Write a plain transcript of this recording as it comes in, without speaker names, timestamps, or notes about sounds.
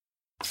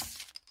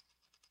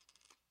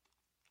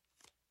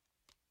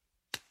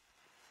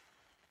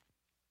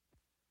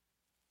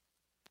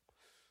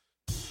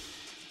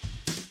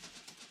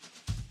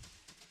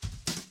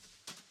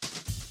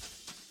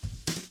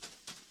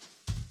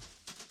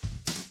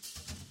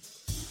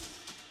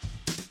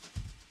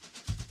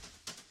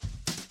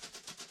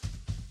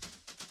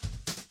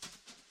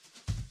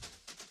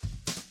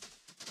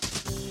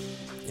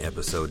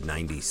episode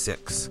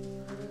 96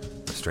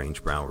 of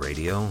Strange Brow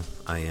Radio.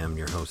 I am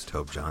your host,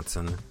 Tobe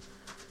Johnson,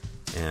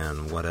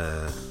 and what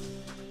a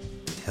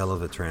hell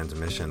of a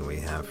transmission we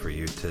have for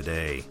you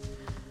today.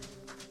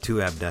 Two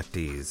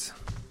abductees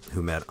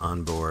who met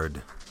on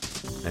board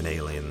an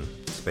alien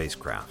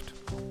spacecraft.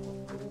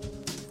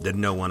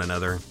 Didn't know one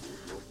another,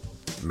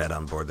 met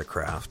on board the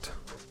craft,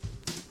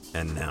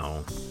 and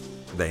now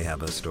they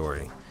have a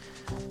story,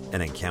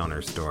 an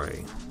encounter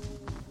story,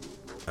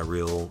 a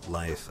real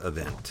life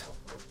event.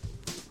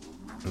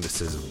 And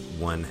this is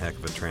one heck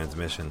of a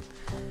transmission.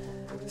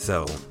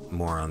 So,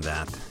 more on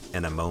that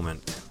in a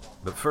moment.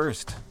 But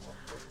first,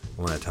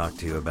 I want to talk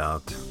to you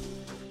about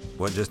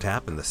what just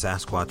happened, the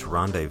Sasquatch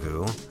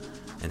Rendezvous,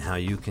 and how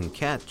you can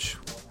catch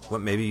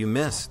what maybe you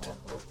missed.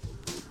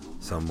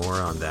 So more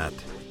on that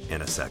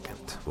in a second.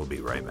 We'll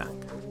be right back.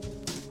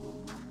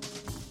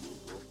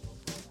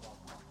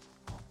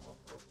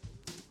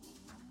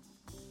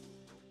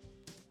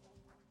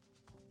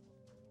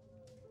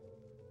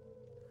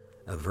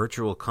 A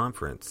virtual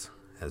conference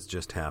has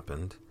just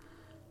happened.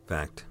 In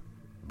fact,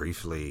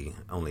 briefly,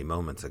 only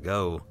moments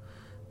ago,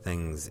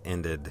 things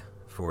ended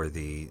for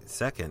the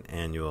second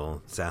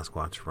annual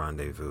Sasquatch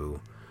Rendezvous,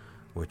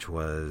 which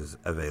was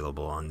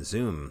available on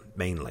Zoom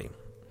mainly.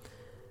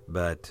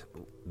 But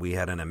we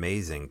had an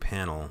amazing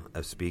panel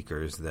of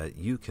speakers that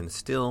you can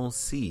still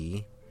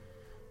see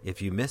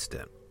if you missed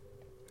it.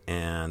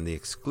 And the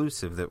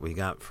exclusive that we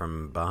got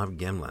from Bob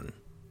Gimlin,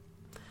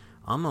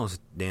 almost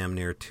damn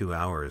near 2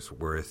 hours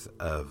worth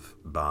of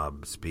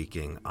Bob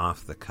speaking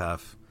off the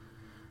cuff,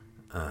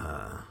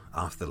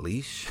 off the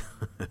leash,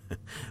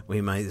 we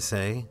might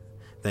say.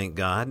 Thank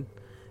God.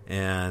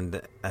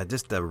 And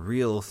just a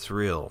real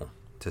thrill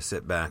to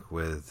sit back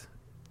with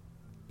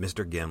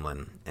Mr.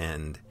 Gimlin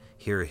and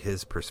hear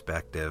his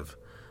perspective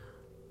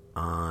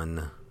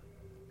on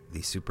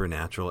the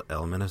supernatural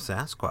element of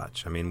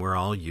Sasquatch. I mean, we're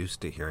all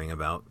used to hearing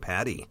about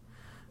Patty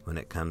when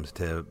it comes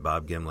to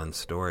Bob Gimlin's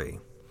story.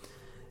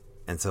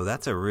 And so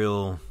that's a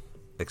real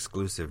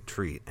exclusive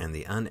treat. And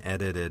the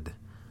unedited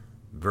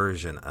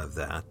version of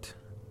that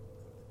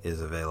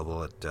is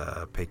available at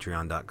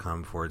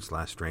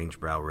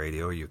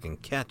patreon.com/strangebrowradio. You can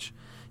catch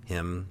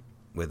him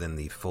within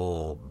the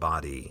full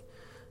body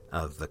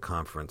of the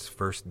conference,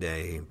 first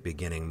day,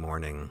 beginning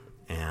morning.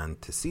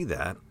 And to see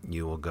that,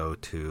 you will go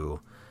to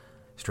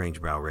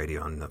Strange Brow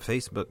Radio on the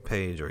Facebook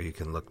page, or you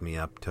can look me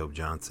up, Tobe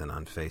Johnson,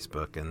 on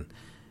Facebook. And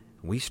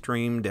we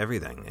streamed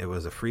everything. It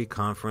was a free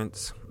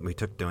conference. We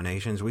took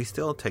donations. We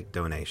still take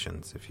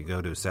donations. If you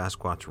go to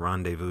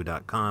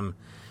SasquatchRendezvous.com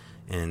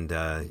and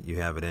you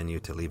have it in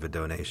you to leave a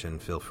donation,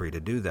 feel free to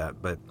do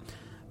that. But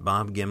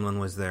Bob Gimlin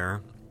was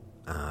there.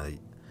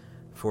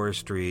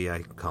 Forestry,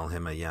 I call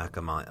him a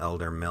Yakima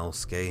elder, Mel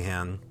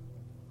Scahan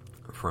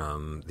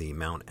from the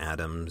Mount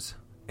Adams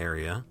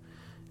area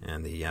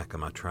and the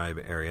Yakima tribe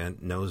area,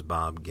 knows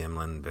Bob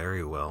Gimlin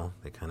very well.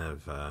 They kind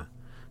of,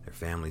 their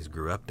families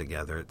grew up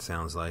together, it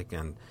sounds like,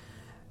 and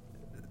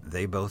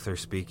they both are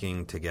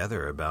speaking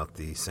together about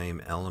the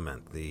same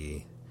element,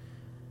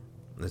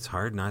 it's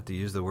hard not to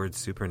use the word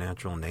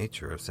supernatural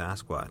nature of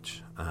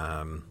Sasquatch,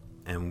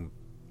 and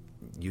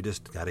you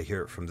just got to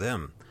hear it from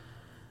them.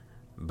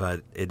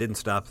 But it didn't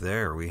stop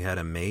there. We had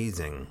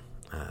amazing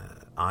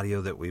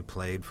audio that we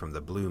played from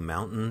the Blue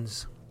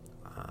Mountains,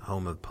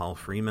 home of Paul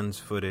Freeman's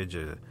footage,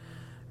 a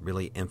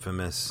really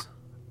infamous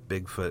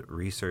Bigfoot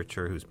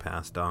researcher who's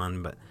passed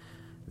on, but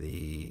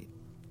the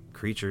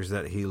creatures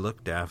that he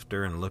looked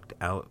after and looked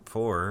out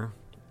for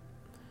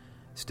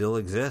still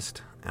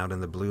exist out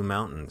in the Blue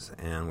Mountains.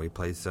 And we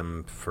played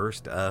some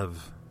first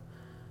of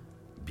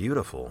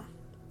beautiful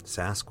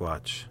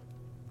Sasquatch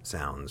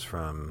sounds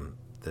from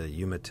the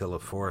Umatilla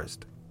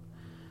Forest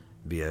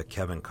via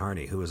Kevin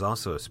Carney, who was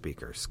also a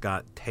speaker.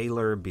 Scott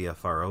Taylor,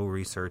 BFRO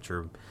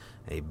researcher,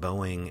 a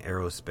Boeing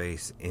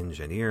aerospace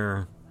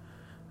engineer,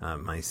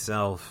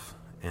 myself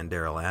and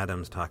Daryl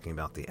Adams talking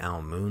about the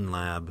Al Moon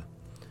Lab,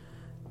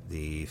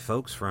 the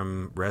folks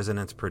from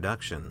Resonance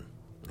Production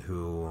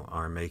who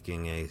are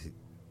making a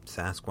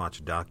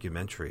Sasquatch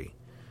documentary.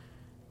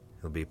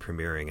 It'll be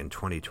premiering in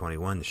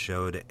 2021,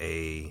 showed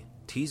a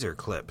teaser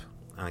clip,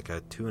 like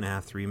a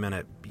 2.5-3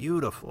 minute,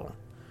 beautiful,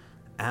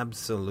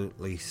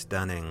 absolutely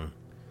stunning,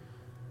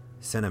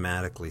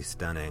 cinematically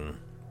stunning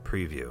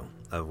preview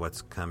of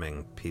what's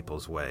coming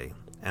people's way.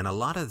 And a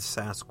lot of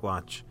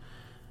Sasquatch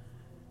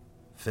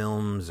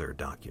films or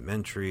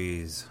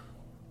documentaries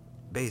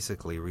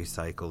basically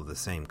recycle the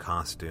same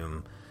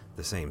costume,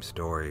 the same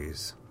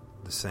stories,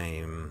 the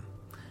same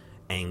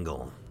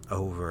angle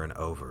over and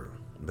over,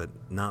 but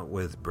not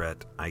with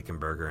Brett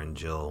Eichenberger and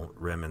Jill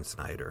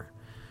Remensnyder.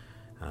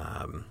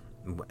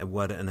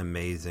 What an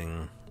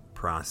amazing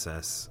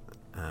process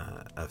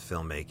of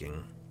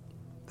filmmaking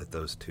that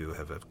those two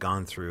have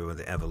gone through, and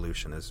the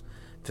evolution as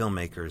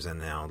filmmakers and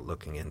now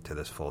looking into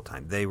this full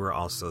time. They were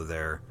also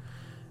there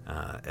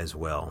as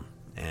well,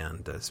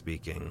 and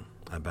speaking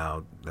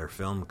about their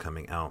film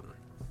coming out.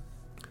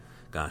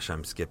 Gosh,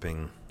 I'm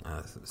skipping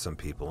some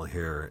people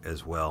here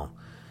as well.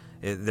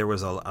 There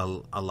was a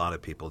lot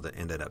of people that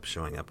ended up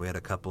showing up. We had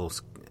a couple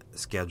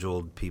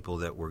scheduled people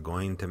that were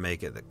going to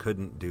make it that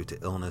couldn't due to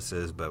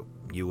illnesses, but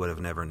you would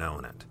have never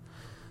known it.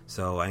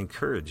 So I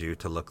encourage you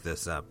to look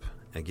this up.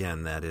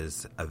 Again, that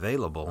is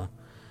available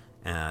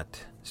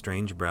at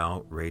Strange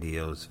Brow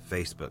Radio's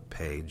Facebook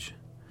page,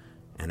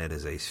 and it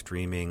is a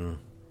streaming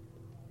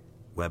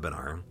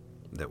webinar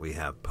that we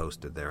have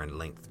posted there and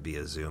linked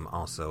via Zoom,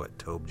 also at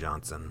Tobe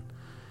Johnson.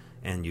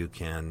 And you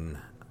can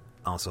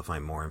also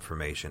find more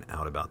information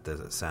out about this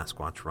at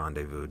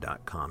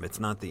SasquatchRendezvous.com. It's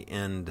not the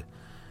end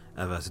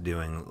of us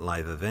doing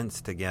live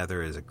events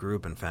together as a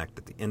group. In fact,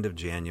 at the end of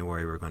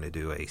January, we're going to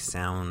do a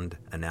sound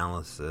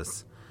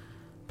analysis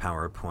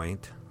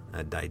PowerPoint,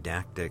 a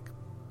didactic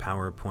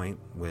PowerPoint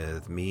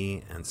with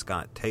me and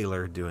Scott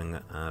Taylor doing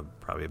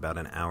probably about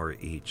an hour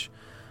each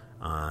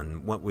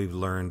on what we've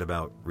learned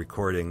about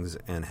recordings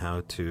and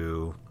how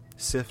to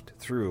sift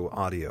through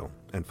audio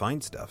and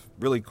find stuff,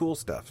 really cool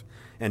stuff,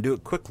 and do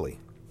it quickly,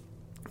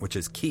 which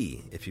is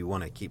key. If you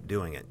want to keep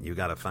doing it, you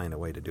got to find a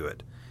way to do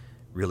it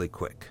really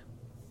quick.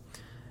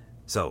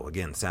 So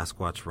again,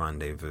 Sasquatch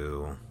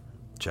Rendezvous,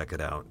 check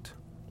it out,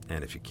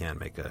 and if you can,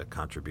 make a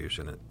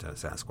contribution at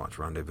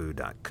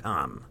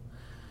SasquatchRendezvous.com.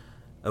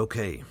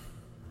 Okay,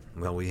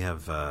 well, we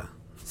have a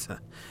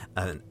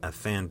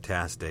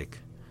fantastic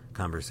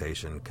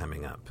conversation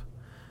coming up.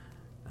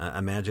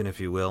 Imagine,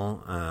 if you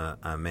will,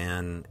 a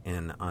man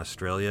in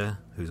Australia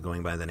who's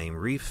going by the name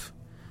Reef,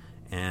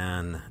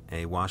 and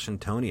a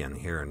Washingtonian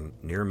here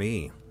near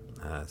me,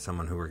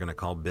 someone who we're going to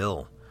call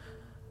Bill.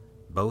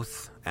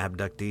 Both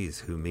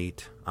abductees who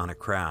meet on a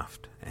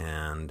craft,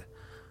 and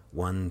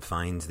one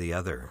finds the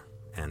other,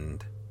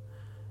 and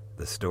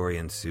the story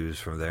ensues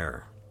from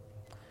there.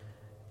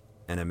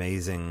 An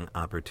amazing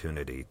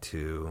opportunity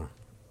to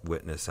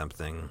witness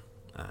something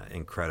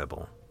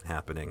incredible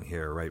happening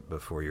here right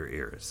before your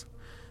ears.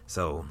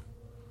 So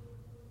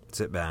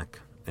sit back,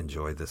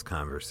 enjoy this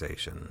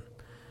conversation.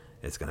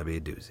 It's going to be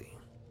a doozy.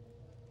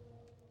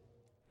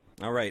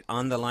 All right,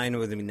 on the line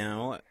with me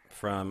now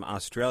from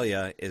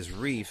Australia is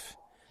Reef,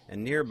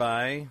 and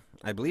nearby,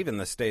 I believe in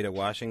the state of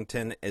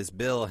Washington, is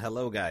Bill.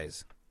 Hello,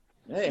 guys.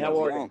 Hey,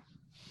 how are you?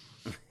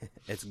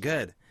 It's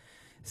good.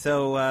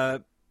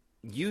 So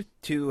you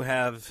two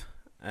have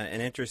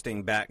an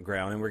interesting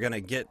background, and we're going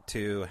to get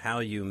to how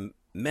you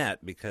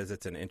met because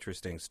it's an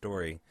interesting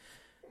story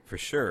for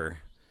sure.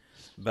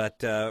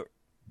 But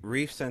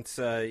Reef, since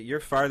you're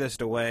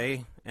farthest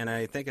away, and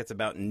I think it's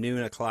about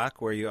noon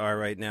o'clock where you are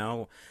right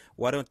now,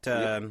 why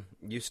don't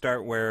you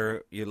start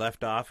where you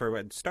left off,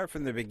 or start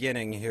from the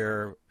beginning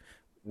here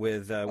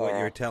with what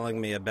you're telling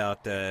me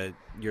about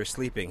your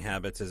sleeping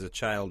habits as a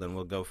child, and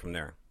we'll go from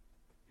there.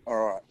 All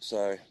right,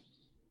 so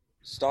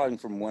starting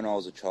from when I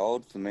was a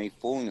child, for me,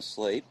 falling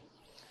asleep,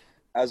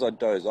 as I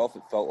doze off,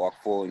 it felt like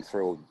falling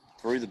through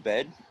the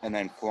bed and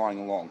then flying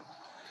along.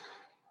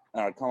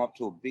 And I'd come up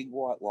to a big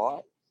white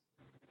light,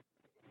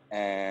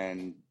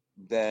 and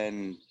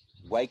then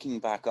waking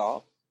back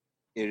up,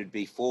 it'd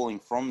be falling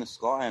from the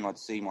sky, and I'd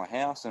see my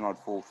house, and I'd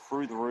fall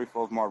through the roof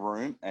of my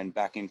room and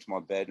back into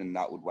my bed, and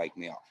that would wake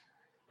me up.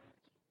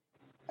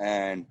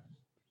 And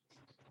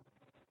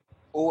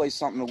always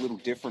something a little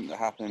different that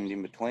happened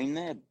in between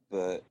there,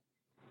 but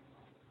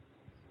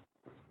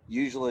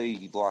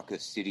usually like a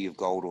city of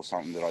gold or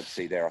something that I'd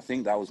see there. I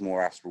think that was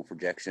more astral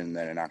projection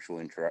than an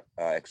actual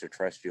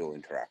extraterrestrial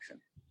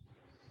interaction.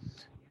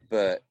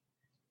 But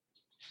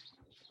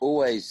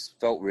always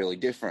felt really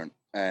different.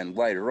 And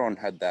later on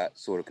had that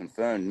sort of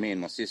confirmed, me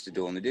and my sister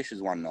doing the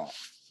dishes one night.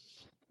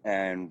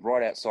 And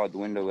right outside the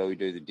window where we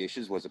do the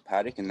dishes was a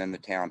paddock and then the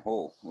town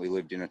hall. We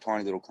lived in a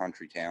tiny little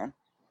country town.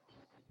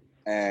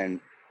 And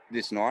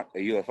this night, a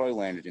UFO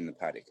landed in the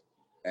paddock.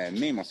 And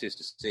me and my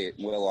sister see it,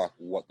 and we're like,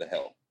 what the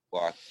hell?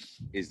 Like,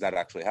 is that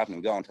actually happening?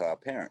 We go and tell our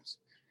parents.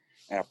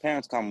 And our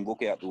parents come and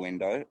look out the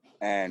window,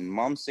 and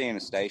Mum's seeing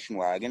a station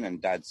wagon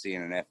and Dad's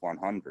seeing an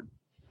F-100.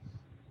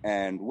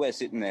 And we're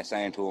sitting there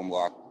saying to them,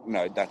 like,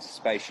 no, that's a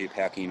spaceship.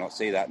 How can you not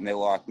see that? And they're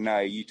like, no,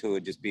 you two are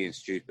just being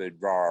stupid,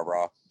 rah, rah,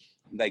 rah.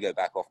 And they go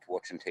back off to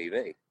watching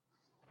TV.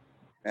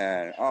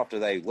 And after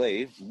they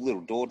leave, the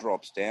little door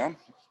drops down,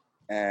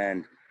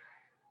 and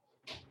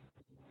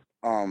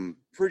I'm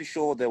pretty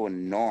sure there were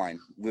 9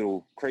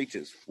 little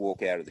creatures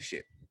walk out of the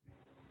ship.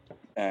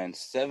 And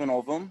 7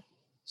 of them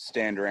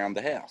stand around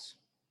the house.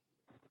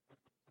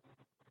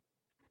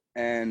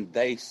 And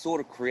they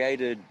sort of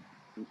created,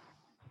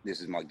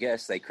 this is my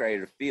guess, they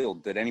created a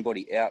field that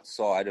anybody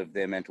outside of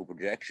their mental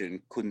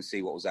projection couldn't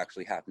see what was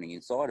actually happening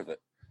inside of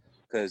it.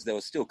 Because there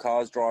were still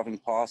cars driving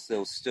past, there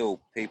was still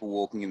people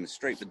walking in the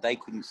street, but they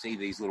couldn't see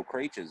these little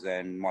creatures.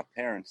 And my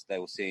parents, they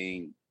were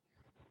seeing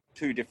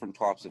 2 different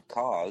types of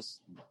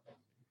cars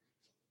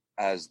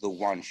as the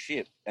one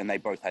ship, and they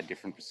both had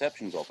different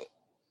perceptions of it.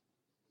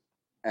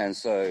 And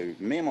so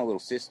me and my little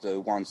sister,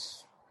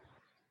 once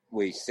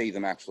we see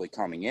them actually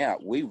coming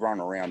out, we run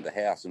around the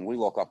house and we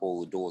lock up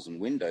all the doors and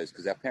windows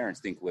because our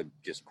parents think we're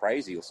just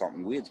crazy or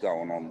something weird's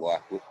going on,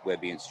 like we're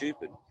being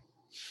stupid.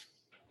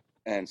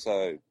 And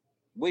so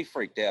we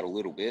freaked out a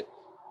little bit,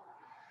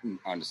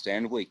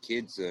 understandably,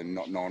 kids and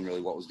not knowing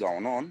really what was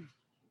going on.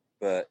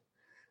 But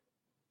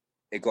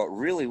it got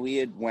really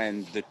weird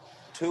when the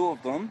two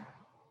of them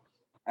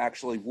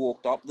actually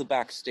walked up the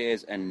back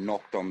stairs and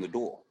knocked on the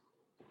door.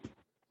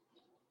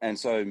 And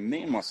so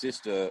me and my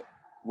sister,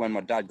 when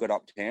my dad got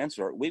up to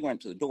answer it, we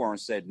went to the door and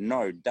said,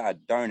 "No,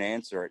 Dad, don't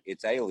answer it.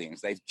 It's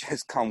aliens. They've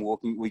just come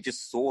walking. We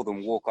just saw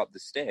them walk up the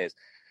stairs."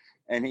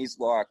 And he's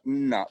like,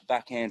 "Nah,"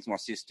 backhands my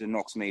sister,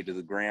 knocks me to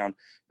the ground,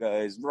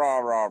 goes, "Rah,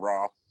 rah,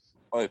 rah,"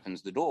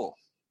 opens the door.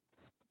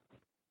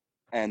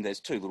 And there's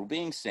two little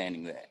beings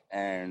standing there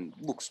and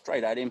looks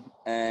straight at him.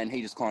 And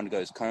he just kind of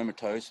goes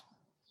comatose,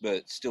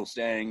 but still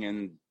standing.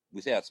 And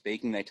without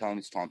speaking, they tell him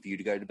it's time for you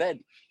to go to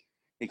bed.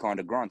 He kind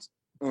of grunts,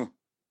 and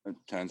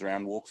turns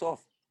around and walks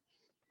off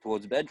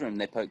towards the bedroom.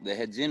 They poke their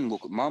heads in,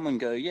 look at Mum and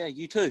go, "Yeah,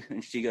 you too."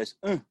 And she goes,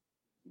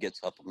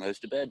 gets up and goes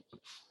to bed.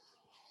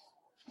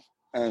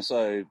 And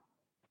so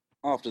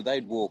after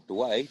they'd walked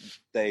away,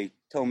 they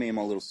tell me and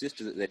my little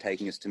sister that they're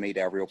taking us to meet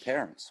our real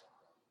parents.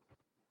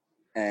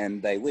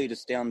 And they lead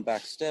us down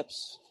back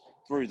steps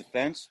through the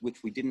fence,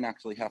 which we didn't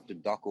actually have to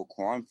duck or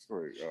climb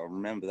through. I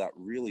remember that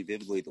really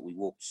vividly, that we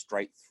walked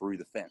straight through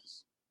the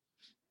fence.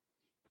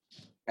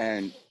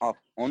 And up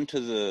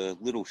onto the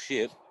little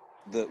ship,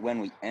 that when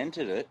we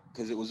entered it,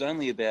 because it was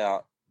only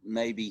about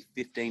maybe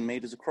 15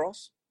 meters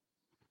across,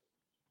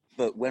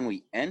 but when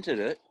we entered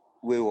it,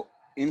 we were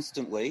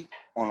instantly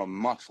on a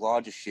much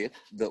larger ship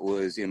that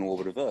was in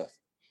orbit of Earth.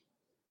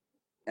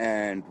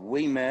 And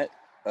we met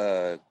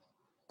a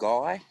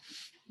guy.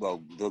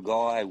 Well, the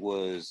guy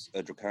was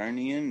a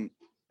draconian,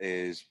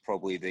 is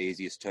probably the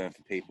easiest term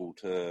for people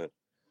to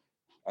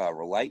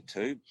relate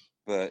to,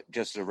 but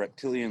just a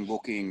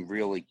reptilian-looking,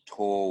 really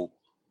tall,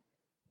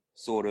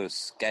 sort of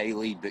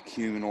scaly but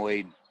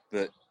humanoid,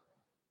 but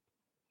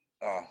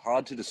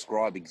hard to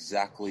describe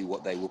exactly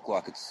what they look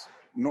like. It's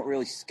not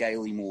really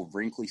scaly, more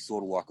wrinkly,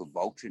 sort of like a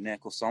vulture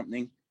neck or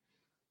something.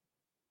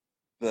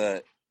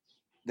 But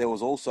there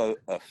was also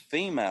a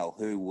female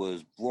who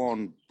was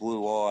blonde,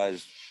 blue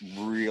eyes,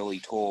 really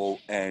tall,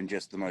 and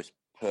just the most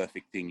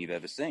perfect thing you've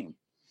ever seen.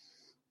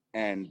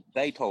 And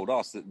they told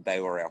us that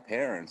they were our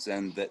parents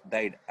and that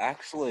they'd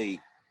actually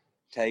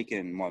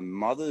taken my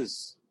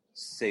mother's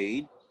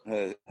seed,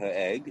 her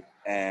egg,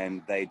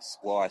 and they'd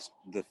spliced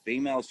the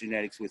female's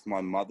genetics with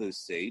my mother's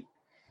seed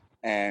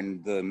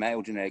and the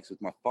male genetics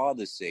with my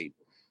father's seed.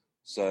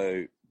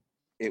 So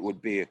it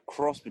would be a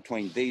cross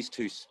between these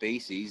two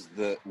species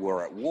that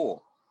were at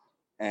war,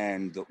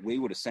 and that we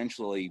would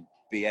essentially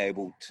be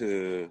able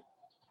to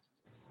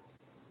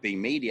be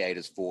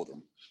mediators for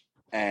them.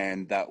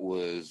 And that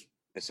was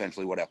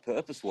essentially what our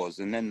purpose was.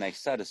 And then they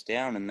sat us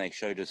down and they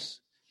showed us,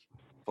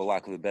 for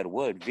lack of a better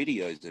word,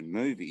 videos and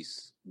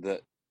movies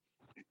that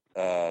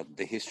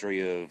the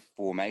history of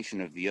formation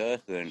of the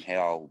Earth and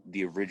how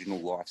the original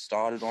life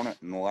started on it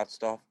and all that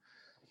stuff.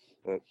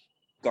 But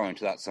go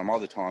into that some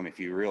other time if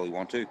you really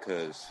want to,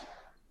 because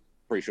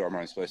pretty sure I'm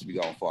only supposed to be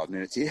going 5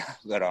 minutes here.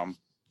 But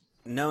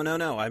No.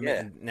 I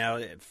yeah. mean, now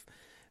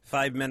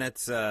 5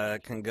 minutes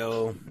can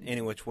go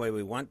any which way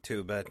we want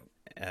to, but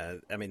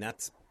I mean,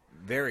 that's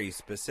very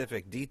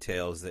specific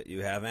details that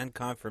you have and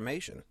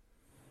confirmation.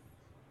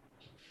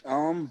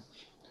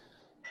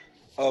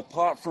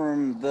 Apart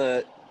from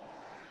that,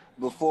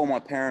 before my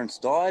parents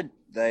died,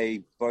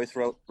 they both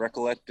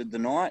recollected the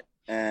night,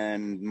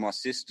 and my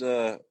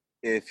sister,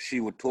 if she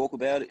would talk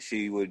about it,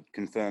 she would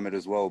confirm it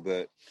as well,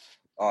 but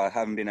I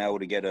haven't been able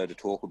to get her to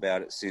talk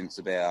about it since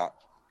about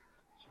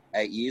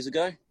 8 years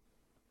ago.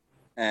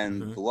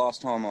 And the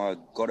last time I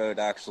got her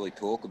to actually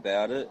talk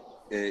about it,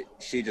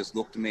 she just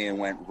looked at me and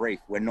went, "Reef,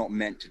 we're not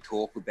meant to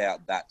talk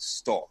about that,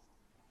 stop."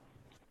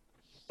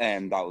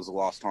 And that was the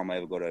last time I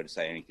ever got her to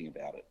say anything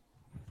about it.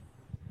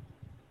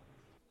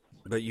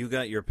 But you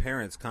got your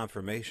parents'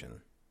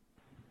 confirmation.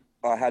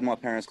 I had my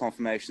parents'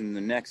 confirmation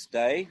the next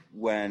day.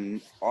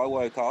 When I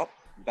woke up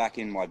back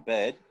in my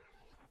bed,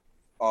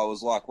 I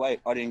was like,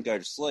 "Wait, I didn't go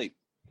to sleep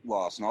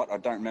last night. I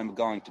don't remember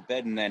going to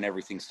bed." And then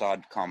everything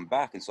started to come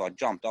back. And so I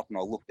jumped up and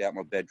I looked out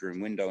my bedroom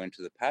window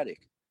into the paddock.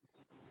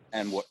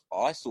 And what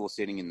I saw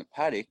sitting in the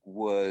paddock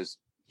was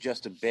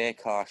just a bare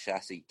car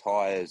chassis,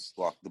 tires,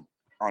 like the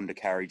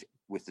undercarriage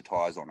with the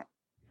tires on it.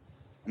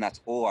 And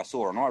that's all I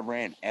saw. And I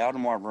ran out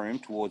of my room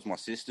towards my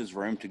sister's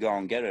room to go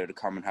and get her to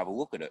come and have a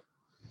look at it.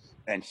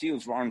 And she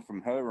was running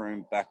from her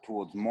room back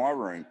towards my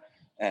room.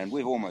 And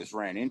we've almost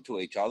ran into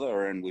each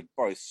other, and we've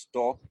both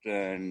stopped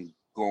and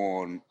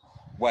gone,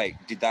 "Wait,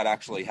 did that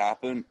actually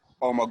happen?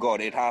 Oh my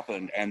God, it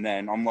happened." And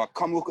then I'm like,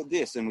 "Come look at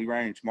this." And we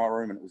ran into my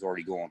room and it was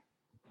already gone.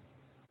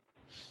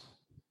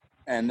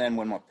 And then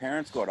when my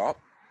parents got up,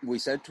 we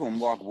said to them,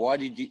 like, why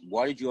did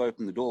you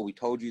open the door? We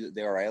told you that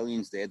there are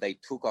aliens there. They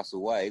took us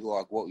away.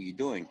 Like, what were you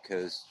doing?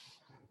 Because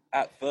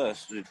at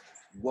first it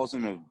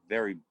wasn't a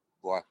very,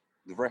 like,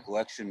 the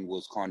recollection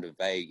was kind of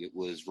vague. It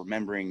was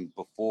remembering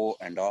before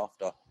and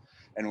after.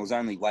 And it was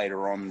only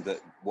later on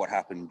that what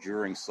happened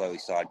during slowly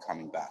started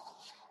coming back.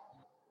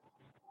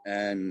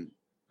 And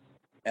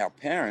our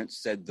parents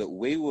said that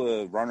we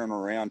were running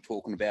around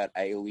talking about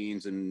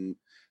aliens and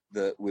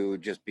that we were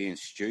just being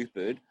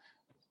stupid.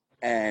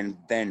 And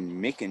then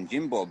Mick and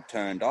Jim Bob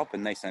turned up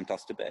and they sent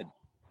us to bed.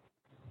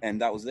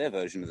 And that was their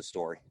version of the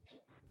story.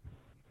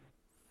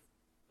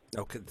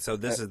 Okay, so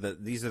these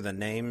are the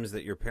names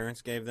that your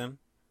parents gave them?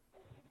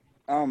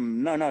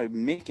 No,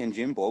 Mick and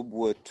Jim Bob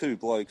were two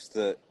blokes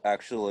that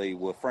actually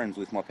were friends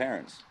with my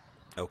parents.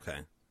 Okay,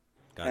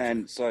 gotcha.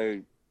 And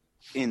so,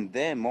 in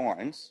their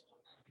minds,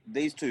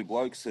 these two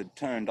blokes had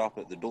turned up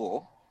at the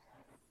door,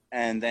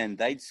 and then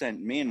they'd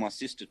sent me and my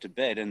sister to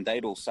bed, and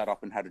they'd all sat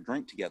up and had a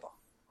drink together.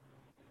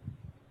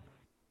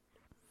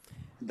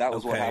 That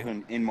was what Okay.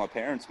 happened in my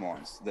parents'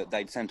 minds, that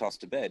they'd sent us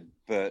to bed.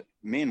 But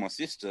me and my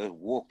sister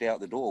walked out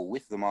the door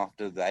with them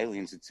after the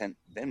aliens had sent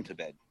them to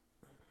bed.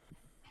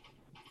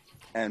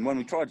 And when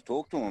we tried to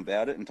talk to him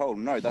about it and told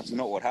him, no, that's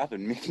not what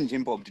happened, Mick and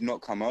Jim Bob did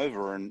not come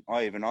over. And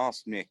I even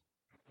asked Mick,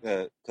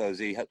 because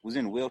he was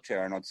in a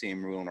wheelchair and I'd see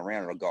him wheeling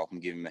around, and I'd go up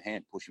and give him a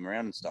hand, push him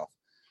around and stuff.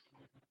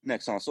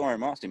 Next time I saw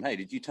him, I asked him, hey,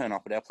 did you turn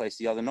up at our place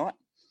the other night?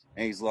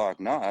 And he's like,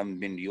 no, I haven't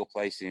been to your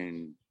place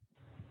in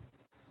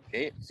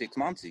 6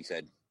 months, he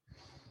said.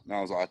 And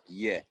I was like,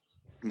 yeah,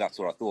 that's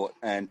what I thought.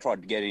 And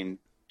tried to get him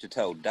to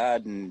tell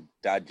Dad, and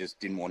Dad just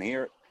didn't want to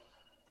hear it.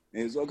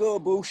 He was like, oh,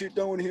 bullshit,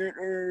 don't want to hear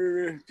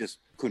it. Just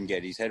couldn't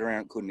get his head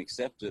around it, couldn't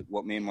accept it,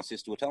 what me and my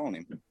sister were telling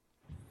him.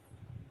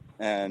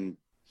 And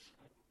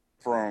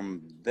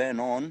from then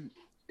on,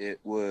 it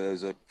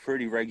was a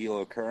pretty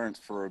regular occurrence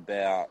for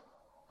about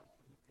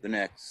the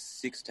next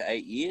 6 to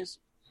 8 years,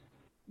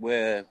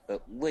 where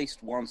at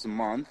least once a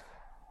month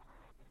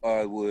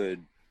I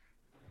would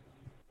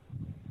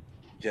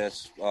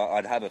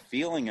I'd have a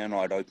feeling, and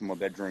I'd open my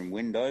bedroom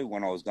window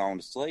when I was going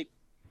to sleep,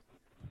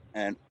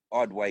 and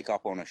I'd wake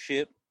up on a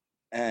ship,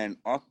 and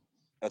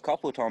a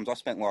couple of times I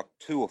spent like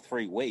 2 or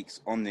 3 weeks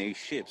on these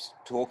ships,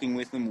 talking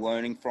with them,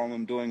 learning from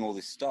them, doing all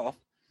this stuff.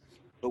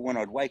 But when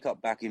I'd wake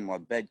up back in my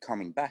bed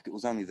coming back, it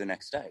was only the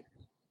next day.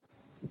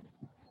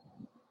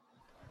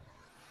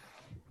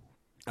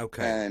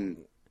 Okay. And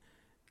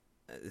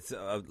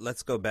So,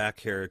 let's go back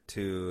here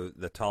to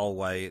the tall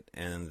white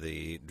and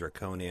the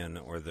draconian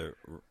or the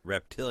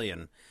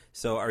reptilian.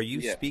 So are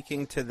you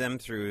speaking to them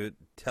through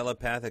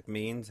telepathic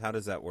means? How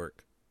does that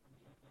work?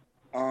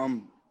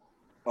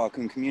 I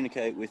can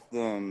communicate with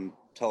them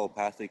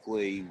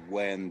telepathically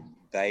when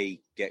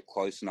they get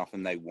close enough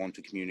and they want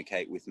to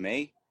communicate with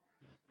me.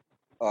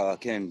 I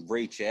can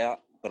reach out,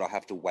 but I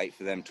have to wait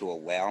for them to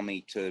allow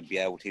me to be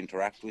able to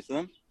interact with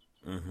them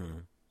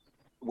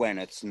when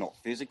it's not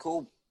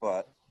physical.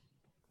 But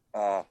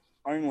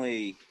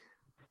only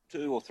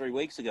 2 or 3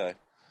 weeks ago,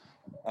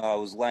 I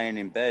was laying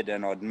in bed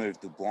and I'd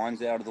moved the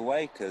blinds out of the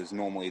way because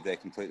normally they're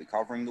completely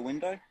covering the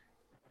window.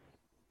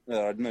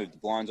 I'd moved the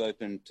blinds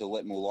open to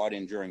let more light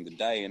in during the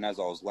day, and as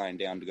I was laying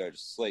down to go to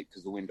sleep,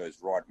 because the window's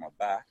right at my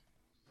back,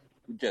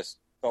 just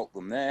felt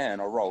them there,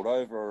 and I rolled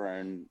over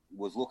and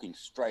was looking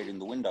straight in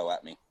the window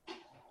at me.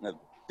 A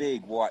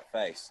big white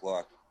face,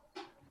 like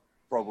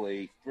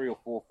probably 3 or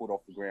 4 foot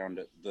off the ground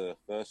at the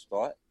first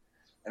bite.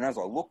 And as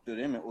I looked at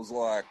him, it was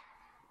like,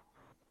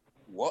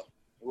 what?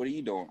 What are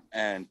you doing?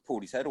 And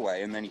pulled his head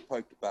away, and then he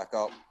poked it back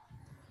up,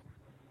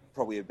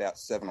 probably about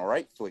 7 or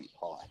 8 feet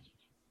high.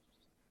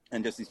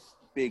 And just this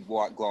big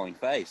white glowing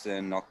face,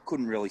 and I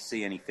couldn't really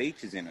see any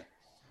features in it.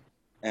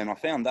 And I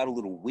found that a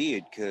little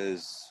weird,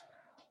 because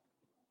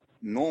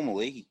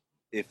normally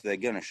if they're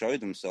going to show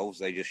themselves,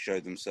 they just show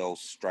themselves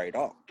straight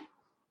up.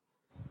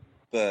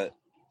 But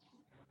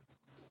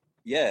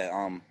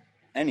yeah,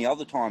 any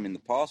other time in the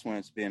past when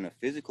it's been a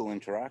physical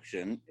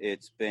interaction,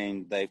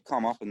 they've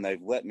come up and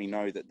they've let me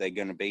know that they're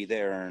going to be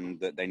there and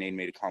that they need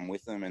me to come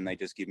with them, and they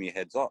just give me a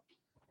heads up.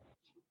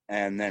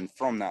 And then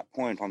from that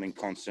point, I'm in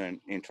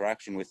constant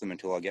interaction with them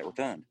until I get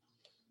returned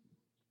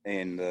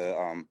in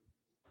the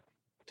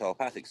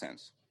telepathic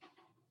sense.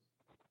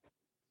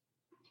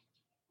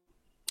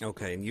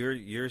 Okay, and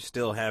you're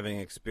still having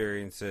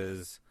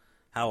experiences.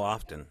 How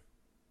often?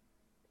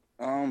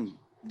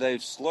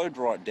 They've slowed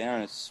right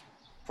down. It's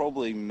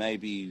probably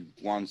maybe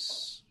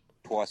once,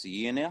 twice a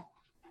year now.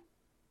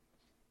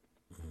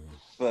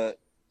 But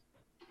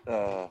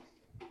I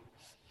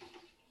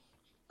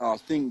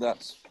think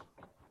that's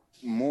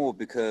more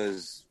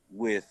because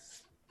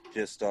with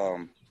just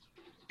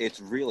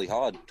it's really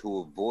hard to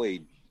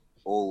avoid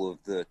all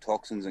of the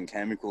toxins and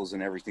chemicals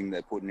and everything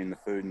they're putting in the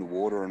food and the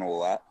water and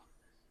all that.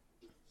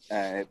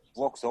 And it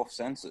blocks off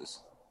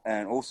senses.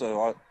 And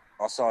also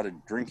I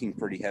started drinking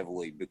pretty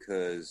heavily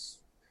because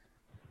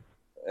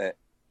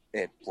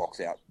it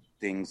blocks out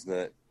things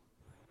that,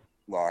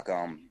 like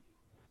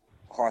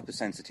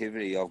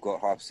hypersensitivity. I've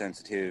got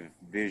hypersensitive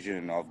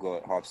vision, I've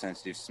got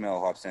hypersensitive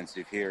smell,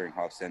 hypersensitive hearing,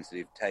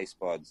 hypersensitive taste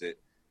buds.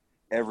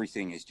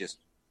 Everything is just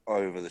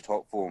over the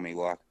top for me.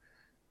 Like,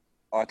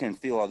 I can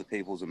feel other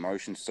people's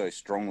emotions so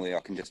strongly,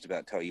 I can just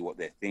about tell you what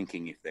they're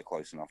thinking if they're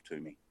close enough to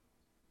me.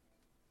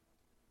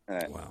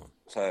 Wow.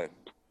 So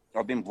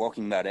I've been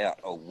blocking that out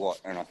a lot,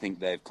 and I think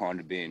they've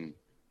kind of been,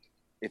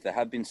 if they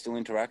have been still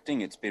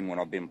interacting, it's been when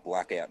I've been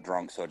blackout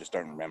drunk, so I just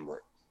don't remember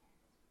it.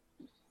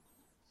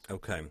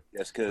 Okay.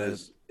 Just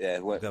because,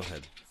 go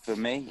ahead. For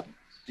me,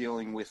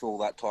 dealing with all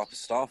that type of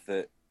stuff,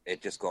 it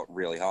just got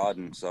really hard,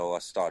 and so I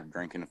started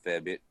drinking a fair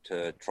bit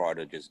to try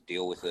to just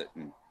deal with it.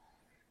 And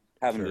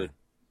having to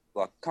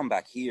like come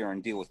back here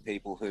and deal with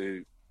people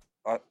who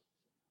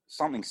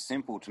something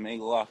simple to me,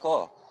 like,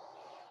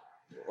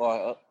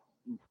 I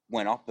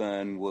went up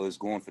and was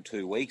gone for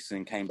 2 weeks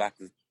and came back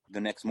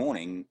the next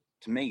morning.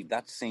 To me,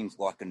 that seems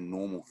like a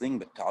normal thing,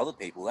 but to other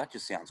people, that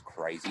just sounds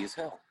crazy as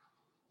hell.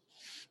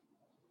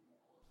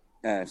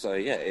 So,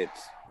 yeah,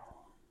 it's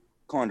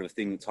kind of a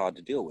thing that's hard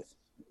to deal with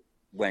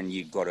when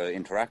you've got to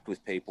interact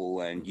with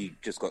people and you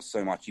just got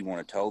so much you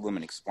want to tell them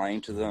and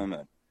explain to them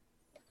and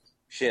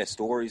share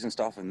stories and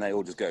stuff, and they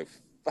all just go,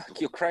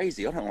 fuck, you're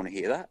crazy. I don't want to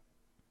hear that.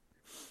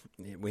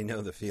 We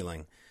know the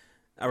feeling.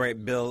 All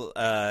right, Bill,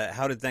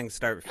 how did things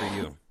start for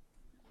you?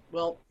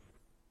 Well,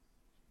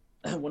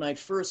 when I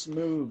first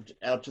moved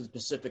out to the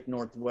Pacific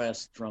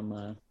Northwest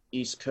from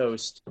East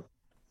Coast,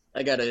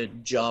 I got a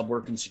job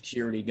working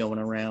security, going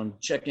around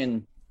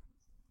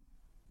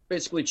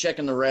basically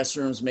checking the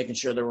restrooms, making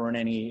sure there weren't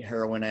any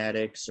heroin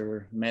addicts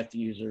or meth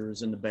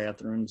users in the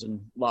bathrooms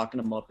and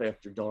locking them up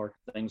after dark,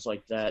 things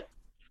like that.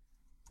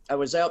 I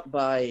was out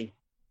by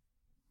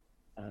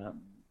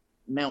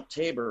Mount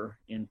Tabor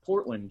in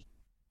Portland.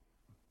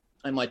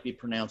 I might be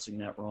pronouncing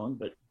that wrong,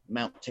 but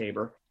Mount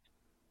Tabor.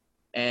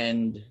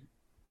 And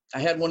I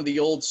had one of the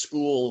old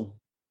school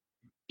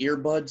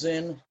earbuds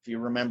in, if you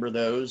remember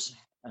those,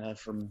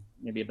 from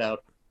maybe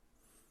about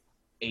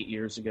 8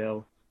 years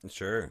ago.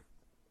 Sure.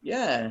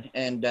 Yeah,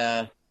 and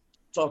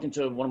talking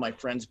to one of my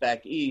friends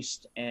back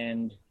east,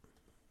 and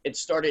it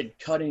started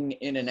cutting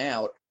in and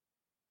out,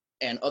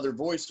 and other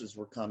voices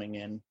were coming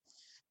in.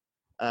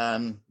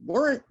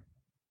 Weren't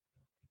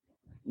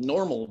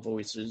normal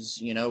voices,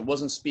 it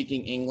wasn't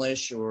speaking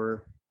English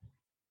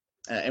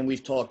and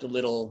we've talked a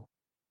little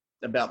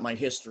about my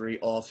history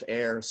off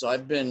air. So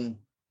I've been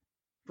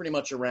pretty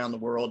much around the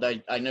world.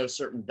 I know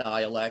certain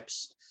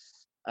dialects.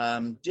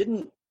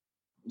 Didn't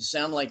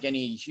sound like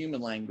any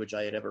human language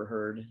I had ever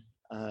heard.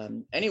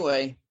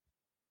 Anyway,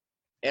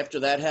 after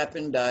that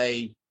happened,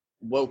 I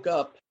woke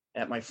up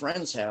at my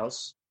friend's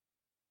house.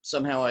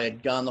 Somehow I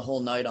had gone the whole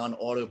night on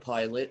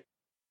autopilot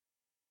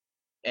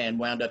and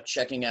wound up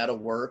checking out of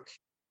work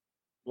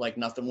like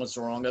nothing was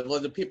wrong.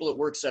 The people at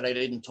work said I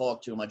didn't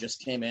talk to them. I just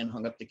came in,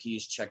 hung up the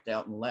keys, checked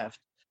out, and left.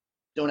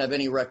 Don't have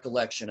any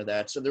recollection of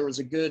that. So there was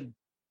a good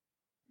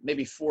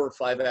maybe 4 or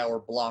 5 hour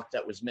block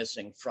that was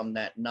missing from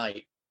that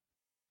night.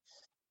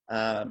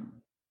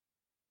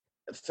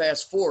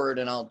 Fast forward,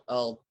 and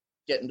I'll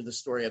get into the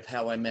story of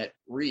how I met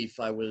Reef.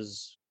 I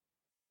was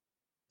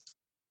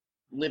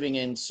living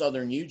in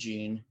southern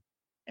Eugene,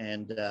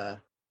 and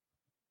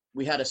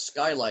we had a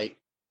skylight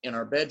in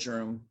our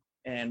bedroom.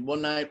 And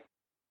one night,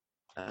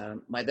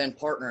 my then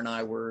partner and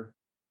I were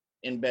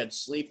in bed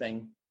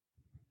sleeping,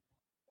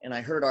 and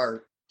I heard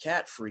our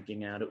cat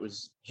freaking out. It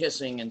was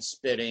hissing and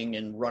spitting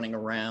and running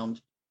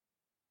around.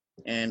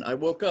 And I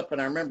woke up, and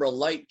I remember a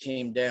light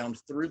came down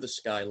through the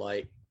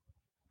skylight,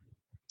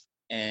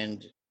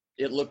 and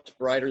it looked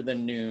brighter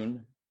than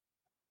noon.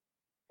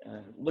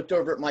 Looked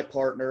over at my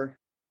partner.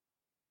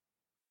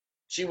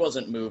 She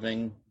wasn't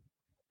moving.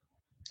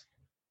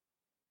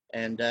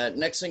 And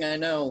next thing I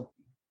know,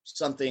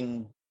 some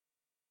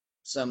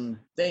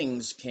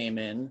things came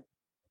in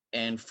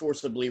and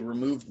forcibly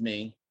removed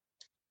me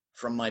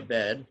from my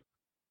bed.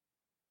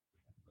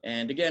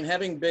 And again,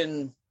 having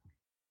been,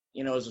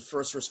 as a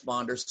first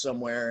responder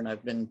somewhere, and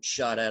I've been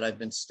shot at, I've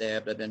been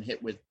stabbed, I've been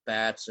hit with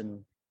bats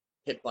and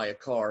hit by a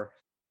car.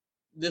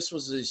 This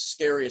was the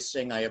scariest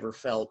thing I ever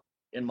felt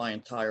in my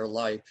entire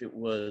life. It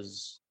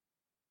was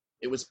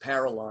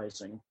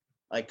paralyzing.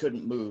 I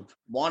couldn't move.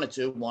 Wanted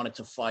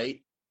to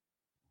fight.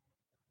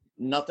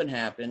 Nothing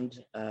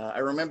happened. I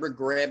remember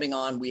grabbing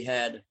on, we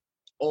had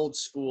old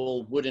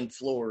school wooden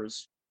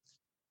floors,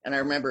 and I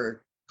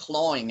remember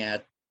clawing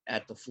at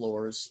the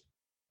floors.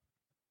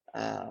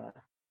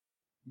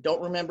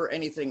 Don't remember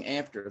anything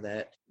after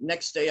that.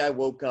 Next day I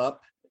woke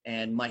up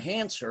and my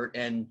hands hurt,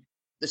 and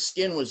the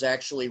skin was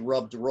actually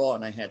rubbed raw,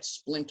 and I had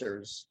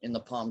splinters in the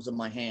palms of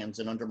my hands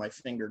and under my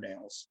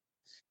fingernails.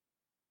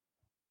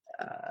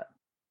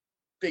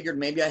 Figured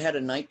maybe I had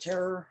a night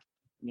terror,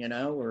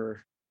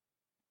 or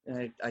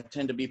I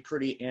tend to be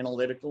pretty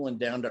analytical and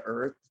down to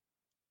earth.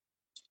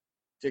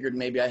 Figured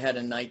maybe I had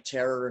a night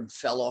terror and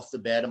fell off the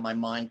bed, and my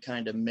mind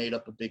kind of made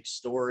up a big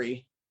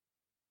story.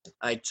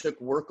 I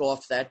took work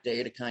off that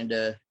day to kind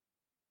of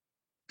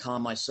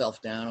calm myself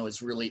down. I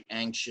was really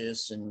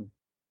anxious and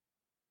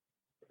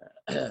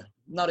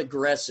not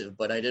aggressive,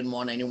 but I didn't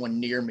want anyone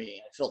near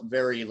me. I felt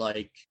very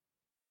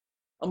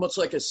almost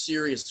like a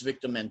serious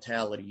victim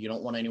mentality. You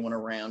don't want anyone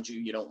around you.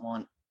 You don't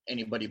want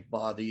anybody to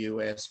bother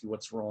you, ask you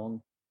what's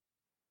wrong.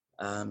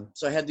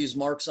 So I had these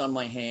marks on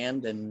my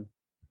hand, and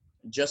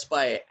just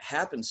by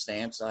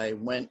happenstance, I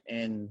went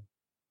and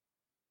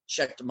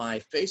checked my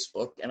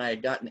Facebook, and I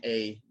had gotten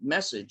a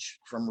message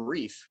from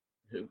Reef,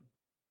 who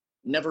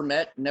never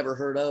met, never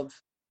heard of,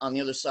 on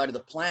the other side of the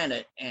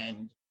planet.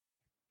 And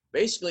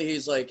basically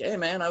he's like, "Hey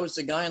man, I was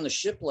the guy on the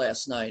ship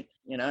last night.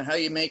 How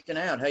you making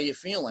out? How you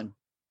feeling?"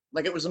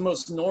 Like it was the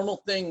most normal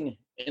thing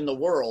in the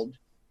world.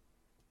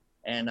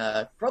 And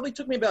probably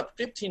took me about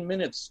 15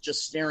 minutes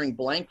just staring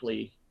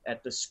blankly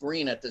at the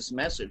screen at this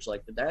message.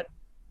 Like, did that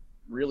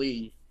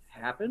really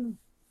happen?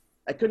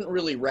 I couldn't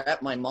really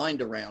wrap my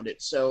mind around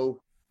it.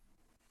 So,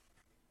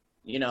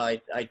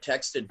 I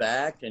texted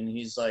back, and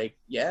he's like,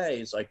 yeah,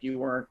 he's like, you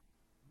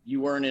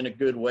weren't in a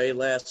good way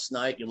last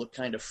night. You looked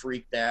kind of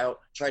freaked out.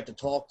 Tried to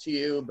talk to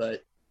you,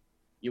 but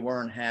you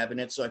weren't having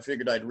it. So I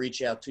figured I'd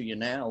reach out to you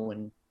now.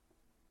 And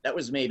that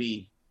was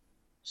maybe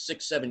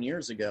 6-7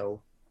 years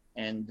ago.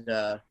 And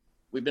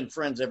we've been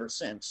friends ever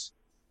since.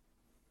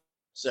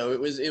 So it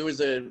was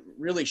a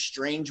really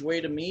strange way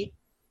to meet.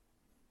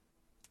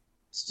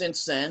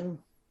 Since then,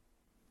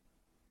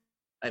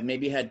 I've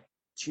maybe had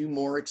 2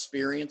 more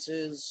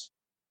experiences.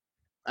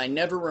 I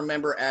never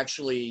remember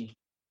actually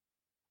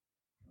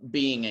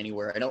being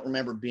anywhere. I don't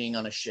remember being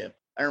on a ship.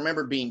 I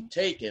remember being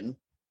taken,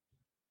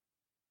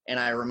 and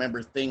I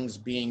remember things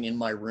being in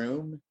my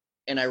room,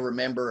 and I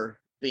remember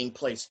being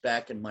placed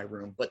back in my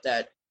room. But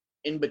that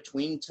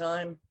in-between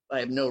time, I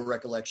have no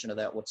recollection of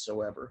that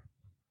whatsoever.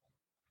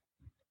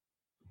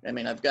 I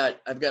mean, I've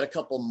got a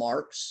couple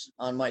marks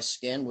on my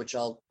skin, which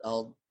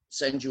I'll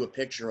send you a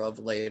picture of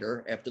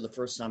later. After the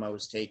first time I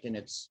was taken,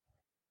 it's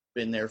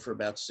been there for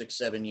about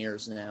 6-7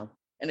 years now.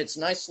 And it's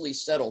nicely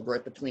settled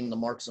right between the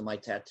marks of my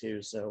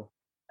tattoo. So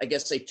I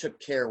guess they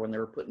took care when they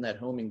were putting that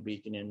homing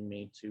beacon in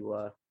me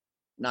to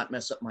not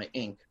mess up my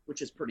ink,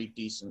 which is pretty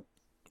decent.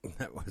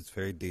 That was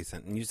very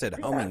decent. And you said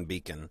homing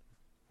beacon.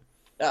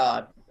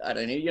 I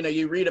don't know.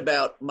 You read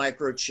about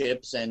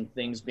microchips and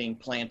things being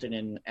planted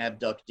in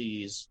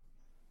abductees.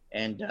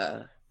 And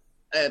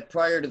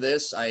prior to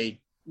this, I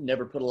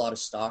never put a lot of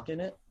stock in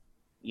it,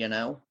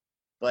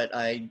 But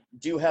I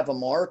do have a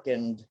mark,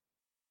 and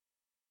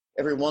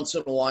every once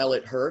in a while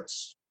it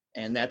hurts,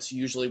 and that's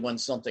usually when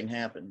something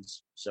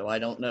happens. So I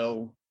don't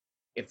know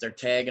if they're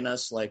tagging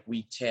us like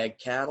we tag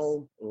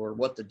cattle or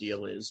what the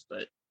deal is,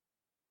 but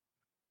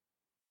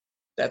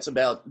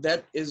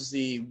that is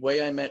the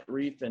way I met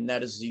Reef, and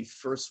that is the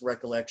first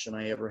recollection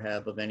I ever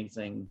have of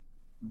anything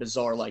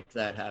bizarre like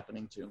that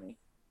happening to me.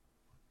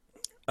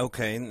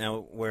 Okay, now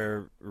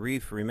where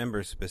Reef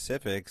remembers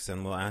specifics,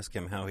 and we'll ask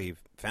him how he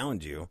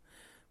found you,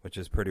 which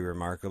is pretty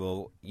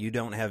remarkable. You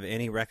don't have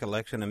any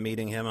recollection of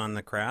meeting him on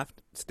the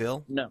craft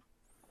still? No.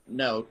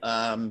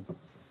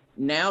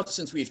 Now,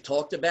 since we've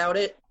talked about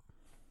it,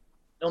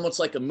 almost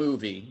like a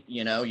movie,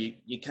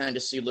 you kind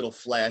of see little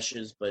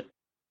flashes, but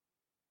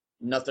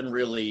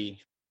nothing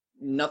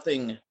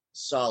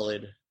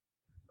solid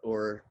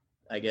or,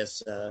 I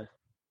guess,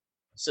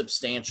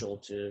 substantial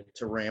to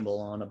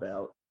ramble on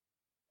about.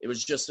 It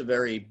was just a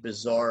very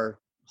bizarre,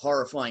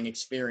 horrifying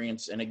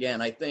experience. And again,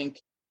 I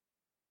think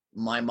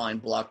my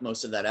mind blocked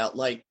most of that out.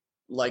 Like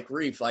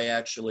Reef, I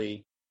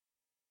actually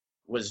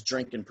was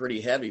drinking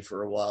pretty heavy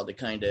for a while to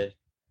kind of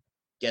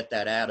get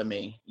that out of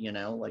me,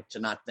 like to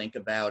not think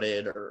about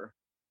it or,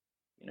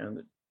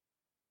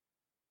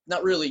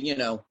 not really,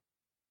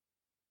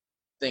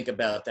 think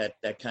about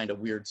that kind of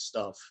weird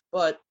stuff.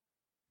 But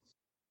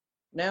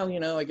now,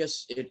 I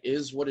guess it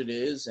is what it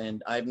is,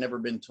 and I've never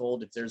been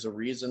told if there's a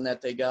reason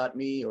that they got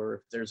me or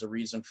if there's a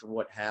reason for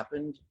what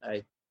happened.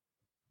 I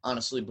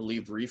honestly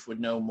believe Reef would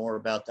know more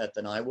about that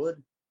than I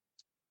would.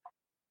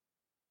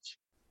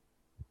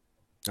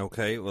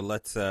 Okay, well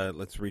let's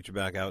reach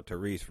back out to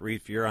Reef.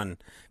 Reef, you're on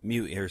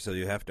mute here, so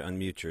you have to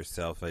unmute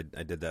yourself. I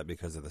did that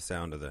because of the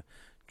sound of the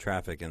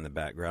traffic in the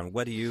background.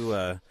 What do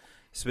you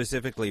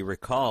specifically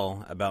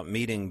recall about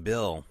meeting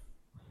Bill?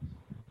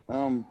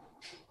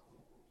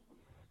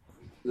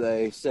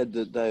 They said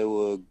that they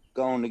were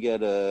going to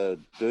get a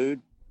dude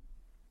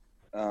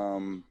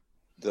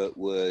that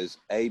was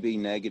AB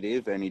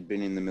negative, and he'd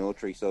been in the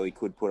military, so he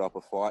could put up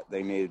a fight.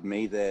 They needed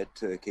me there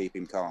to keep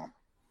him calm.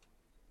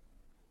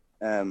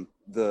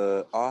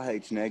 The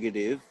RH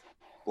negative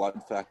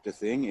blood factor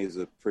thing is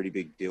a pretty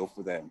big deal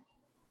for them.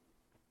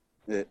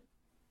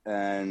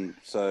 And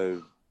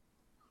so...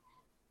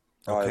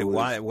 Okay,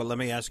 why? Well, let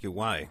me ask you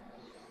why.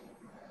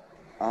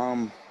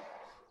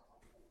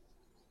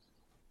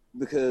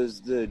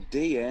 Because the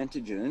D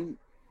antigen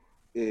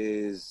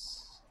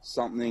is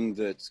something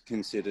that's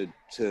considered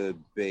to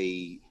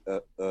be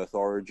Earth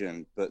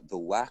origin, but the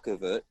lack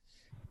of it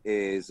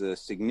is a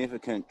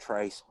significant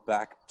trace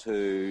back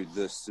to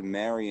the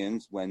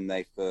Sumerians when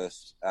they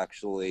first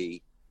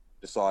actually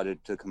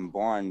decided to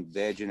combine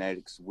their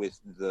genetics with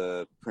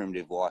the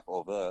primitive life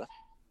of Earth.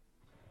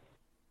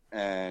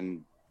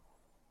 And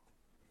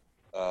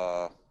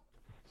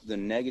the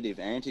negative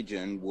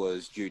antigen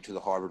was due to the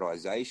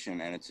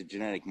hybridization, and it's a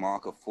genetic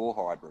marker for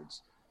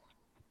hybrids.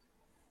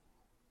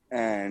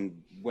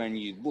 And when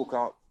you look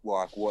up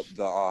like what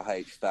the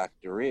RH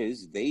factor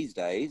is these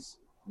days,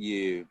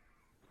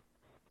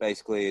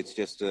 it's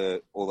just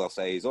all they'll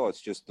say is, it's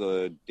just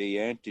the D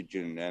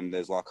antigen, and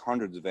there's like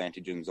hundreds of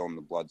antigens on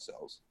the blood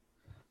cells.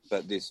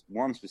 But this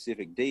one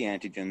specific D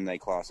antigen, they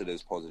class it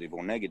as positive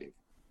or negative.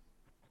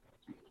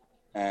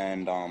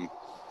 And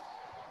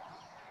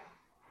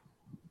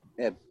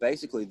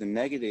basically the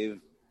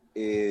negative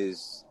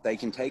is they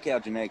can take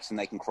our genetics and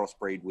they can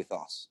crossbreed with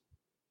us.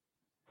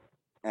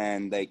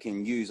 And they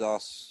can use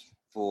us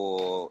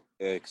for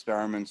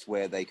experiments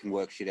where they can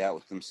work shit out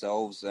with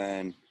themselves,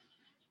 and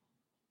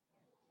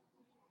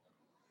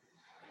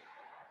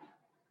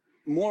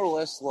more or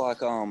less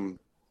like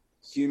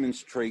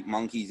humans treat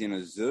monkeys in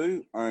a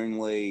zoo,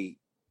 only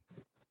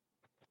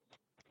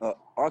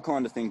I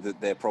kind of think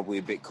that they're probably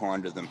a bit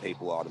kinder than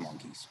people are to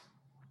monkeys.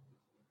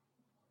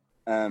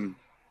 When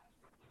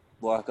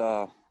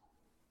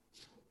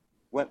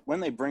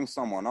they bring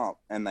someone up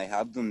and they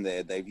have them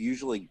there, they've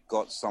usually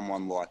got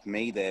someone like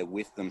me there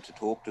with them to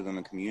talk to them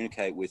and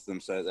communicate with them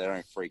so they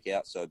don't freak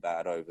out so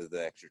bad over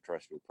the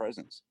extraterrestrial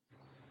presence.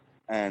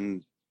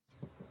 And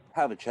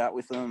have a chat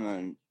with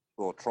them,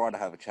 or try to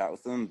have a chat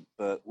with them,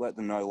 but let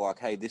them know, like,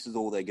 hey, this is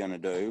all they're going to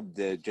do.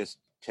 They're just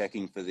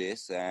checking for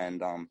this,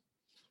 and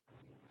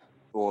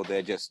or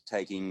they're just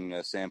taking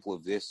a sample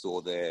of this,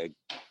 or they're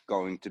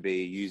going to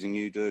be using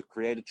you to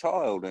create a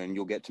child, and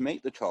you'll get to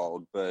meet the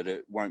child, but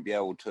it won't be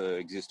able to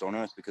exist on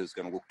Earth because it's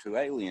going to look too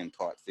alien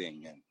type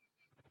thing. And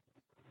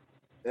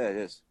yeah,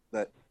 just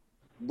that,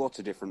 lots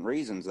of different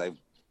reasons they've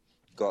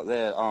got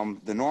there.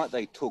 The night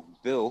they took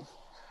Bill,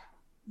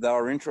 they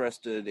were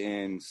interested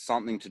in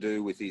something to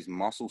do with his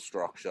muscle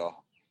structure,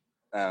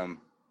 and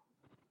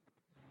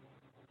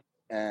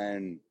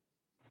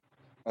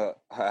I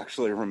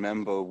actually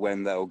remember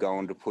when they were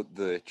going to put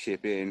the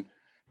chip in,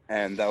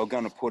 and they were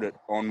going to put it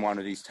on one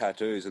of his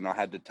tattoos, and I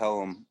had to tell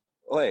them,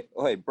 "Oi,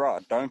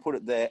 bruh, don't put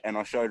it there." And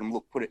I showed them,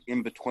 look, put it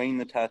in between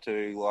the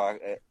tattoo,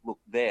 like, look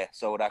there,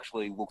 so it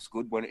actually looks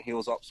good when it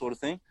heals up, sort of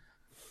thing.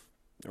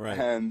 Right.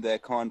 And they're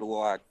kind of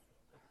like,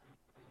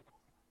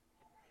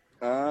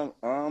 look,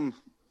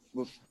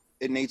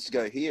 it needs to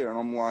go here. And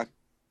I'm like,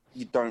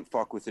 you don't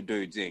fuck with the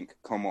dude's ink.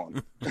 Come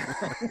on.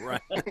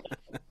 Right.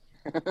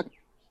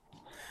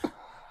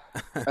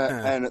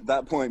 And at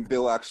that point,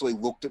 Bill actually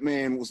looked at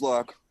me and was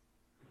like,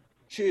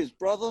 "Cheers,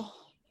 brother."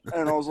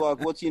 And I was like,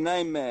 "What's your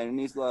name, man?" And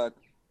he's like,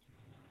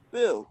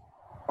 "Bill."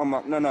 I'm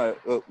like, no,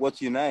 what's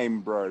your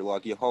name, bro?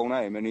 Like, your whole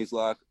name. And he's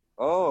like,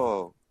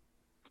 "Oh."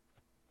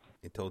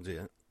 He told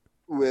you it.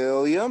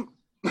 William.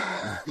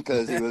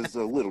 Because he was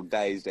a little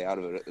dazed out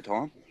of it at the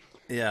time.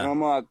 Yeah. And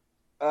I'm like,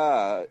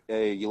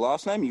 your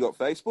last name? You got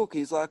Facebook?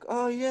 He's like,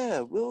 "Oh,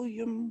 yeah,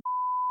 William.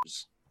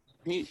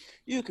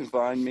 You can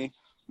find me."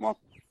 I'm like,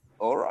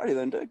 "Alrighty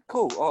then, dude.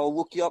 Cool. I'll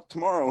look you up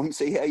tomorrow and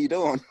see how you're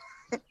doing."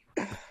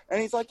 And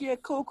he's like, "Yeah,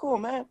 cool,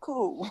 man,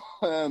 cool."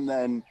 And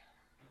then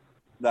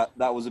that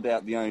was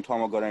about the only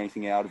time I got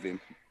anything out of him.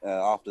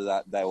 After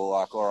that, they were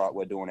like, "All right,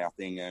 we're doing our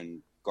thing,"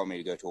 and got me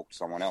to go talk to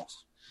someone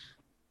else.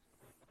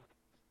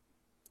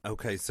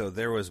 Okay, so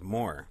there was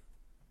more.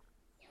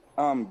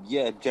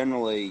 Yeah,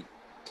 generally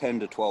 10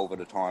 to 12 at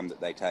a time that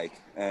they take,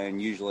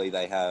 and usually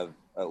they have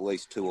at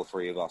least 2 or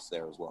 3 of us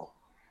there as well.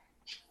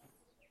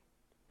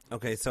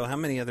 Okay, so how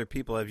many other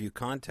people have you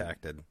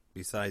contacted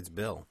besides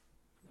Bill?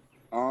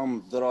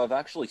 That I've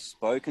actually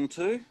spoken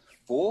to,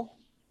 4.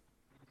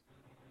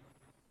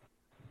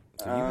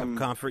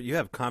 So you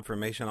have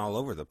confirmation all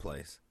over the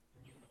place.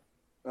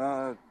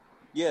 Yeah,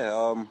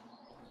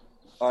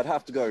 I'd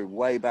have to go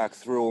way back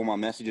through all my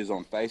messages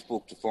on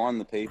Facebook to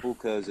find the people,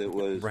 because it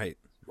was Right.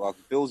 like,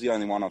 Bill's the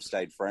only one I've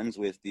stayed friends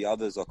with. The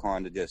others I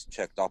kind of just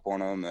checked up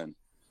on them and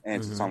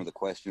answered some of the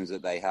questions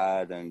that they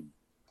had, and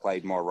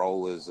played my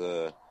role as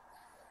a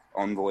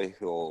envoy,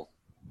 or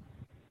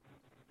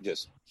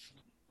just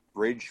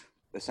bridge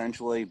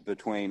essentially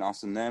between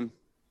us and them.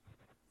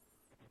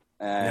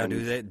 And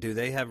Now, do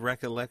they have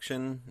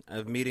recollection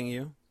of meeting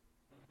you?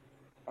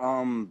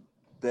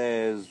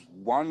 there's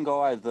one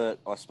guy that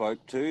I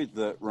spoke to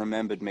that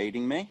remembered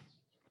meeting me,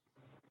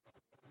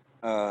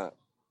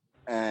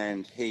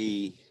 and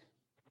he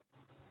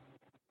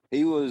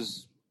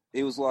was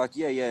like,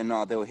 yeah,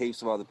 no, there were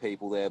heaps of other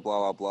people there,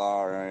 blah, blah,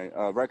 blah, and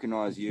I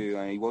recognize you.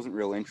 And he wasn't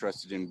real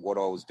interested in what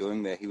I was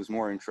doing there. He was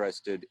more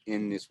interested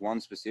in this one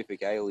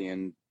specific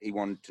alien he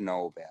wanted to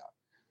know about.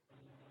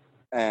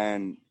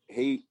 And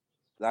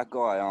that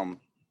guy,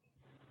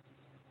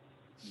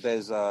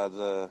 there's,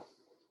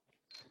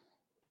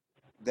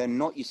 they're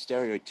not your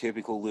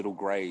stereotypical little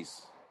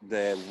greys.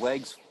 Their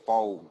legs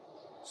fold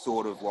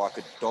sort of like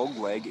a dog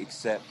leg,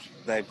 except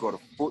they've got a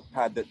foot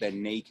pad that their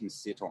knee can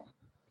sit on.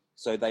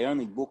 So they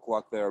only look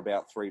like they're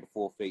about 3 to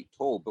 4 feet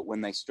tall, but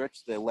when they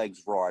stretch their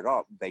legs right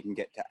up, they can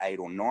get to 8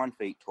 or 9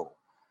 feet tall.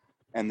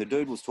 And the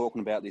dude was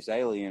talking about this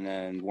alien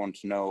and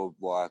wanted to know,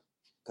 like,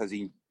 because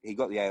he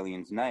got the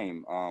alien's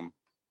name.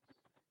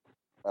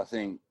 I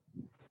think,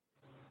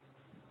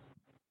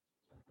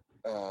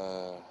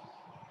 trying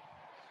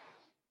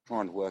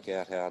to work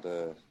out how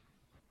to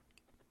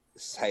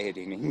say it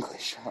in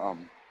English.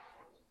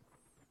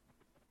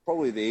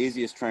 Probably the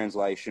easiest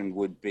translation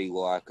would be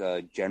like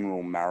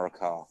General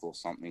Marikath or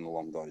something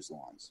along those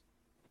lines.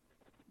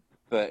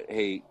 But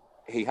he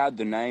had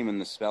the name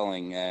and the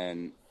spelling,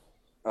 and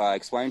I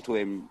explained to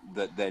him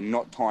that they're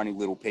not tiny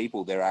little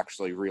people. They're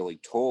actually really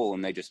tall,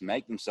 and they just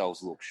make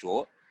themselves look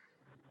short.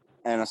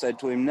 And I said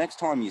to him, next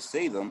time you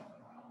see them,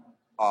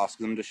 ask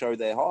them to show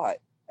their height.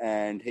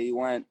 And he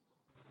went,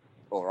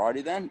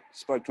 alrighty then.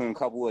 Spoke to him a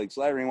couple of weeks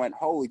later, and he went,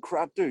 "Holy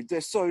crap, dude!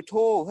 They're so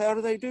tall. How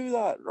do they do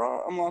that?"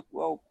 Right? I'm like,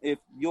 "Well, if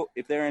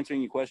they're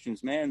answering your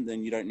questions, man,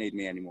 then you don't need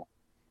me anymore."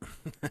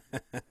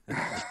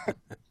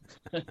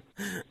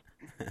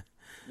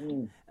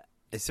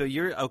 So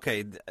you're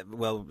okay.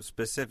 Well,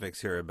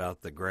 specifics here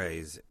about the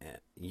grays.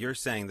 You're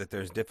saying that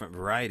there's different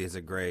varieties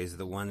of grays.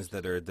 The ones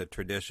that are the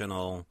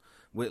traditional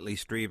Whitley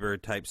Strieber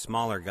type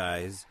smaller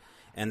guys,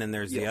 and then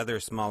there's the other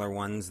smaller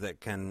ones that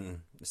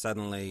can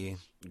suddenly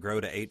grow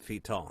to 8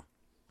 feet tall.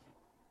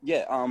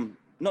 Yeah,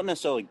 not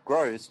necessarily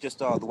grow. It's just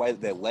the way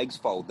that their legs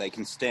fold. They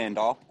can stand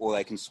up or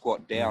they can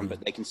squat down,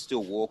 but they can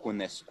still walk when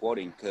they're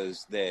squatting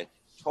because their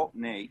top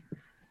knee,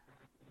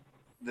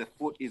 the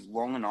foot is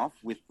long enough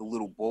with the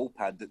little ball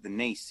pad that the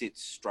knee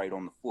sits straight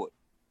on the foot.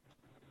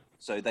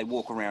 So they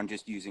walk around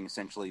just using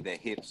essentially their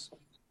hips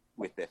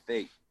with their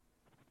feet.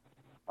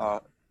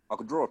 I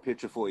could draw a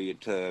picture for you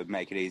to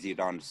make it easier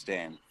to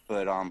understand.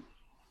 But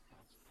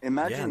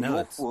imagine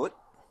your foot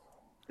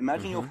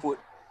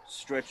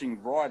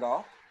stretching right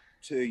up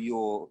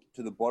to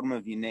the bottom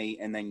of your knee,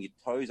 and then your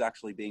toes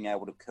actually being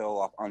able to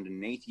curl up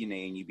underneath your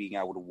knee, and you being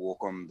able to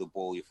walk on the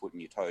ball of your foot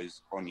and your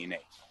toes on your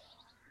knee.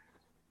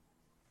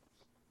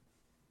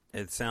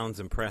 It sounds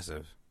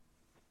impressive.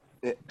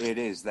 It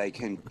is. They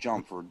can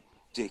jump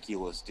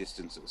ridiculous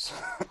distances.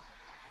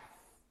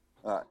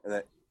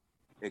 That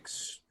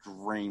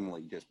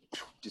extremely just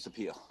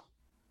disappear.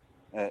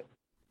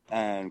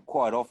 And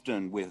quite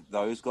often with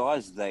those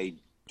guys, they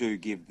do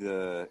give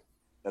the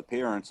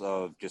appearance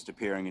of just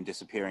appearing and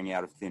disappearing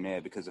out of thin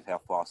air because of how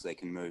fast they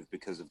can move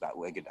because of that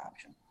leg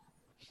adaptation.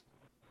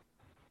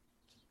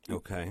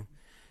 Okay.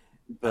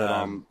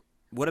 But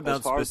what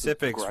about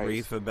specifics,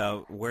 Reef,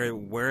 about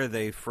where are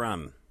they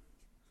from?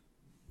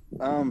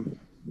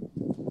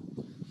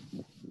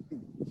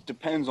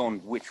 Depends on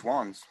which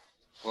ones.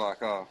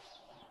 Like,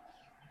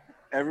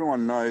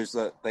 everyone knows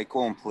that they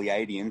call them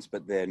Pleiadians,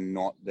 but they're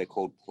not. They're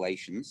called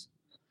Pleiadians.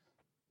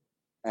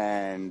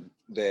 And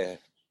they're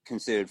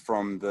considered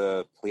from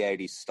the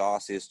Pleiades star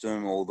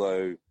system,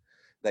 although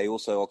they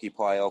also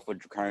occupy Alpha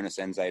Draconis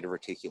and Zeta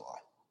Reticuli.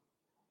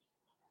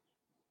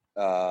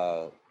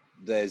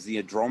 There's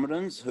the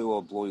Andromedans, who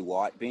are blue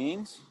light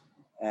beings,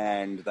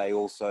 and they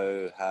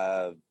also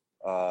have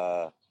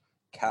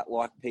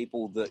cat-like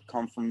people that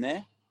come from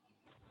there.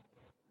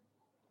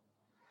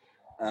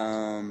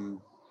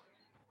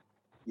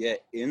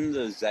 In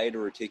the Zeta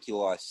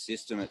Reticuli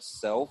system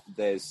itself,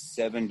 there's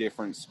 7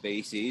 different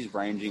species,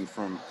 ranging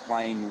from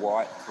plain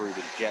white through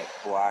to jet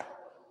black,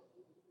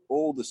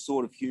 all the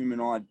sort of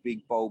humanoid,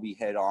 big bulby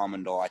head,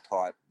 almond eye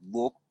type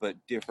look, but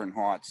different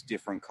heights,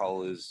 different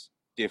colors,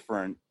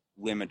 different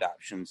limb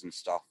adaptations and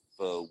stuff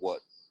for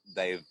what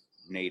they've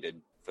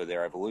needed for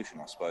their evolution,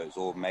 I suppose.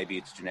 Or maybe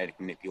it's genetic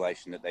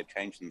manipulation that they've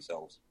changed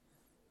themselves.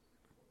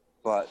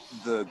 But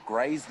the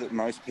greys that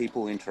most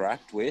people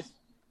interact with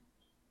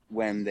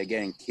when they're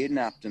getting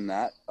kidnapped and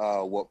that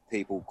are what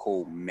people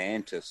call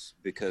mantis,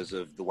 because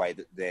of the way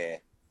that their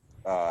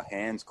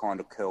hands kind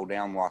of curl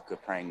down like a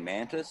praying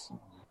mantis.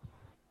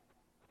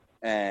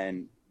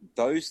 And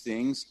those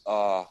things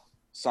are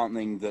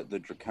something that the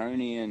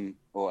Draconian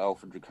or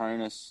Alpha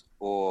Draconis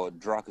or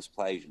Dracus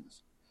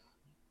Pleiadians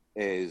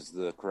is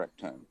the correct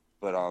term.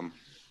 But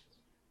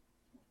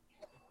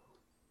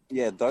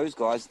those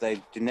guys,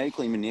 they've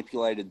genetically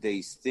manipulated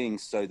these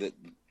things so that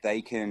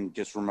they can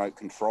just remote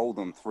control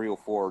them 3 or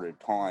 4 at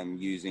a time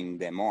using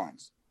their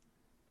minds.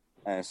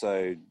 And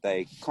so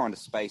they kind of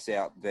space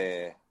out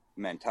their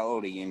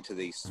mentality into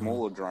these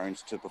smaller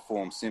drones to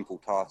perform simple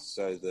tasks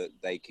so that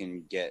they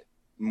can get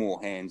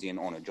more hands in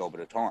on a job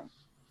at a time.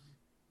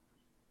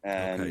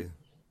 And okay.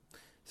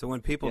 So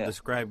when people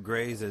describe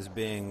greys as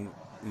being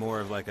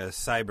more of like a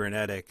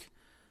cybernetic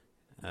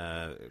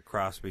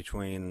cross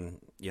between,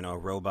 a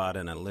robot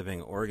and a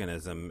living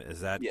organism, is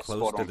that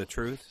close to the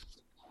truth?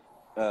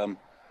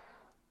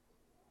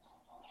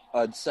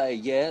 I'd say,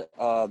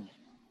 the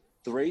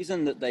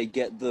reason that they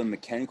get the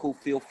mechanical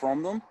feel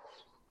from them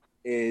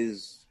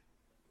is,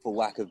 for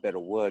lack of a better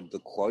word, the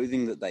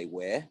clothing that they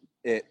wear.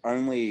 It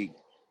only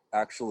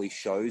actually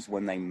shows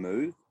when they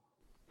move.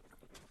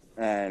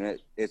 And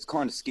it's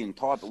kind of skin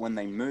tight, but when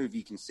they move,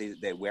 you can see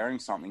that they're wearing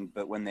something.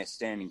 But when they're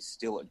standing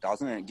still, it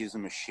doesn't, and it gives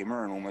them a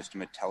shimmer and almost a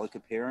metallic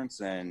appearance.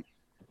 And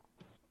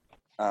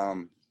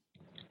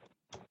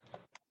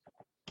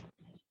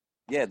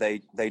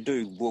they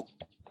do look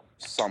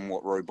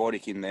somewhat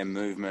robotic in their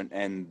movement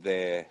and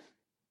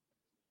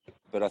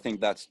but I think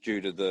that's due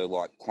to the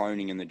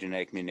cloning and the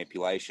genetic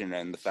manipulation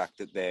and the fact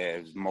that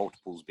there's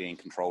multiples being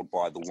controlled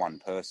by the one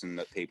person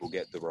that people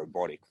get the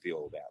robotic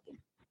feel about them.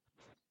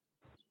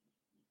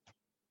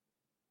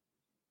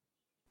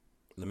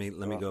 Let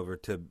me go over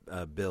to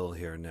Bill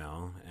here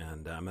now,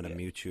 and I'm going to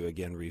mute you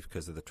again, Reef,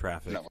 because of the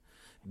traffic. No.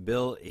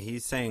 Bill,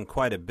 he's saying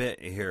quite a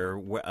bit here.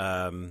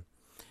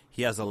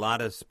 He has a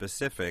lot of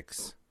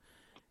specifics,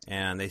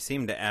 and they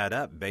seem to add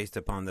up based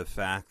upon the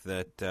fact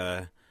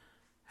that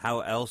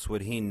how else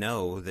would he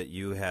know that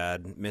you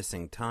had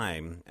missing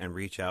time and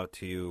reach out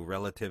to you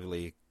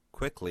relatively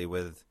quickly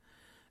with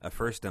a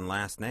first and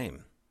last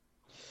name?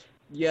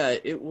 Yeah,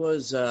 it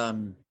was.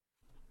 I'll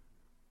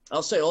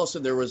say also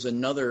there was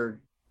another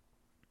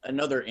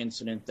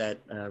incident that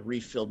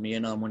refilled me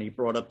in on when he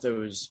brought up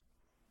those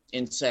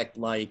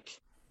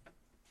insect-like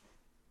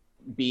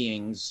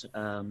beings.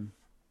 And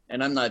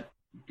I'm not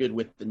good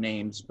with the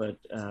names, but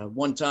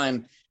one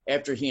time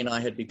after he and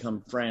I had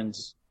become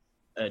friends,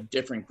 a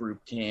different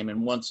group came,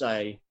 and once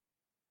I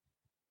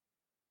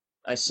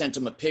sent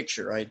him a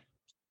picture. I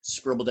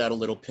scribbled out a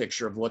little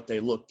picture of what they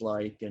looked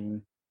like,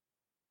 and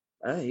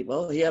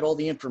he had all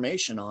the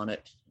information on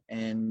it.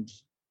 And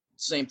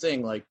same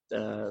thing, like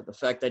the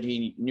fact that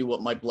he knew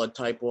what my blood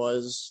type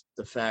was,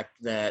 the fact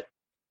that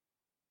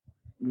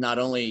not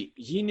only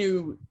he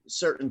knew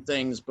certain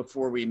things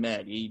before we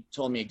met. He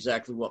told me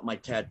exactly what my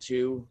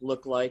tattoo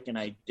looked like, and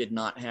I did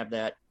not have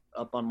that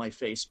up on my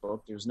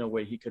Facebook. There's no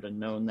way he could have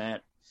known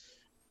that.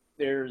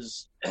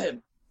 There's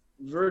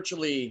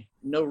virtually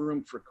no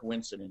room for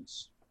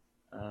coincidence.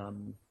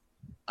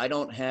 I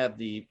don't have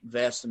the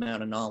vast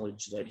amount of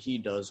knowledge that he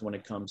does when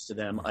it comes to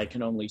them. I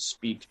can only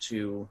speak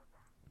to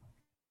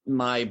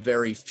my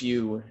very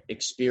few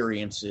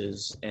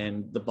experiences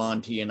and the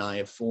bond he and I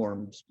have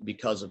formed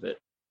because of it.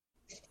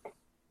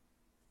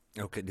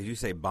 Okay, did you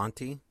say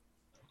Bonte?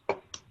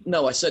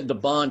 No, I said the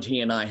bond he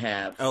and I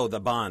have. Oh, the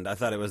Bond. I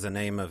thought it was the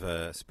name of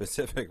a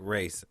specific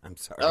race. I'm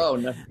sorry. Oh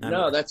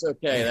no, that's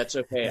okay. That's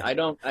okay. I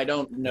don't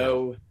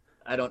know. Yeah.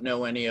 I don't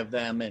know any of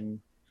them,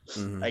 and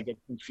Mhm. I get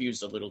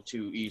confused a little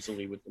too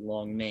easily with the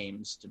long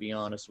names, to be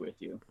honest with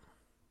you.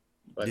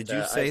 But Did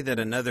you say that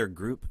another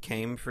group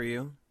came for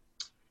you?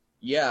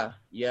 Yeah.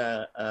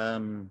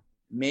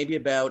 Maybe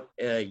about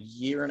a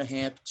year and a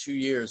half, 2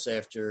 years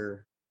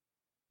after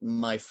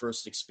my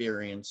first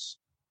experience.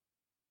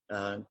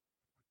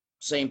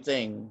 Same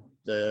thing.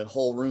 The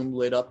whole room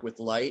lit up with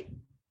light.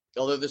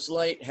 Although this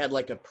light had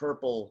like a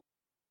purple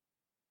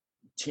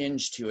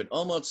tinge to it,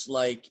 almost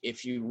like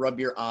if you rub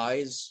your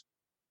eyes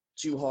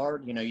too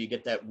hard, you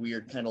get that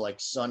weird kind of like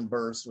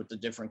sunburst with the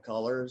different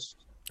colors.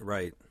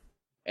 Right.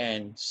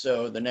 And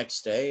so the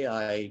next day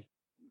I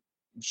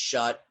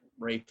shot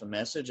Rafe a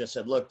message. I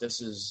said, look, this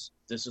is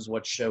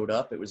what showed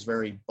up. It was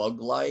very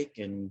bug-like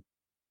and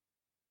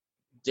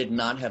did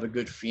not have a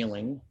good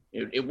feeling.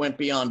 It went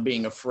beyond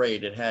being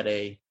afraid. It had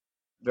a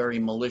very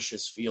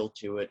malicious feel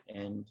to it.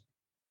 And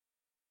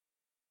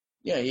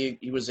yeah,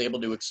 he was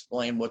able to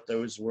explain what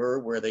those were,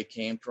 where they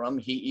came from.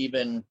 He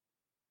even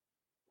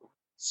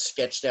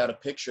sketched out a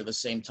picture the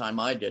same time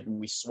I did, and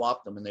we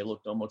swapped them, and they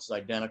looked almost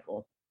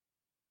identical.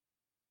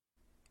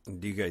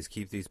 Do you guys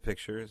keep these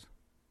pictures?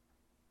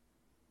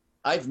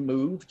 I've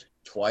moved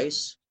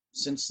twice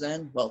since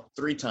then. Well,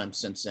 3 times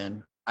since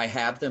then. I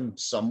have them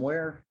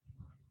somewhere.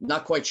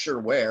 Not quite sure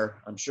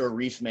where. I'm sure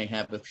Reef may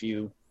have a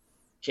few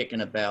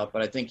kicking about,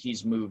 but I think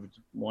he's moved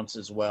once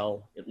as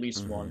well, at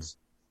least once.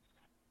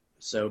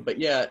 So, but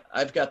yeah,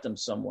 I've got them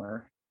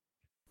somewhere,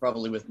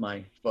 probably with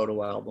my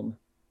photo album.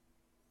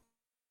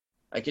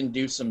 I can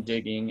do some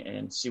digging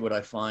and see what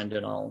I find,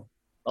 and I'll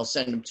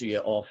send them to you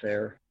off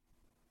air.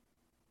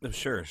 Oh,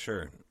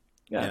 sure.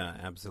 Yeah,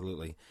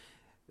 absolutely.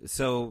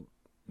 So,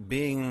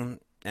 being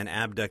an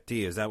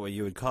abductee, is that what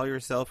you would call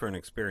yourself, or an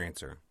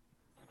experiencer?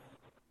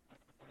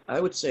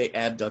 I would say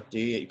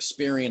abductee.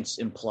 Experience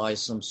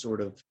implies some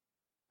sort of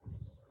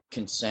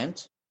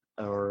consent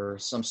or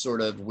some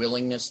sort of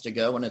willingness to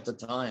go, and at the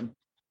time,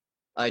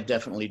 I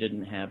definitely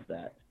didn't have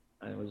that.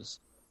 I was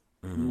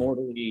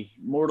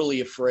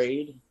mortally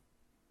afraid,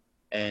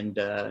 and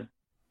after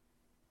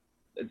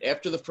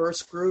the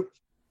first group,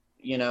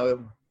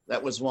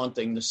 that was one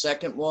thing. The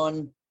second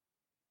one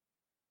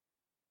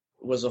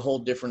was a whole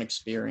different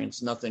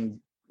experience. Nothing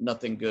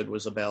good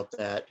was about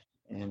that,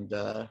 and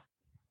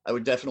I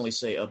would definitely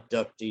say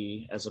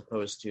abductee as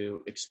opposed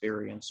to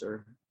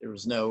experiencer. There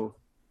was no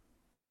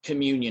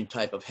communion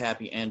type of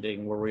happy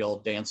ending where we all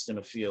danced in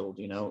a field.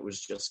 It was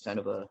just kind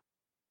of a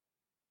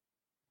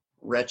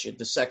wretched.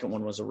 The second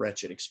one was a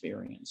wretched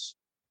experience.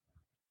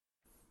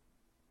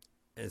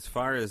 As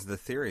far as the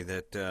theory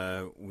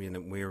that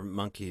we're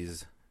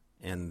monkeys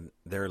in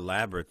their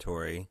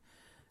laboratory,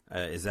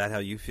 is that how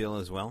you feel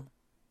as well?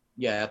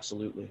 Yeah,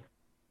 absolutely.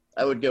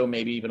 I would go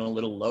maybe even a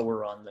little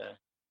lower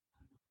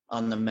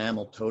on the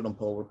mammal totem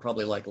pole. We're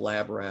probably like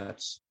lab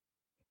rats.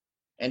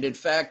 And in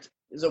fact,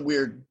 is a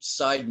weird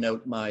side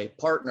note. My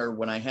partner,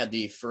 when I had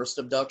the first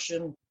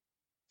abduction,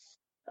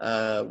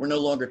 we're no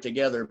longer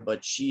together,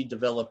 but she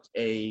developed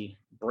a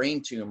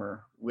brain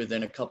tumor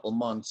within a couple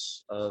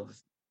months of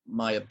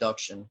my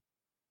abduction,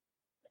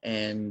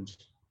 and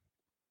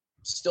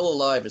still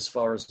alive as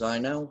far as I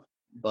know.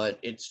 But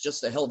it's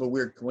just a hell of a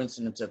weird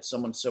coincidence that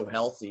someone so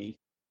healthy,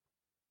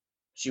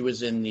 she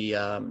was in the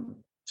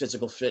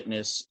physical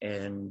fitness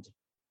and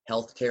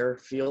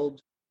healthcare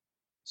field,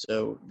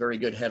 so very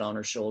good head on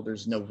her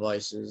shoulders, no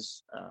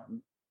vices,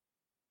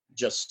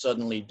 just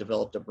suddenly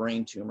developed a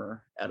brain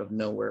tumor out of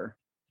nowhere.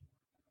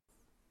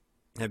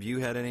 Have you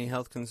had any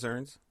health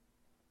concerns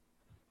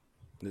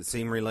that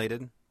seem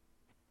related?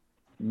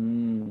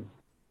 No.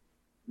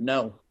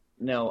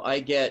 I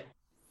get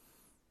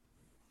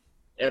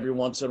every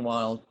once in a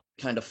while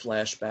kind of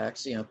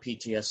flashbacks,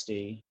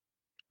 PTSD.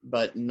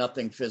 but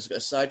nothing physical.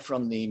 Aside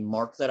from the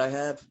mark that I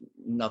have,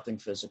 nothing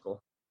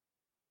physical.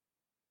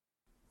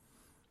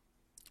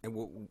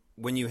 And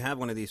when you have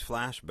one of these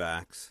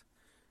flashbacks,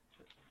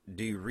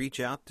 do you reach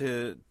out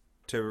to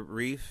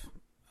Reef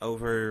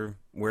over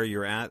where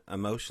you're at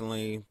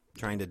emotionally,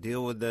 trying to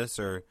deal with this,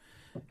 or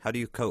how do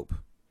you cope?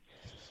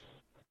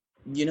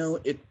 You know,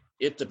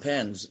 it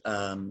depends.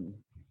 And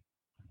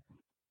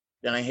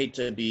I hate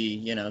to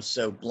be,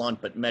 so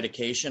blunt, but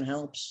medication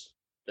helps.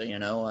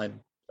 I'm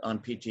on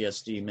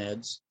PTSD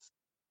meds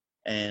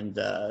and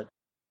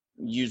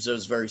use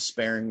those very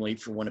sparingly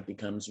for when it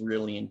becomes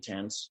really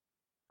intense.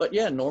 But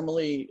yeah,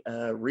 normally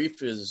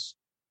Reef is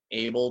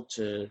able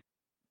to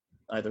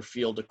either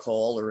field a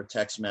call or a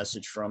text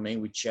message from me.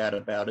 We chat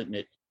about it,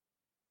 and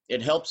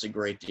it helps a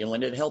great deal.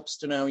 And it helps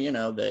to know,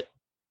 that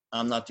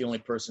I'm not the only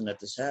person that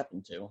this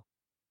happened to.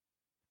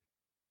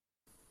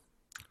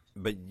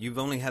 But you've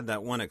only had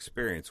that one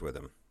experience with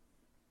him.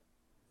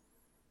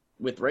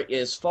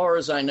 As far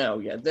as I know,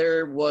 yeah,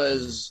 there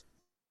was,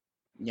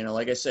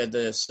 like I said,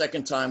 the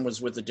second time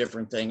was with a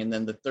different thing, and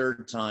then the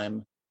third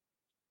time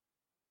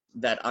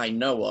that I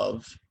know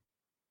of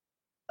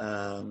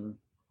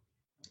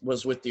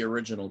was with the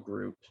original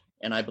group,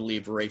 and I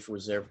believe Reef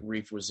was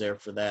there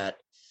for that.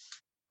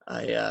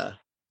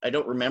 I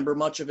don't remember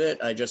much of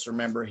it. I just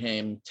remember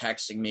him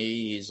texting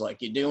me. He's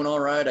like, "You doing all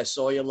right? I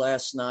saw you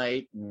last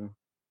night." And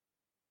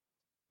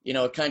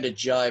it kind of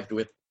jived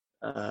with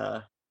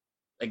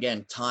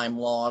again, time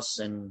loss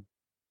and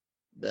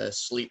the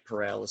sleep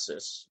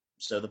paralysis.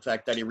 So the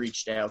fact that he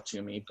reached out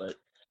to me, but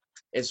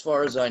as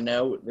far as I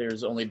know,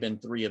 there's only been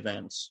 3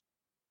 events.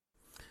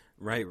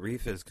 Right,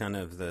 Reef is kind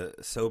of the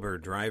sober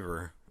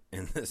driver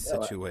in this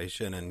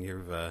situation, and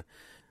you've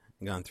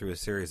gone through a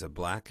series of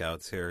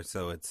blackouts here,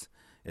 so it's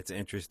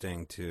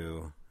interesting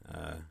to,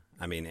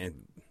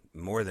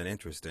 more than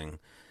interesting,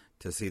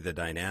 to see the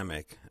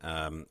dynamic.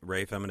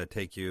 Rafe, I'm going to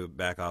take you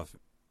back off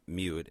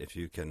mute if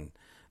you can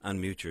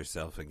unmute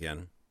yourself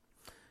again.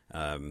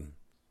 I'm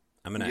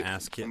going to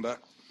ask you. I'm back.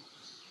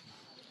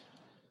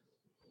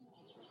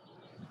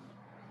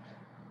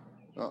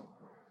 Oh,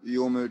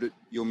 you're muted.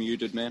 You're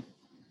muted, man.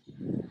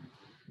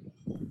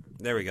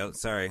 There we go.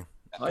 Sorry.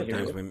 I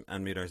hear you. We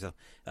unmute ourselves.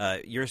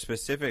 Your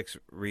specifics,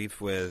 Reef,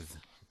 with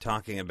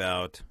talking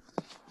about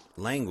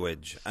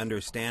language,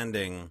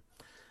 understanding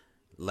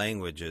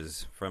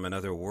languages from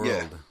another world.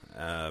 Yeah.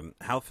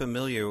 How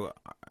familiar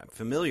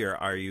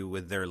are you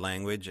with their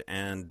language,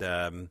 and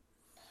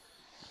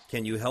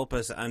can you help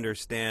us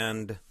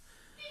understand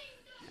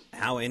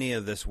how any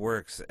of this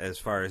works as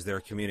far as their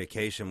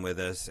communication with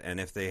us, and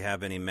if they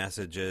have any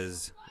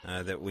messages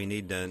that we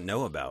need to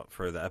know about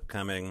for the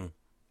upcoming,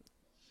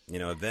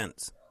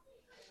 events?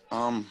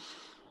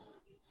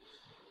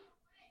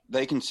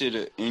 They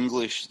consider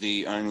English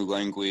the only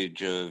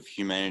language of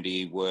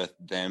humanity worth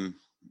them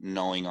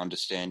knowing,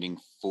 understanding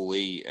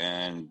fully,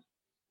 and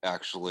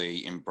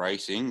actually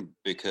embracing,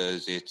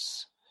 because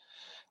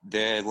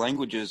their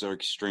languages are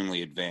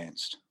extremely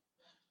advanced.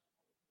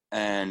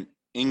 And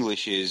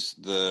English is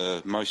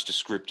the most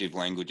descriptive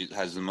language. It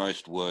has the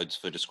most words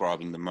for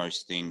describing the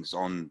most things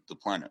on the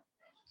planet.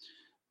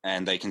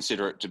 And they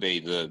consider it to be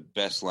the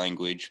best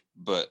language,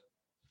 but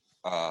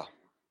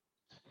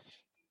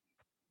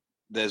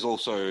there's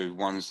also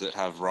ones that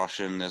have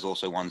Russian, there's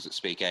also ones that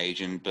speak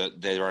Asian,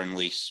 but they're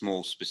only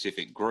small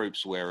specific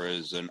groups,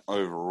 whereas an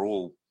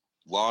overall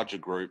larger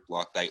group,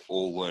 like, they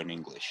all learn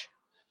English,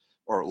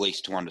 or at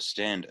least to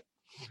understand it.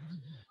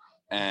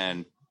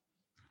 And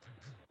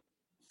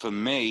for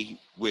me,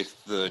 with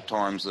the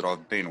times that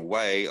I've been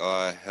away,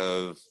 I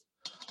have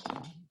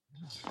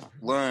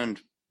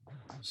learned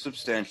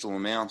substantial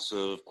amounts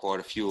of quite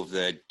a few of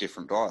their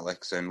different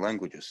dialects and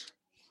languages.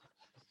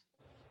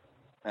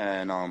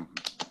 And I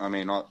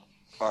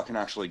can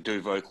actually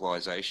do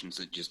vocalizations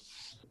that just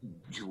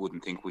you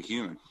wouldn't think were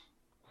human.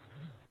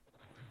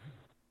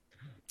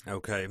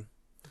 Okay.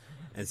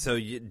 And so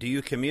do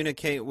you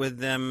communicate with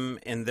them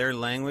in their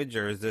language,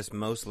 or is this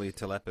mostly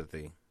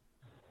telepathy?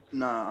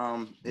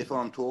 No, if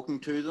I'm talking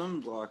to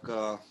them,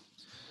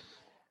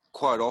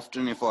 quite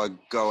often if I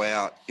go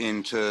out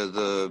into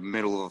the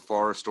middle of a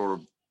forest or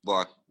a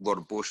lot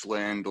of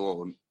bushland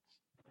or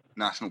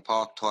national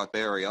park type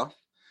area,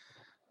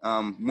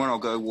 when I'll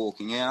go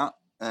walking out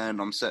and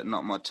I'm setting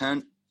up my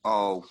tent,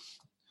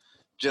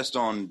 just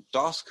on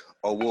dusk,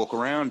 I'll walk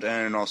around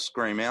and I'll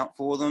scream out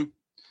for them,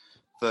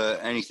 for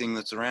anything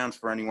that's around,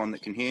 for anyone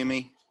that can hear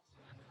me.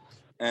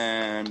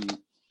 And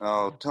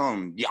I'll tell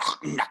them,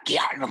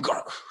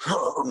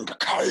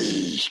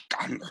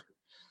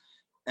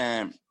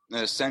 and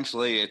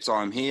essentially it's,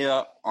 I'm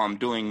here, I'm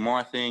doing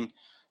my thing,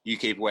 you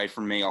keep away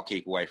from me, I'll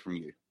keep away from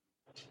you.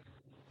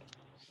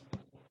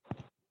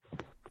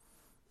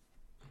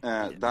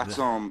 That's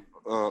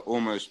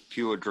almost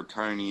pure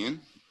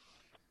Draconian.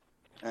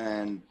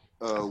 And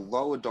a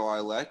lower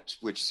dialect,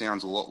 which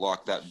sounds a lot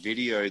like that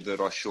video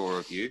that I saw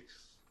of you,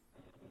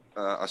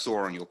 I saw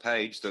on your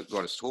page that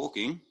got us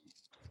talking,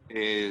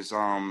 is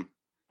more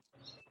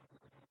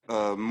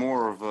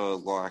of a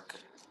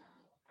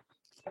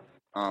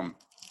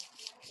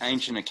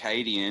ancient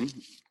Akkadian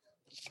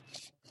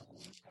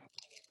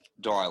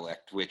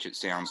dialect, which it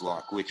sounds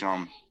like, which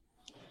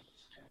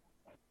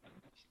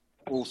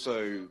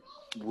also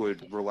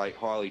would relate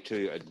highly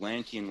to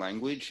Atlantean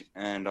language,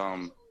 and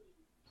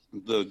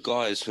the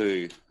guys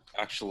who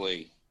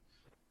actually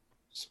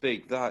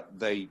speak that,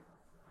 they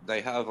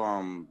have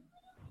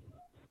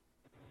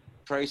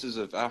traces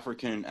of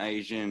African,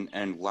 Asian,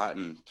 and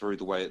Latin through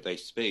the way that they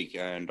speak,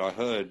 and I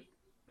heard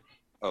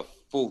a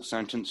full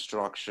sentence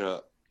structure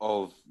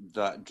of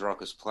that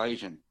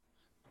Druckusplasion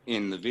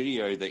in the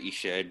video that you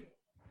shared,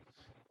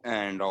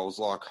 and I was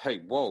like, hey,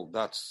 whoa,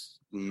 that's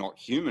not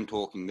human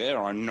talking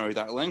there. I know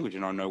that language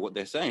and I know what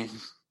they're saying.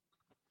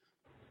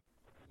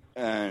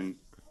 And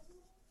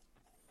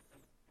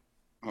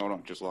hold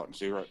on, just lighting a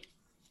cigarette.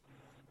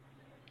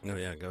 Oh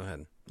yeah, go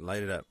ahead,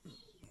 light it up.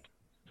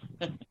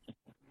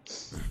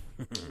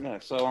 No,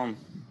 so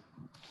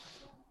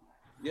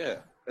yeah,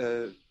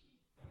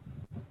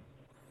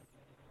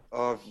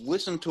 I've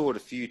listened to it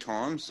a few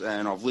times,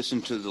 and I've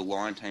listened to the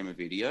Lion Tamer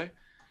video,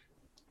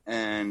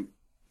 and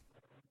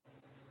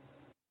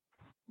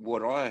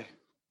what I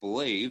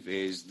believe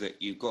is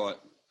that you've got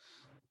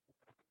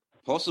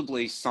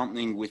possibly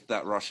something with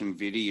that Russian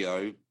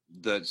video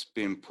that's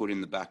been put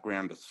in the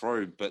background to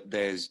throw, but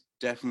there's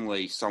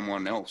definitely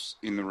someone else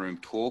in the room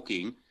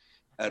talking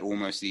at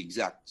almost the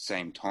exact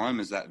same time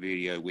as that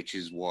video, which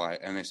is why,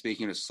 and they're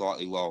speaking at a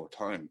slightly lower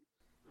tone,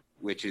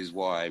 which is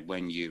why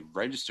when you're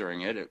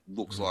registering it, it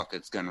looks like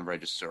it's going to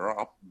register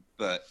up.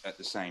 But at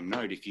the same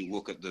note, if you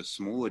look at the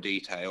smaller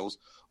details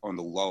on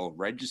the lower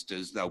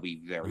registers, they'll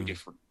be very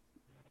different.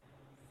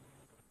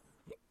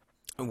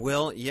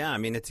 Well, yeah, I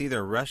mean, it's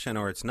either Russian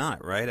or it's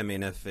not, right? I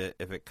mean, if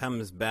it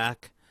comes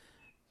back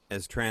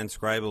as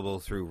transcribable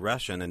through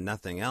Russian and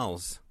nothing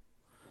else,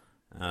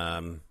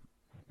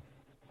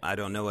 I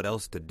don't know what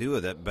else to do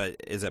with it. But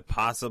is it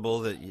possible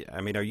that,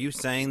 I mean, are you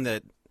saying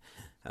that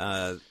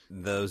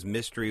those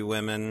mystery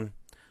women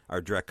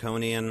are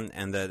draconian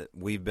and that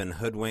we've been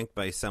hoodwinked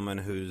by someone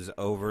who's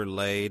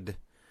overlaid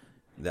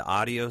the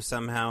audio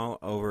somehow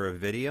over a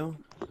video?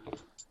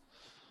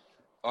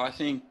 I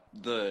think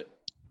that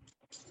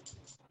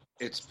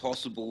it's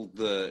possible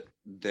that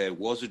there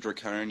was a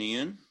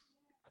draconian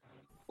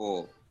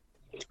or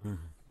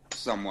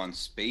someone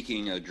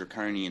speaking a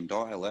draconian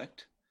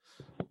dialect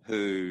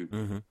who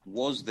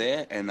was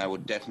there, and they were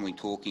definitely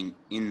talking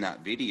in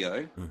that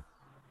video.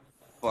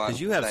 Because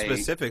you have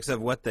specifics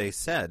of what they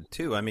said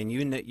too. I mean,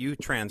 you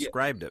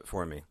transcribed it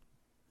for me.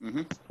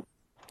 Mm-hmm.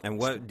 And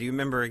what do you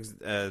remember?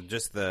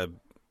 Just give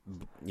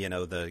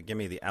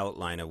me the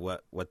outline of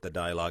what the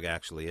dialogue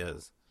actually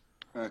is.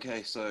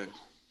 Okay, so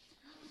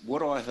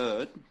what I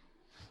heard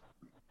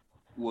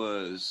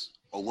was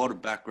a lot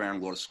of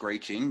background, a lot of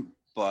screeching,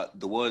 but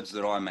the words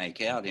that I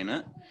make out in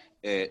it,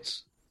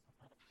 it's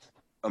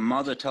a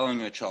mother telling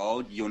her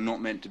child, "You're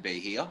not meant to be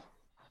here."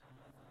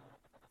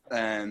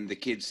 And the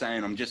kid's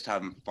saying, "I'm just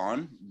having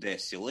fun. They're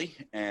silly."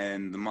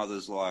 And the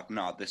mother's like,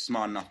 "No, they're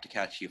smart enough to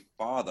catch your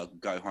father.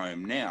 Go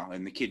home now."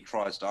 And the kid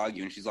tries to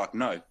argue, and she's like,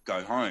 "No,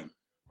 go home."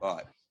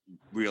 Like,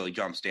 really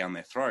jumps down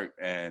their throat,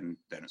 and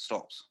then it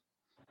stops.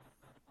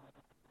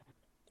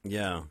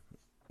 Yeah.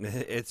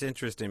 It's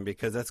interesting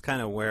because that's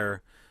kind of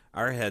where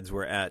our heads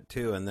were at,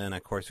 too. And then,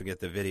 of course, we get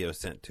the video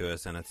sent to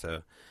us, and it's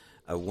a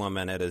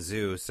woman at a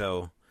zoo.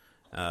 So,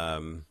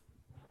 that's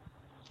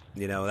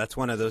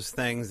one of those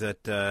things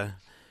that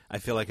I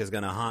feel like is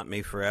going to haunt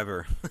me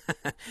forever,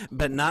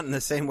 but not in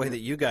the same way that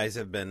you guys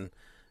have been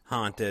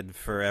haunted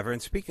forever.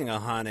 And speaking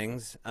of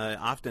hauntings,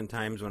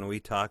 oftentimes when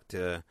we talk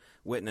to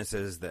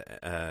witnesses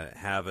that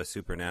have a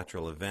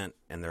supernatural event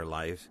in their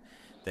life,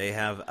 they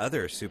have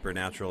other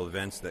supernatural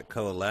events that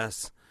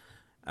coalesce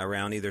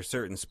around either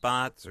certain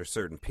spots or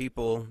certain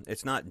people.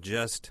 It's not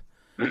just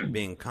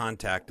being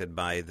contacted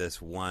by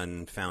this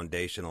one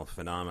foundational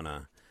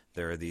phenomena.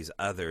 There are these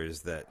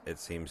others that it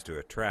seems to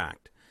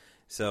attract.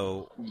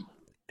 So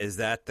is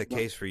that the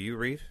case for you,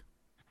 Reef?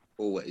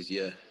 Always,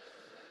 yeah.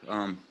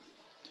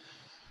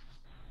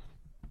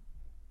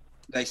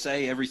 They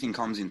say everything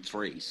comes in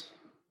threes.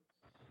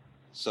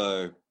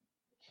 So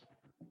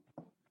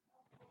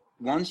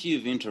once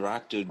you've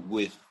interacted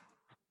with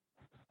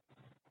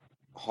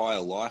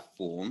higher life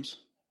forms,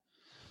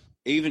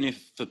 even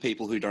if for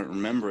people who don't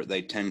remember it,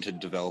 they tend to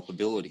develop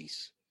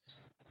abilities.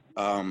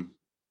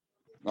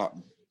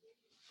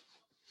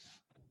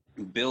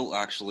 Bill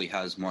actually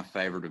has my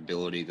favorite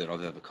ability that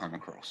I've ever come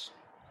across.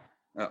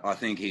 I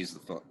think he's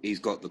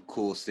got the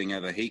coolest thing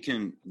ever. He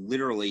can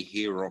literally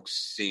hear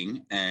rocks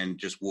sing and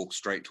just walk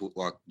straight to it,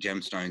 like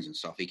gemstones and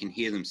stuff. He can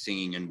hear them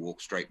singing and walk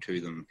straight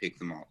to them and pick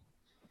them up.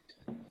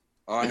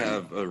 I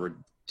have a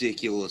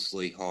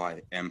ridiculously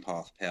high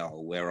empath power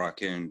where I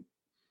can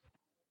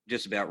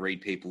just about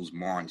read people's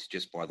minds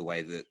just by the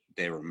way that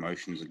their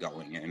emotions are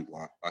going, and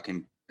like I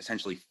can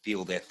essentially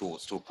feel their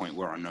thoughts to a point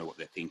where I know what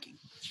they're thinking.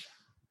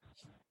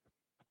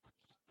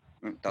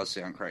 It does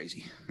sound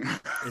crazy.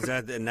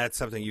 And that's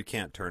something you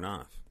can't turn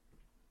off?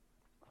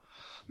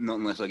 Not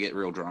unless I get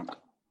real drunk.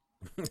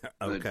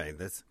 Okay,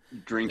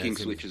 drinking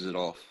switches it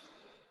off.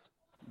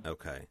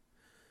 Okay.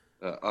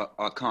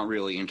 I can't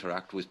really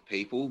interact with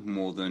people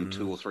more than Mhm.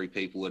 2 or 3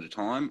 people at a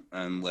time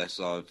unless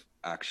I've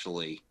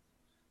actually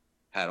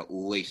had at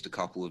least a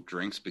couple of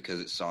drinks, because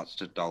it starts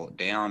to dull it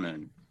down.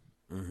 And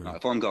Mhm.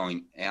 if I'm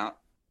going out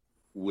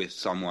with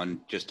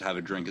someone just to have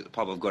a drink at the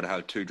pub, I've got to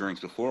have 2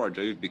 drinks before I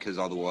do, because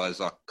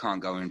otherwise I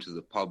can't go into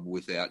the pub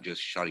without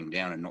just shutting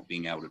down and not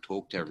being able to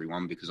talk to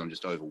everyone, because I'm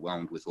just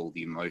overwhelmed with all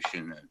the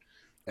emotion and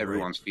Right.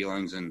 everyone's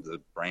feelings and the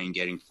brain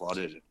getting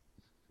flooded.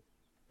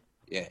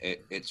 Yeah,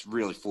 it's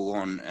really full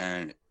on,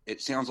 and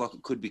it sounds like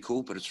it could be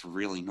cool, but it's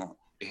really not.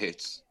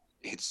 It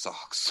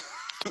sucks.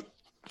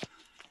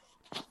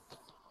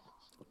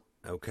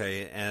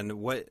 Okay.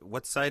 And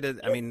what side of,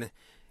 I mean,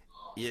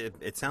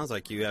 it sounds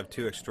like you have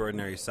two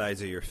extraordinary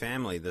sides of your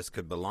family this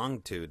could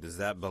belong to. Does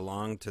that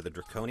belong to the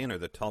Draconian or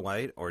the Tall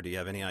White, or do you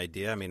have any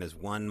idea? I mean, is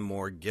one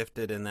more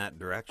gifted in that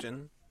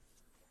direction?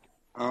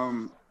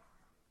 um,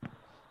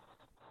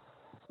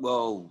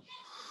 well,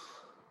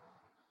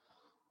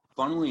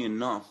 funnily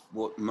enough,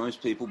 what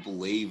most people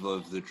believe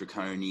of the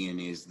Draconian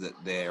is that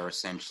they're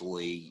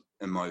essentially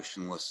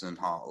emotionless and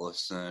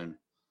heartless and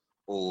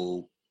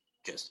all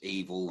just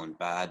evil and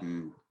bad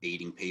and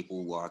eating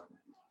people. Like,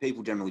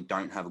 people generally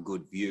don't have a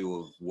good view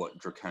of what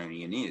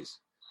Draconian is.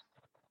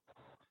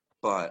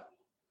 But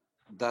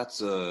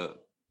that's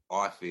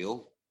I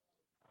feel,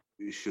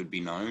 should be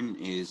known,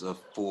 is a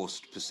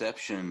forced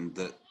perception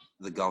that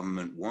the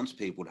government wants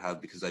people to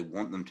have because they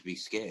want them to be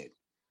scared.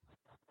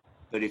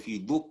 But if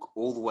you look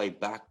all the way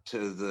back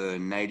to the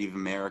Native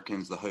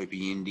Americans, the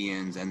Hopi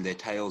Indians, and their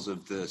tales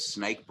of the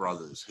Snake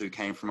Brothers who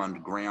came from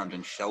underground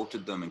and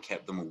sheltered them and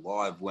kept them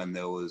alive when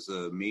there was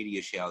a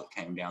meteor shower that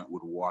came down that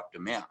would have wiped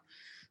them out,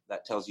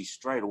 that tells you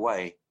straight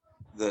away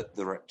that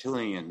the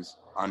reptilians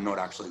are not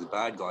actually the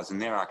bad guys,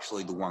 and they're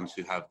actually the ones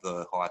who have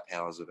the high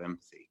powers of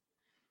empathy.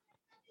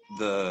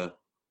 The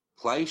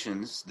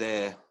Placians,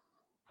 they're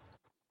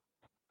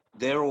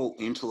all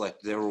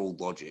intellect, they're all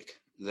logic.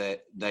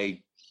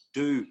 They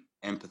do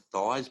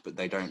empathize, but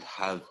they don't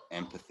have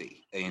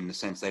empathy, in the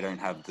sense they don't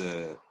have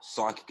the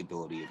psychic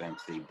ability of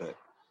empathy, but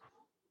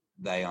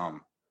they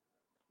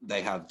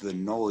have the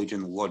knowledge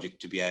and the logic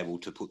to be able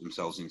to put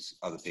themselves in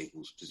other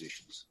people's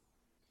positions.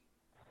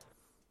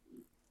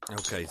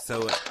 Okay,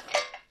 so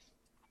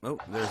oh,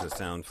 there's a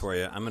sound for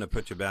you. I'm going to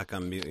put you back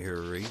on mute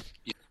here, Reeve.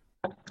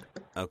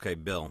 Okay,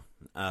 Bill.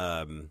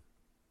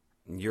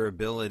 Your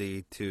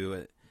ability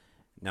to,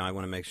 now I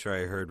want to make sure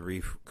I heard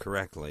Reeve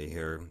correctly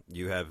here.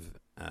 You have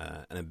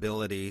an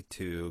ability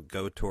to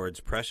go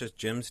towards precious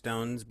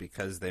gemstones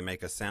because they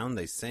make a sound,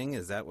 they sing.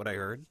 Is that what I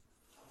heard?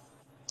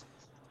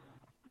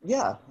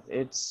 Yeah,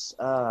 it's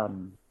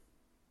some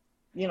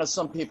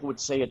people would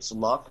say it's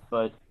luck,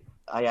 but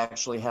I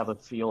actually have a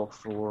feel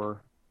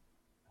for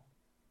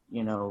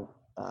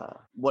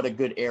what a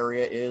good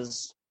area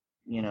is.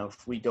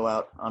 If we go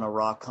out on a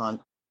rock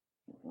hunt,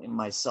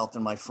 myself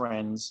and my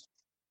friends,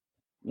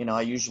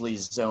 I usually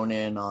zone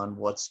in on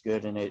what's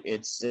good, and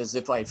it's as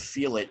if I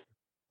feel it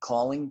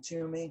calling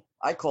to me.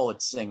 I call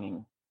it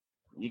singing.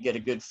 You get a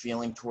good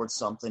feeling towards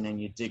something,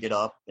 and you dig it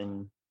up,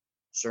 and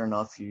sure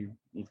enough,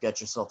 you've got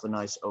yourself a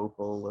nice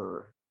opal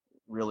or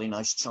really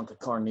nice chunk of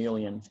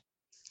carnelian.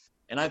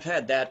 And I've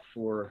had that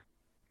for,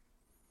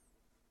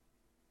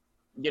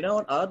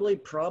 oddly,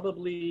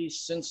 probably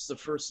since the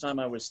first time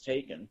I was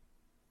taken,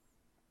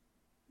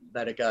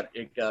 that it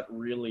got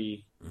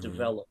really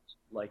developed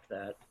like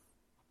that.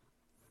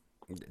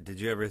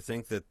 Did you ever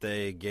think that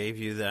they gave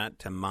you that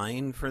to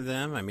mine for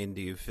them? I mean,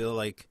 do you feel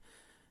like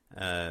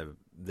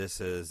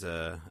this is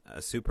a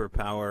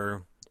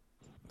superpower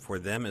for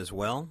them as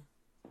well?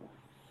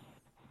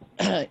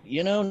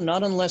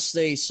 Not unless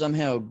they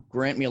somehow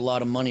grant me a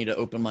lot of money to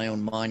open my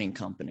own mining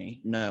company.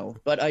 No,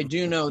 but I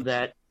do know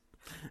that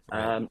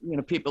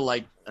Right. people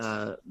like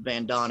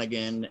Van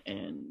Donegan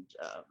and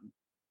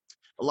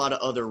a lot of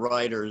other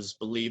writers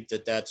believe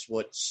that that's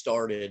what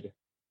started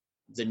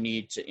the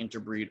need to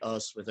interbreed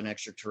us with an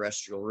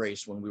extraterrestrial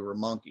race when we were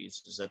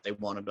monkeys, is that they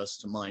wanted us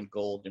to mine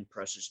gold and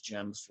precious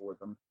gems for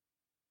them.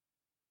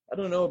 I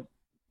don't know.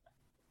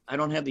 I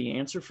don't have the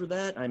answer for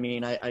that. I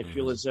mean, I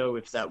feel as though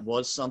if that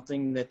was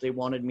something that they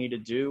wanted me to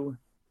do,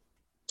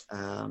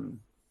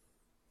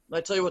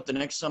 I tell you what, the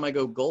next time I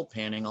go gold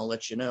panning, I'll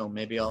let you know.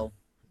 Maybe I'll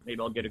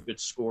get a good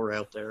score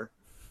out there.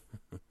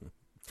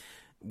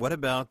 What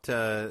about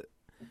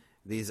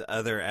these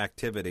other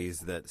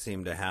activities that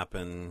seem to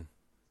happen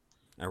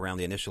around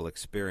the initial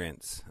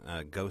experience,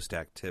 ghost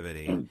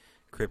activity,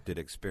 cryptid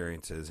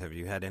experiences? Have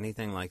you had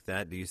anything like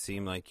that? Do you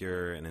seem like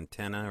you're an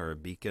antenna or a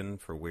beacon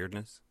for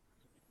weirdness?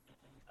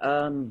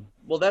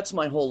 Well, that's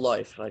my whole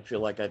life. I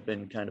feel like I've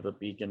been kind of a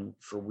beacon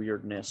for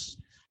weirdness.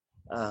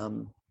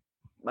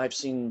 I've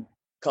seen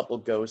a couple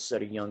ghosts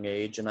at a young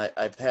age, and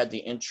I've had the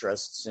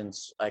interest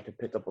since I could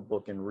pick up a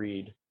book and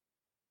read.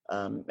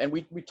 And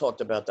we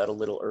talked about that a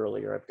little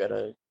earlier. I've got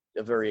a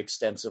very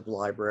extensive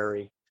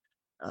library.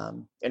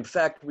 In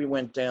fact,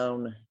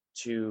 my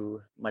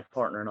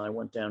partner and I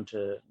went down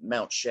to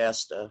Mount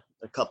Shasta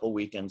a couple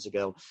weekends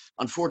ago.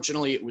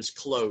 Unfortunately, it was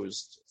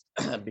closed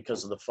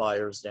because of the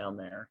fires down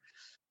there.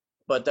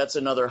 but that's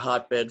another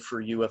hotbed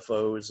for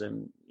UFOs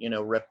and,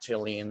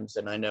 reptilians.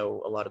 And I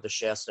know a lot of the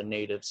Shasta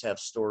natives have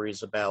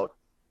stories about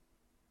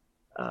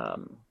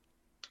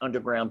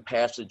underground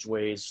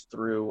passageways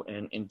through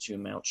and into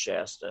Mount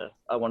Shasta.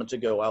 I wanted to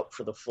go out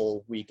for the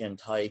full weekend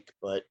hike,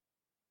 but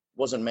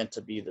wasn't meant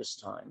to be this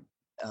time.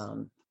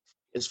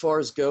 As far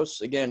as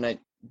ghosts, again,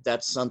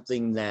 that's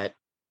something that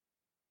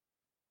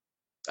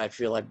I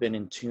feel I've been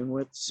in tune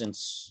with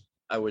since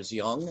I was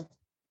young.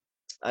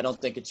 I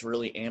don't think it's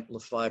really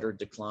amplified or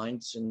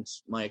declined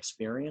since my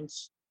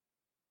experience.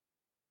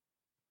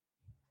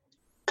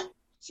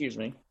 Excuse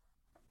me.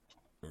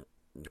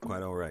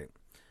 Quite all right.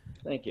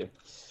 Thank you.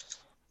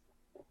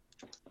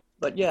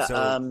 But yeah,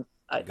 So,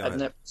 I've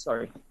never.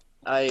 Sorry,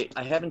 I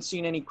haven't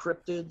seen any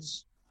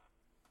cryptids.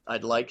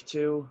 I'd like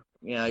to.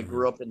 I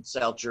grew up in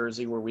South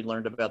Jersey where we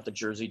learned about the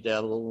Jersey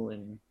Devil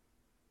and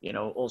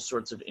all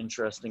sorts of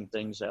interesting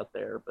things out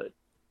there, but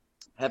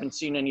haven't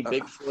seen any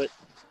Bigfoot.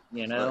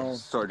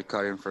 Sorry to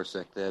cut in for a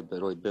sec there,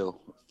 but Bill,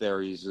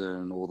 fairies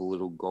and all the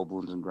little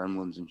goblins and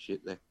gremlins and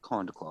shit, they're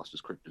kind of classed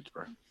as cryptids,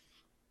 bro.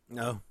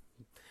 No.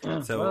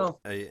 So,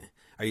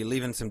 are you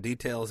leaving some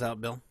details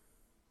out, Bill?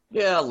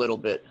 Yeah, a little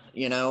bit.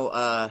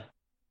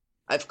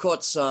 I've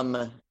caught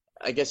some,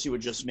 I guess you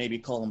would just maybe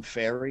call them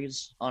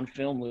fairies on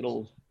film,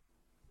 little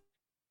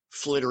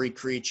flittery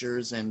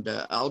creatures, and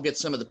I'll get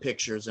some of the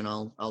pictures and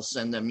I'll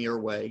send them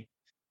your way.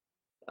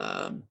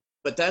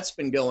 But that's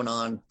been going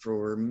on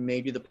for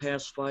maybe the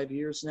past 5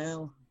 years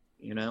now,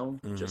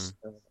 just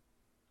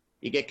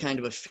you get kind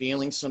of a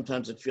feeling.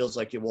 Sometimes it feels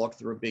like you walk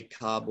through a big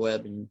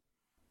cobweb and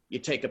you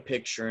take a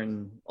picture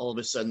and all of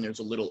a sudden there's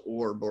a little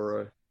orb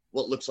or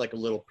what looks like a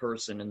little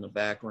person in the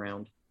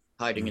background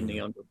hiding in the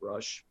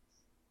underbrush.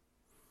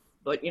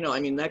 But,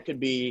 that could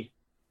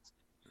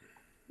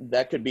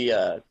be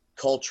a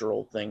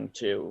cultural thing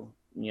too.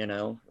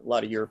 A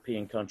lot of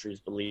European countries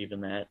believe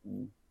in that.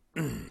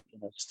 And,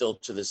 still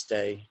to this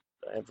day,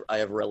 I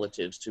have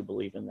relatives who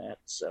believe in that.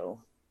 So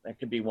that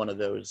could be one of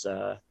those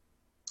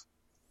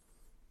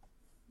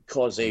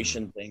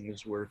causation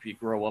things where if you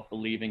grow up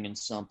believing in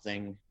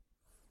something,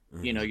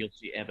 you'll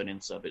see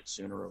evidence of it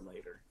sooner or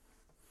later.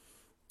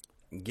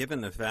 Given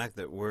the fact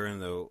that we're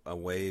in a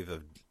wave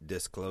of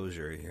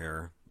disclosure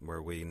here,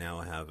 where we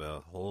now have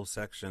a whole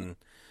section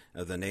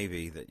of the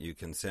Navy that you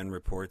can send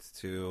reports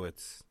to,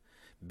 it's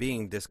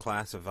being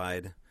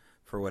disclassified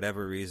for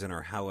whatever reason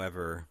or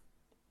however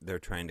they're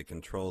trying to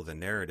control the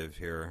narrative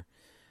here.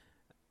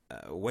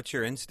 What's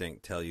your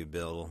instinct tell you,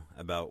 Bill,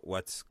 about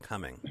what's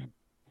coming?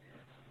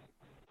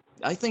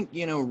 I think,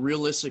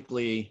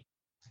 realistically,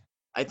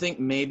 I think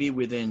maybe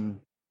within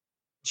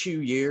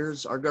 2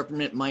 years, our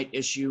government might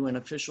issue an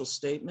official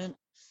statement.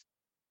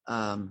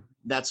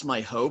 That's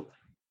my hope.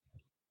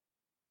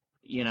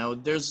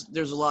 There's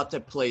a lot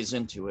that plays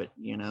into it.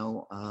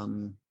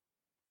 I'm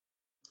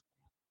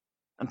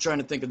trying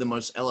to think of the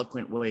most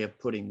eloquent way of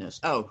putting this.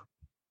 Oh,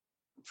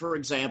 for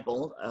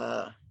example,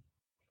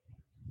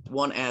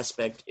 one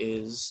aspect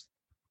is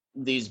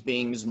these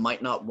beings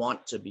might not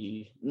want to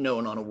be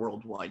known on a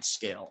worldwide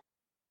scale.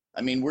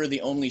 I mean, we're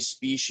the only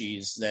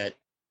species that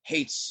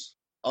hates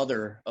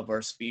other of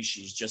our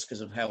species just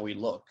because of how we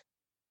look,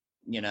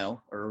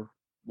 or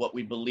what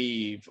we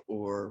believe,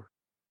 or,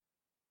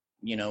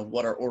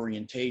 what our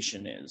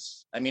orientation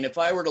is. I mean, if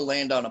I were to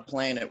land on a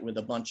planet with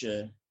a bunch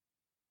of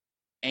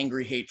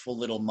angry, hateful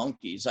little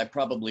monkeys, I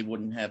probably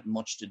wouldn't have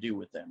much to do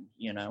with them,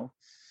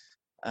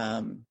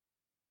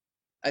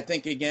 I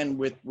think, again,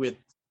 with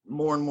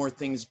more and more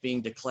things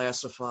being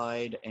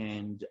declassified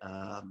and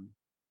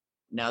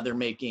now they're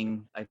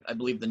making, I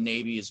believe the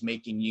Navy is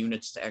making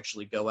units to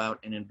actually go out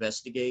and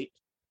investigate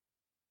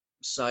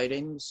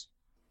sightings.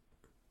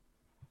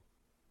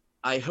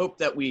 I hope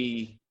that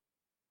we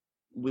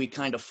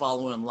kind of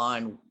follow in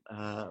line.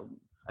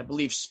 I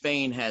believe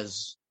Spain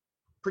has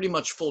pretty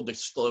much full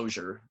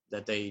disclosure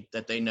that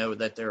they know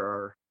that there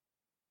are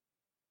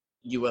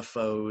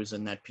UFOs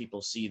and that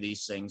people see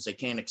these things. They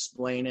can't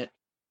explain it.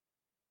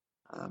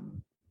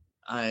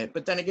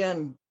 But then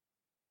again,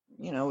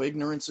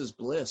 ignorance is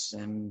bliss,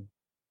 and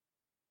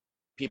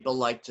people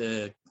like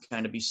to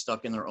kind of be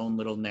stuck in their own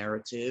little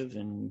narrative.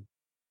 And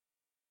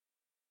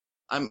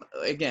I'm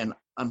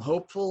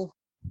hopeful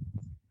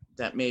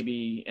that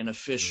maybe an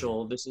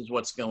official, this is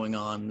what's going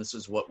on, this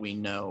is what we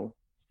know.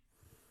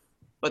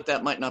 But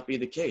that might not be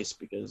the case,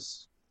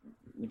 because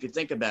if you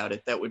think about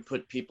it, that would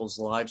put people's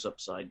lives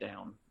upside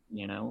down,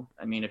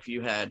 I mean, if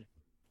you had,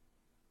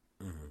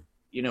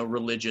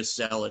 religious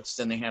zealots,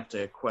 then they have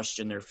to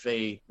question their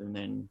faith, and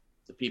then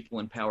the people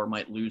in power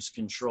might lose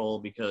control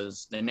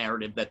because the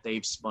narrative that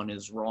they've spun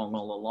is wrong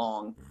all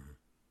along.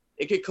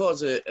 It could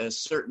cause a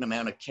certain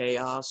amount of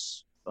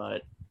chaos,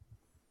 but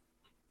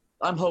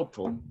I'm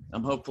hopeful.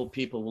 I'm hopeful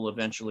people will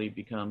eventually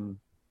become,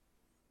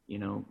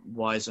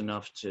 wise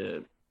enough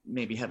to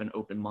maybe have an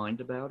open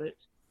mind about it.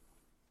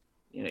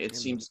 It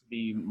seems to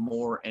be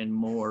more and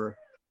more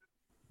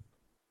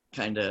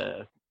kind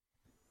of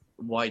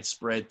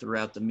widespread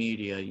throughout the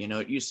media.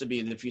 It used to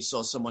be that if you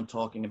saw someone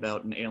talking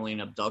about an alien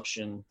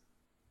abduction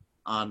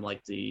on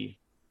like the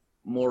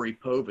Maury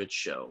Povich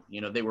show.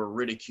 They were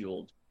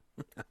ridiculed.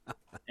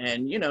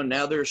 And,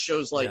 now there's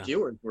shows like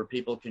yours where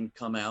people can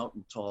come out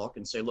and talk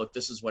and say, look,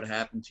 this is what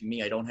happened to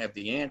me. I don't have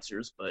the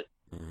answers, but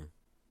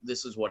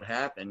this is what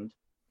happened.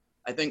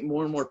 I think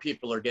more and more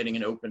people are getting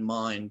an open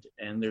mind,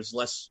 and there's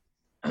less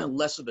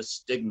of a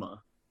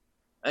stigma.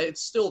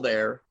 It's still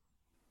there,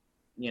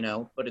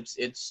 but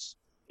it's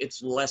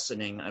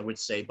lessening, I would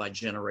say, by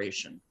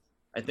generation.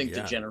 I think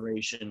the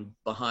generation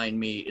behind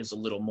me is a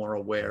little more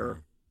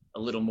aware, a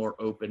little more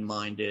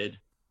open-minded.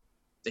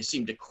 They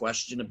seem to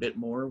question a bit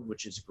more,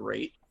 which is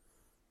great.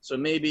 So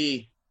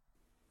maybe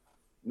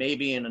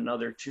in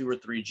another 2 or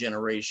 3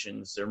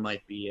 generations, there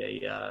might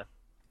be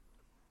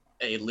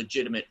a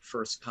legitimate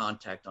first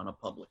contact on a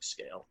public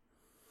scale.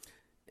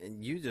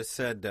 And you just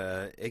said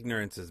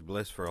ignorance is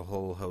bliss for a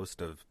whole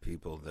host of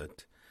people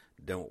that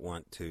don't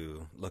want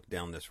to look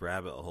down this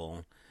rabbit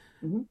hole.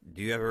 Mm-hmm.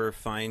 Do you ever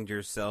find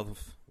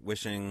yourself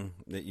wishing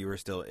that you were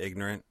still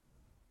ignorant?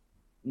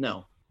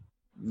 No,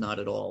 not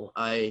at all.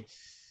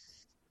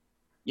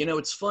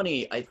 It's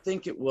funny. I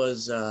think it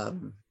was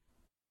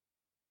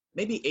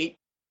maybe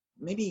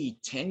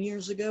 10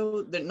 years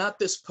ago, that not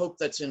this Pope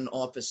that's in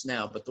office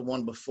now, but the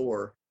one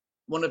before,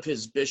 one of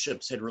his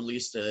bishops had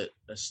released a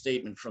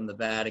statement from the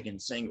Vatican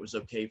saying it was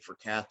okay for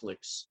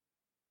Catholics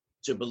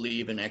to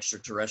believe in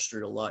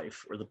extraterrestrial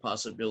life, or the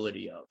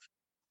possibility of.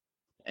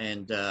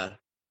 And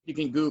you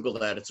can Google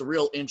that. It's a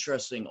real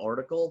interesting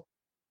article.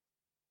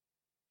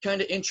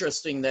 Kind of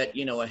interesting that,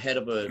 a head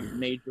of a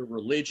major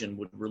religion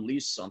would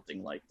release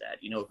something like that.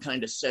 It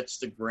kind of sets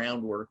the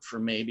groundwork for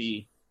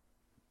maybe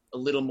a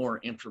little more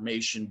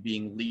information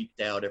being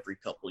leaked out every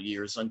couple of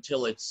years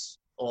until it's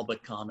all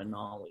but common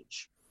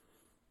knowledge.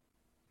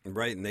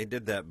 Right, and they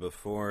did that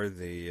before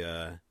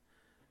the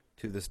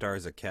To the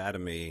Stars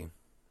Academy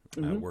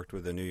worked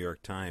with the New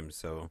York Times,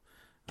 so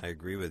I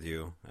agree with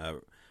you.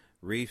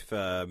 Reef,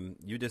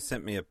 you just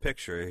sent me a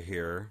picture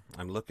here.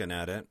 I'm looking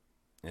at it.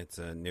 It's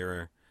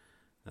near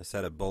a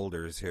set of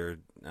boulders here.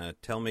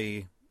 Tell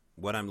me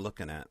what I'm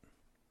looking at.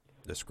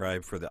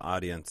 Describe for the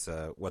audience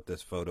what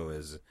this photo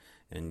is.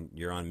 And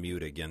you're on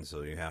mute again,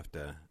 so you have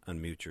to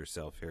unmute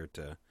yourself here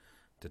to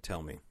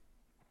tell me.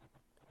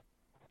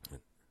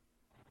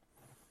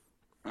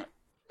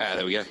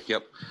 There we go.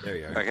 Yep. There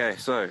you are. Okay,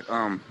 so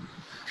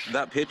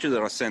that picture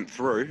that I sent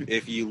through,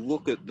 if you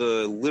look at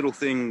the little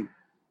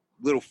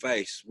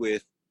face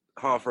with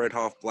half red,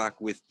 half black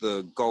with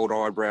the gold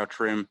eyebrow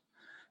trim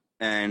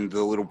and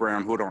the little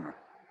brown hood on it.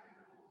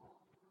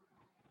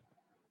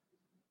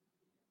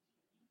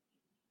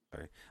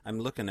 Sorry. I'm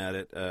looking at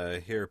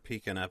it here,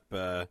 peeking up.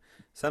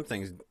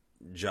 Something's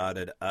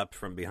jotted up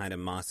from behind a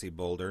mossy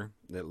boulder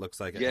that looks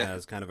like it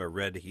has kind of a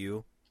red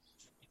hue.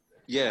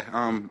 Yeah,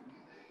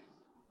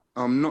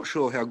 I'm not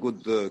sure how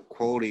good the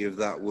quality of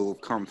that will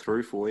have come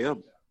through for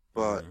you,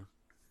 but...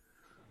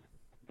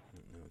 I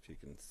don't know if you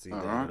can see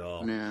that at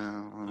all.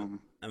 Now,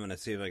 I'm going to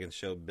see if I can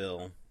show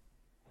Bill.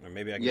 Or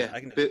maybe I can...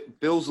 Yeah,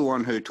 Bill's the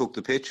one who took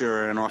the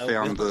picture, and I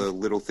found Bill. the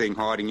little thing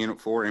hiding in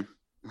it for him.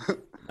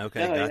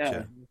 Okay,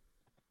 gotcha.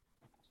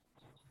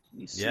 Let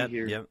me see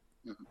here. Yep.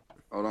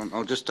 Hold on,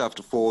 I'll just have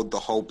to forward the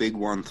whole big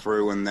one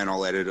through, and then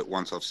I'll edit it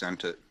once I've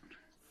sent it.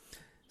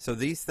 So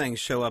these things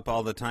show up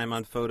all the time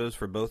on photos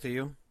for both of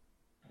you?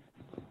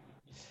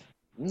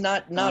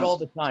 Not all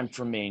the time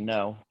for me,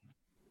 no.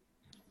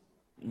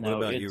 What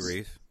about you,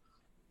 Reef?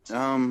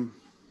 I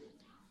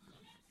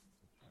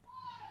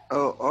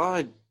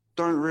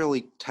don't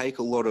really take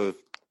a lot of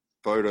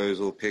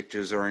photos or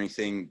pictures or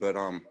anything, but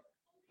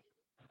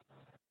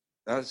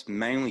that's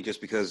mainly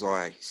just because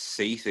I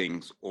see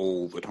things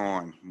all the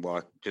time.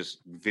 Like,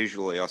 just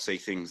visually, I see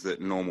things that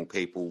normal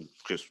people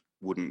just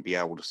wouldn't be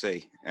able to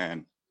see.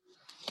 And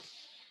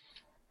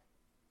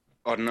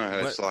I don't know,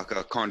 it's like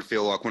I kind of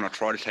feel like when I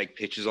try to take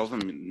pictures of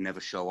them, it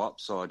never show up.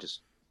 So I just...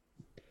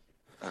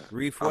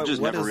 Reef, I've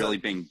just never really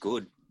been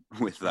good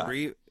with that.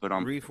 Reef,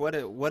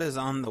 what is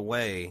on the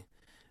way?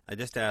 I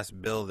just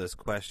asked Bill this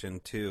question,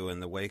 too,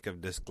 in the wake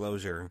of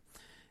disclosure.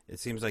 It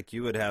seems like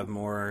you would have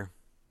more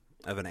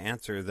of an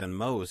answer than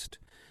most.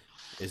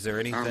 Is there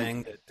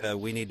anything that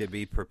we need to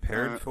be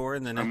prepared for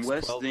in the next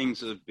unless 12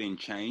 things have been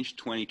changed,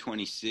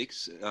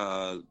 2026,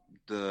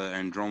 the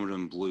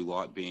Andromedan blue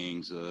light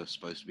beings are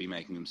supposed to be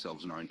making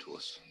themselves known to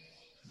us.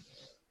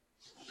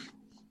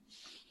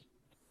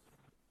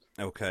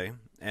 Okay.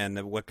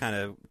 And what kind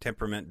of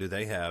temperament do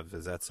they have?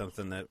 Is that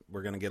something that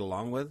we're going to get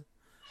along with?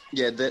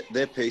 Yeah,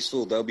 they're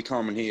peaceful. They'll be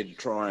coming here to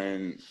try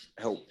and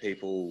help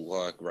people,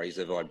 like, raise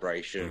their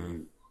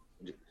vibration.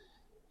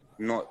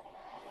 Not...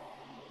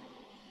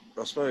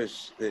 I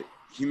suppose that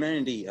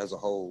humanity as a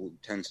whole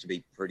tends to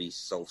be pretty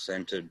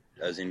self-centered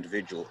as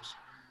individuals.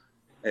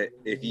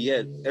 If you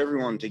get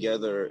everyone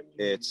together,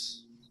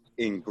 it's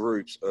in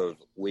groups of,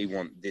 we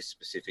want this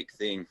specific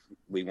thing,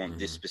 we want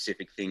this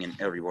specific thing, and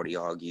everybody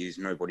argues.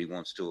 Nobody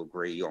wants to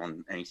agree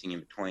on anything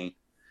in between.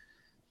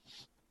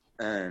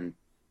 And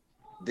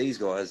these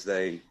guys,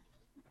 they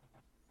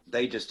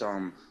just,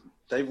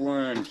 they've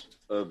learned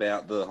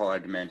about the higher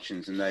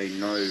dimensions, and they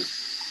know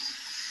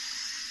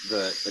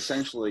that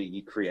essentially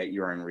you create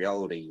your own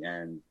reality,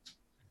 and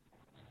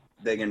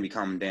they're going to be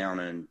coming down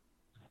and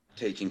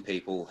teaching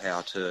people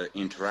how to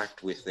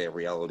interact with their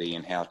reality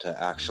and how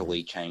to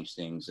actually change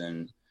things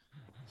and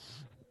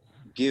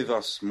give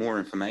us more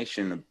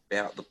information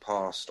about the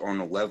past on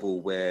a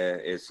level where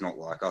it's not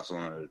like us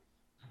on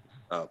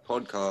a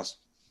podcast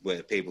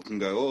where people can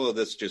go, oh,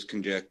 that's just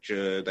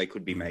conjecture, they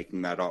could be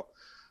making that up.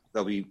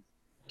 They'll be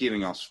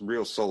giving us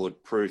real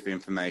solid proof,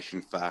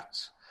 information,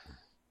 facts,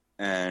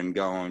 and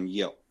going,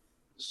 yep,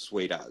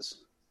 sweet as.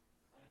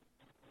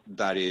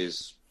 That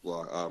is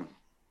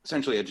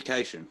essentially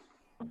education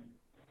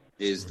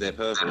is their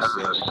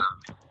purpose.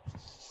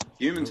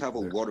 Humans have a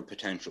lot of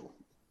potential,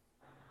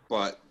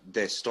 but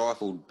they're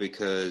stifled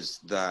because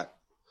that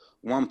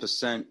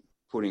 1%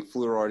 putting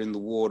fluoride in the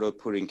water,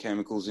 putting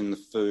chemicals in the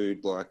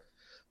food, like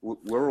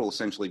we're all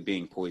essentially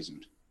being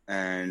poisoned,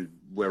 and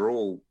we're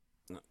all,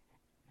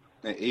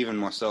 even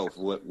myself,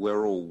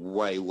 we're all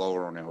way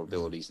lower on our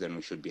abilities than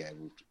we should be.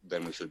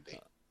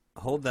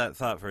 Hold that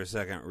thought for a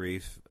second,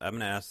 Reef. I'm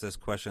going to ask this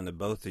question to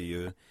both of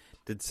you.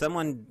 Did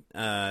someone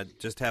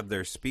just have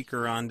their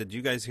speaker on? Did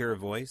you guys hear a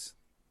voice?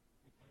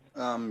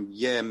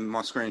 Yeah,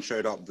 my screen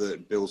showed up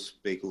that Bill's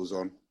speaker was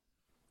on.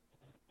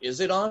 Is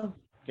it on?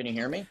 Can you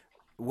hear me?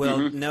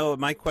 Well, no,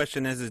 my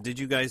question is did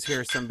you guys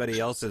hear somebody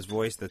else's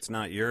voice that's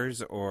not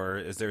yours, or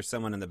is there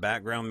someone in the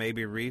background,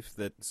 maybe Reef,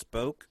 that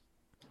spoke?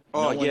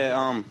 Oh, No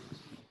yeah,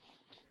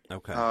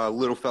 okay.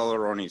 Little fella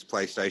on his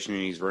PlayStation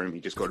in his room, he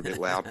just got a bit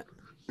loud.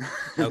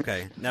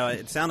 Okay. No,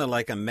 it sounded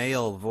like a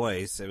male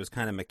voice. It was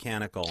kind of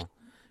mechanical.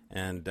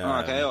 And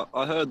okay,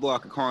 I heard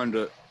like a kind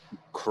of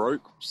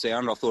croak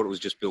sound. I thought it was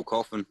just Bill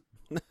coughing.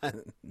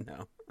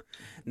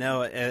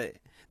 No,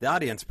 the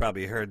audience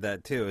probably heard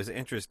that too. It was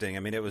interesting. I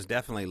mean, it was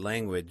definitely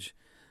language.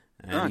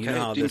 And Okay, you know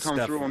how it didn't this come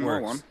stuff through on my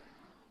works. one.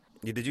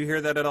 Did you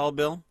hear that at all,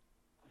 Bill?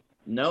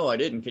 No, I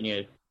didn't.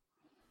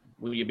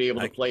 Will you be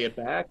able to play it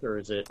back, or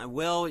is it?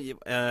 Well,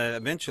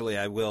 eventually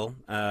I will.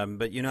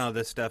 But you know how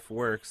this stuff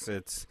works.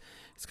 It's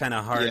kind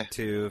of hard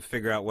to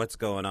figure out what's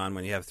going on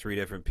when you have three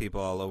different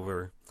people all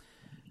over.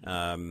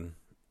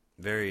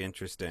 Very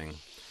interesting.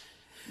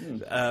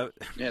 Yeah,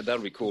 that'll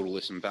be cool to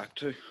listen back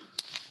to.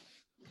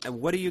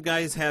 What do you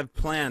guys have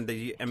planned?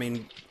 I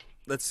mean,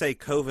 let's say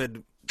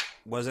COVID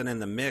wasn't in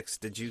the mix.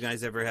 Did you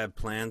guys ever have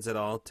plans at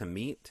all to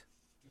meet?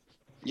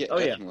 Yeah, Oh,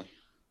 definitely.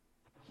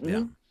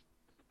 Yeah.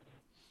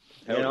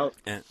 Yeah. You know,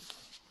 And,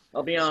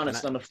 I'll be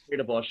honest. I'm afraid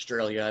of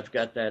Australia. I've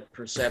got that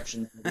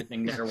perception that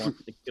everything there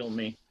wants to kill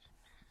me,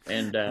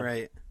 and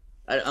right.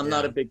 I'm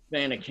not a big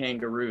fan of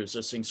kangaroos.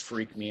 Those things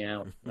freak me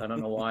out. I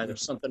don't know why.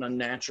 There's something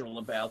unnatural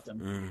about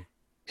them.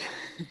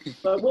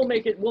 But we'll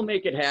make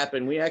it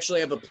happen. We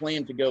actually have a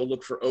plan to go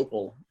look for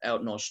opal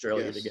out in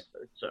Australia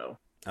together. So.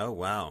 Oh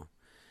wow.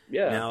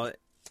 Yeah. Now,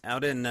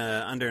 out in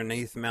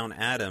underneath Mount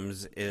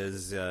Adams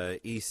is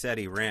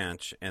ECETI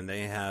Ranch, and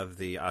they have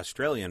the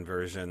Australian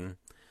version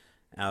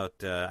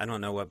out. I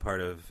don't know what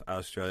part of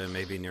Australia,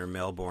 maybe near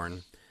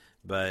Melbourne,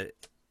 but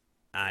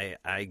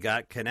I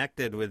got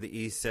connected with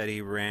the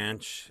ECETI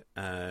Ranch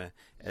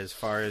as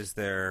far as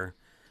their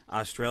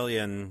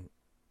Australian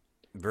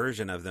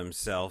version of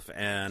themselves,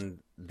 and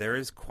there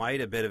is quite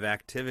a bit of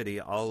activity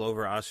all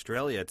over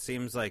Australia. It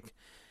seems like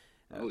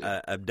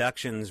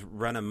abductions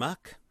run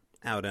amok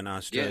out in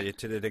Australia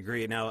to the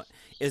degree. Now,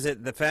 is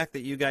it the fact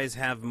that you guys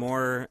have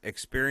more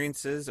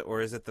experiences,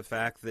 or is it the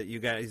fact that you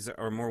guys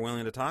are more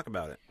willing to talk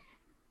about it?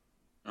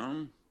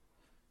 Go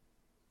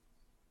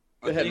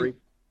ahead, Reed.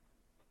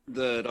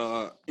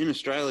 That in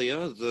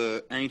Australia,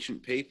 the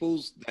ancient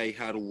peoples, they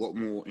had a lot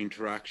more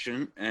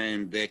interaction,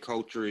 and their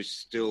culture is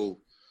still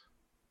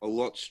a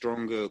lot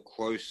stronger,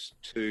 close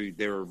to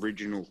their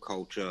original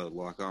culture.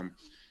 Like,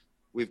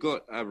 we've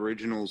got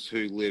Aboriginals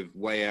who live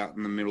way out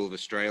in the middle of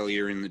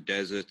Australia in the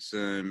deserts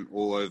and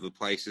all over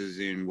places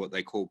in what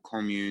they call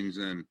communes,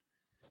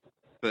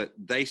 but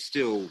they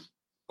still,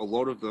 a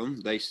lot of them,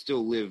 they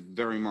still live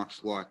very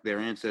much like their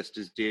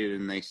ancestors did,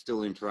 and they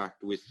still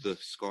interact with the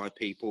Sky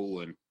people.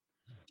 And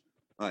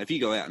if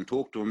you go out and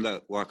talk to them,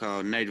 that like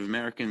Native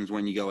Americans,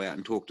 when you go out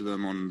and talk to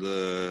them on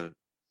the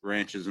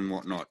ranches and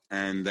whatnot,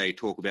 and they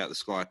talk about the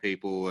Sky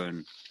people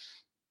and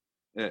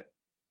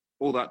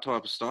all that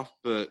type of stuff.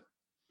 But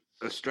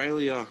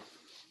Australia,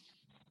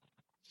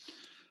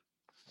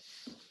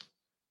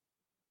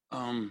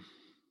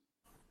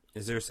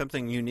 is there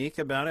something unique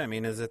about it? I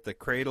mean, is it the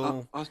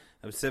cradle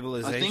of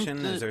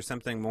civilization? Is there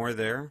something more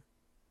there?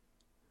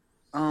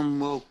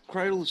 Well,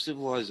 cradle of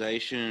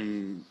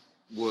civilization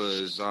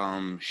was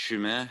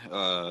Sumer.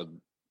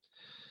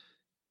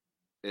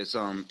 It's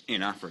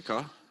in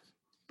Africa,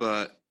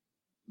 but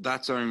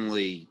that's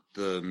only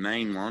the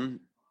main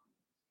one.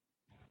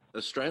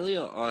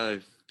 Australia, I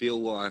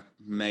feel like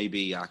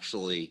maybe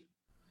actually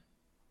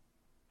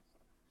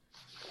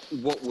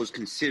what was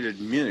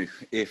considered new.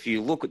 If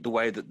you look at the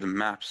way that the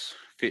maps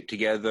fit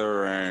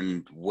together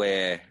and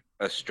where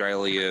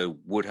Australia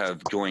would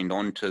have joined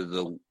onto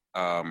the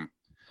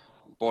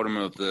bottom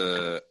of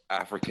the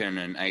African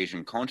and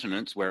Asian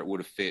continents, where it would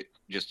have fit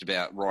just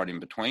about right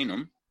in between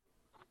them,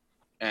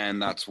 and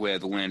that's where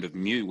the land of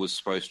Mu was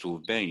supposed to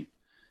have been.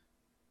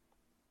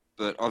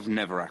 But I've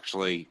never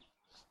actually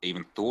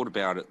even thought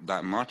about it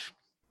that much.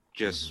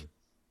 Just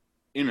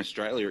in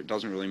Australia, it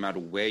doesn't really matter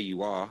where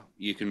you are.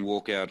 You can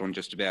walk out on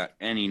just about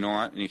any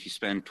night, and if you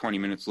spend 20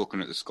 minutes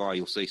looking at the sky,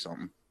 you'll see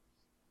something.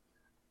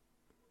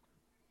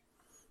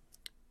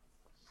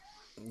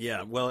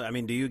 Yeah, well, I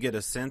mean, do you get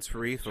a sense,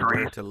 Reef, of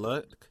where to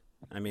look?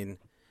 I mean...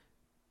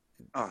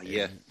 Oh,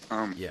 yeah.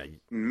 Yeah.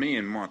 Me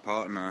and my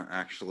partner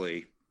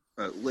actually,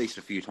 at least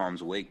a few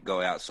times a week,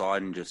 go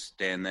outside and just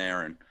stand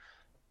there, and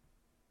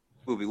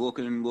we'll be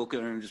looking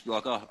and just be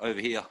like, oh, over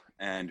here.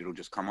 And it'll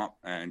just come up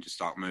and just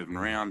start moving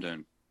around.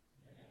 And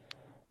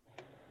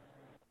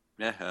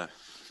yeah.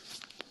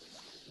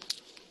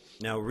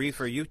 Now, Reef,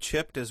 are you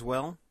chipped as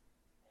well?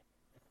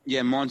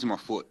 Yeah, mine's in my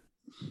foot.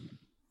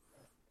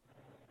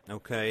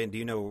 Okay, and do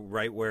you know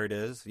right where it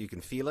is? You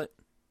can feel it?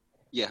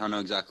 Yeah, I know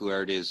exactly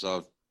where it is.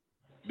 I've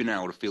been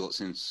able to feel it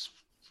since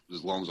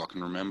as long as I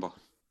can remember.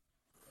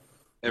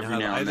 Every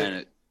now and then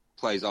it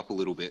plays up a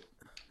little bit.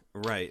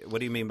 Right. What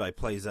do you mean by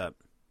plays up?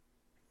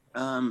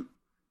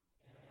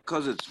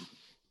 Because it's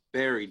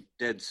buried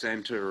dead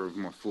center of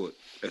my foot,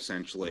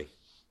 essentially.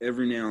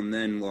 Every now and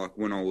then, like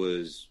when I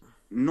was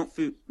not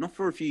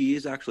for a few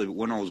years actually, but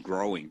when I was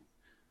growing,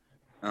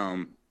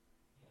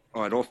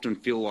 I'd often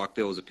feel like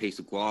there was a piece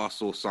of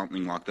glass or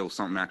something, like there was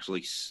something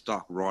actually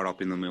stuck right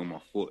up in the middle of my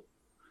foot.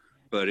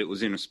 But it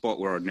was in a spot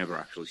where I'd never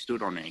actually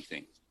stood on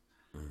anything.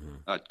 Mm-hmm.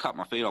 I'd cut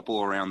my feet up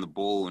all around the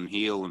ball and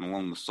heel and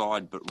along the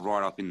side, but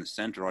right up in the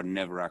center, I'd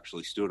never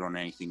actually stood on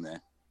anything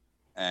there.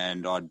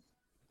 And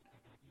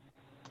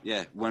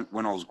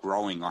when I was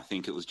growing, I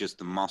think it was just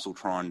the muscle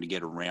trying to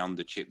get around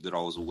the chip that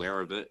I was aware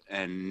of it.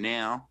 And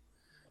now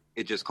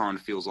it just kind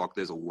of feels like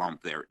there's a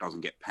lump there. It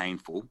doesn't get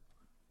painful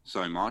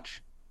so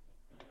much,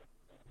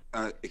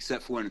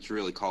 except for when it's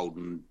really cold,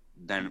 and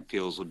then it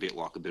feels a bit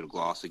like a bit of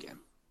glass again.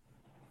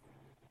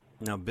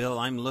 Now, Bill,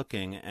 I'm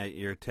looking at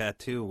your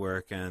tattoo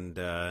work, and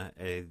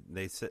they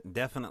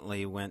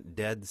definitely went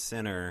dead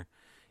center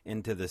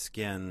into the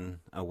skin,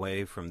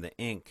 away from the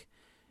ink.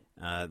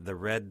 The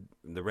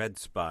red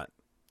spot.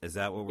 Is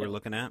that what we're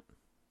looking at?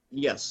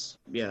 Yes.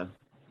 Yeah.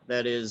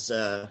 That is.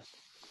 That's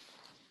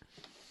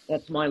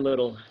my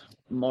little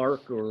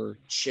mark or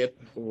chip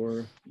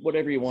or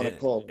whatever you want to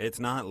call it. It's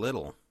not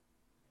little.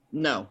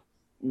 No,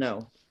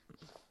 not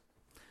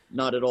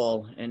at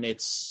all, and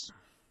it's.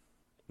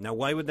 Now,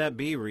 why would that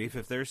be, Reef?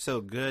 If they're so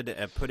good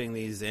at putting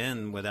these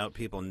in without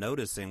people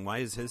noticing, why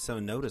is his so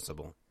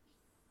noticeable?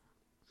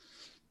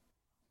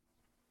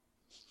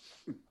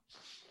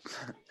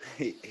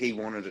 He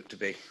wanted it to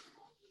be.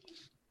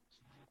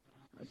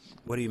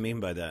 What do you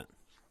mean by that?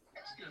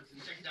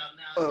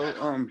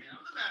 Well,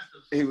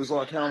 he was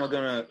like, how am I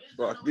going to,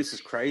 like, this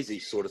is crazy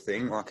sort of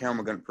thing. Like, how am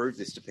I going to prove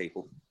this to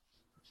people?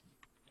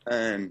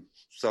 And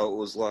so it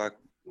was like,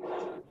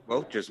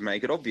 well, just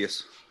make it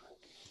obvious.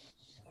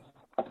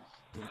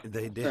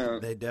 They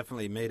did. They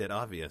definitely made it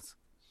obvious.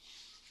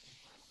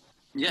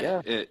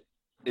 Yeah. It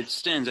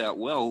stands out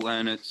well,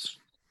 and it's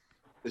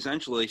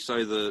essentially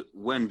so that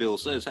when Bill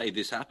says, hey,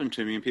 this happened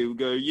to me, and people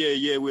go,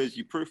 yeah, where's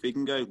your proof? He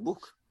can go,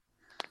 look.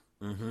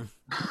 Mm-hmm.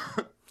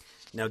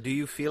 Now, do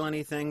you feel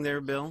anything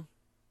there, Bill?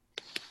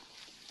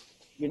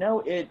 You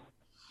know, I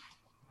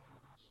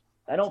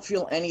don't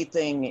feel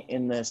anything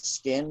in the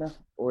skin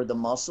or the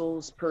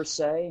muscles per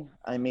se.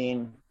 I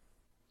mean,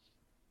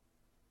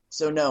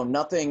 so no,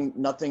 nothing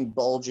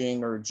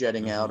bulging or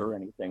jetting out or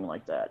anything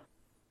like that.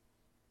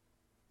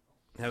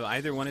 Have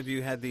either one of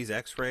you had these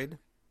x-rayed?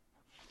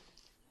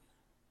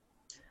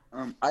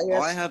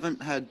 I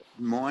haven't had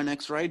mine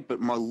x-rayed, but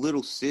my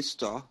little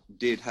sister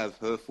did have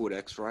her foot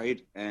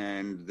x-rayed,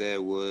 and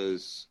there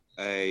was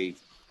they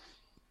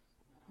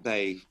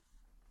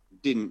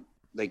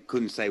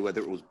couldn't say whether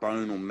it was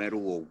bone or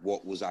metal or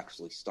what was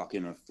actually stuck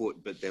in her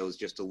foot, but there was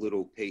just a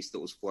little piece that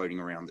was floating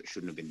around that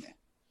shouldn't have been there.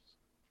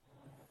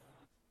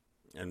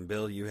 And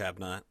Bill, you have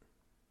not?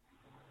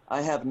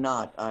 I have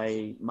not.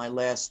 My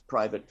last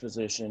private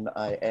physician,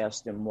 I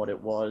asked him what it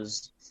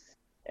was,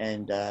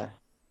 and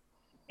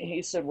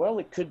he said, well,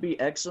 it could be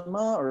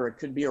eczema or it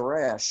could be a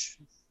rash.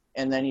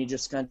 And then he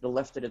just kind of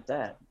left it at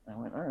that. I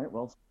went, all right,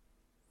 well,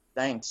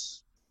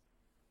 thanks.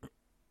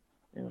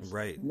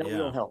 Right. No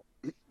real help.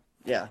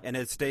 Yeah. And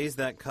it stays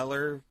that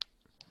color?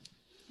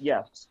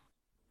 Yes.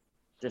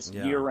 Just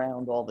year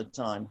round all the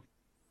time.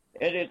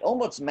 And it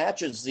almost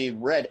matches the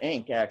red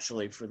ink,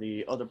 actually, for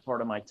the other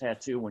part of my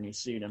tattoo when you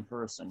see it in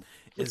person.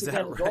 Is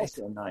that right? It's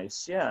also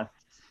nice, yeah.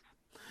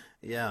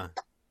 Yeah.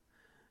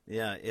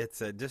 Yeah,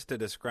 it's just to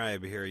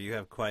describe here, you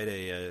have quite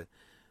a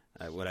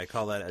what I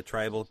call that, a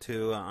tribal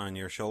 2 on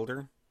your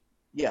shoulder?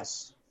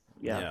 Yes.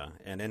 Yeah,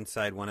 and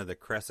inside one of the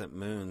crescent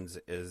moons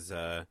is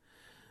a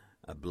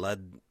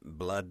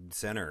blood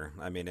center.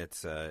 I mean,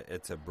 it's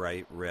a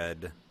bright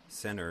red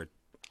center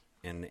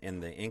in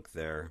the ink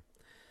there.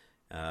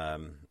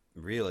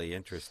 Really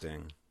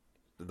interesting.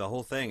 The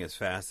whole thing is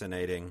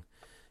fascinating.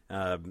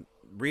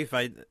 Reef,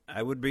 I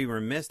would be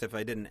remiss if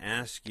I didn't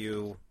ask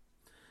you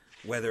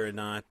whether or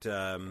not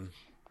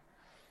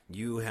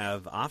you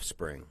have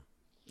offspring.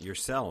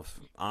 yourself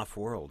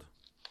off-world?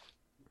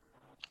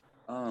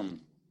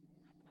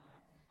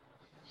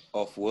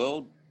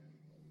 Off-world?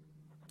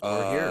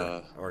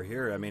 Or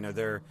here. I mean, are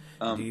there?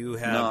 Do you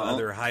have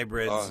other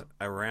hybrids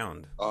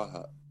around?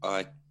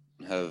 I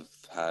have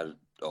had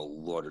a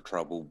lot of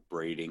trouble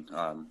breeding.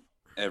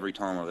 Every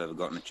time I've ever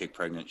gotten a chick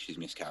pregnant, she's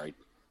miscarried,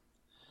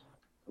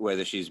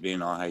 whether she's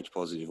been RH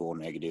positive or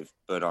negative.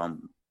 But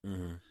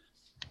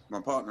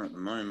my partner at the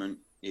moment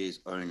is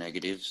O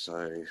negative,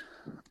 so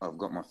I've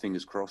got my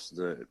fingers crossed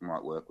that it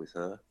might work with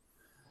her.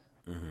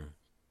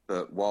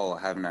 But while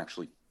I haven't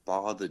actually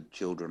fathered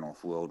children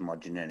off-world, my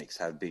genetics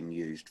have been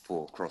used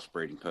for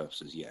crossbreeding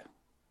purposes, yeah.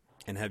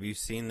 And have you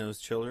seen those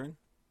children?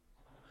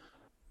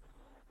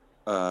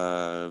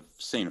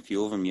 Seen a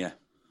few of them, yeah.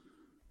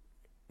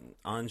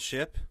 On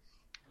ship?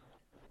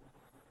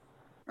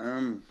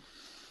 How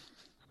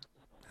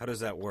does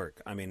that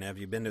work? I mean, have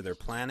you been to their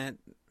planet?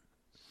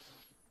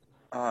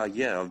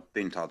 Yeah, I've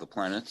been to other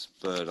planets,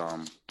 but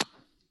I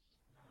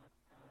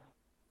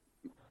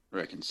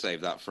reckon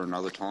save that for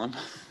another time.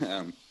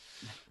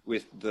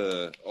 With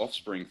the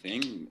offspring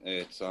thing,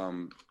 it's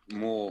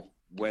more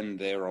when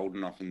they're old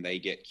enough and they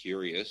get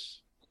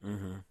curious,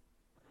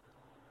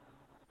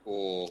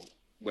 or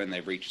when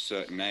they reach a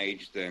certain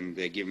age, then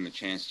they're given the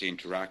chance to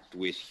interact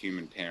with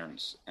human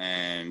parents,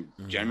 and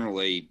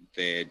generally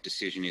their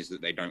decision is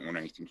that they don't want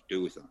anything to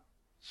do with them.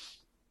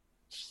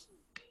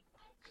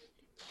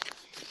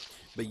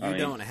 But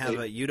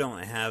you don't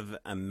have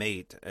a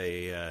mate,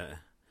 an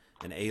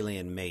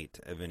alien mate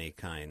of any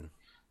kind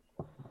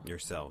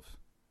yourself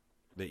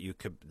that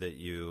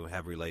you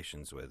have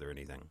relations with or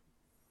anything,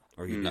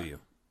 or do you?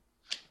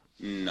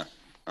 No.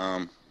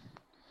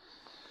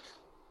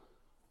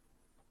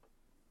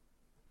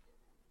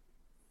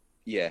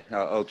 Yeah,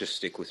 I'll just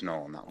stick with no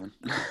on that one.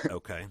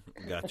 Okay,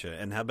 gotcha.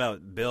 And how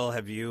about Bill?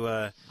 Have you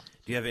do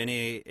you have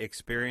any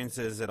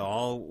experiences at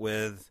all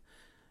with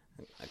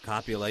a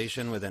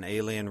copulation with an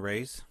alien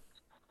race?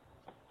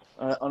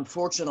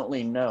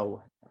 Unfortunately,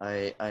 no.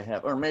 I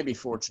have, or maybe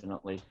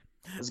fortunately.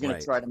 I was going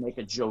to try to make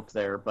a joke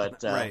there,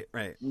 but right.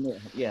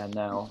 Yeah,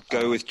 no.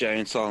 Go with Jay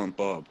and Silent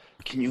Bob.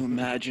 Can you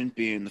imagine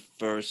being the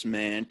first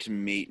man to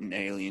meet an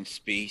alien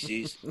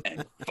species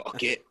and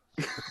fuck it?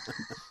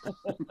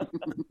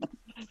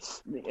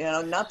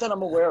 Not that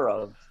I'm aware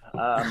of.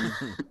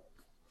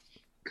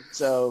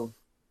 So,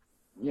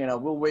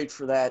 we'll wait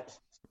for that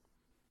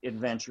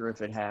adventure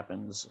if it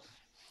happens.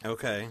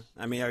 Okay.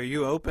 I mean, are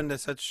you open to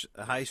such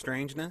high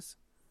strangeness?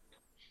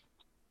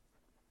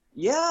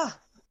 Yeah.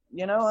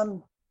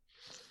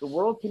 The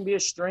world can be a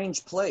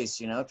strange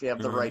place, if you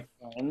have the right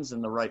plans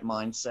and the right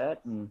mindset,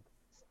 and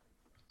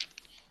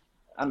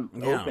I'm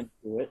open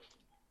to it.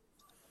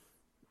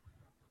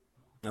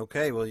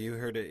 Okay, well, you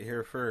heard it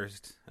here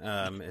first.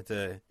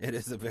 It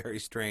is a very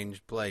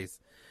strange place,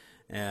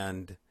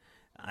 and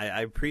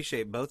I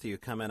appreciate both of you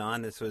coming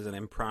on. This was an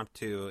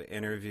impromptu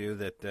interview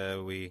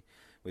that we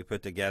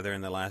put together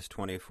in the last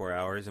 24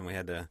 hours, and we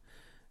had to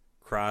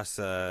cross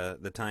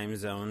the time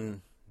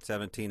zone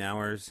 17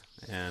 hours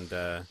and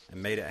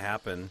made it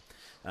happen.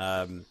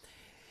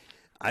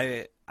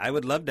 I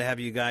would love to have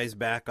you guys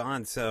back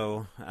on,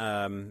 so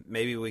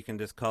maybe we can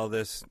just call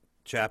this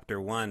Chapter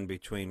 1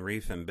 between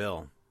Reef and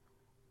Bill.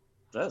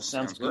 That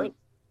sounds great.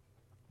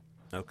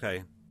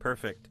 Okay,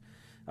 perfect.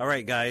 All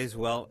right, guys.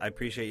 Well, I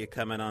appreciate you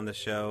coming on the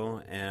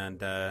show,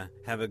 and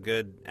have a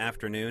good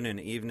afternoon and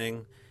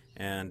evening,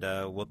 and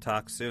we'll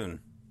talk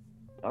soon.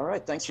 All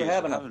right, thanks for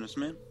having us,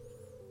 man.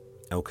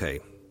 Okay,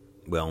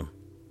 well,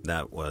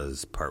 that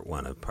was part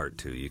 1 of part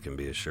 2. You can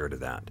be assured of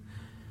that.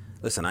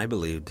 Listen, I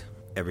believed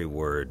every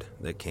word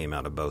that came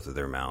out of both of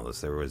their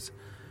mouths. There was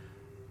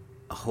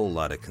a whole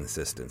lot of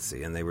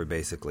consistency, and they were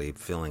basically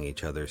filling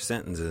each other's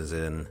sentences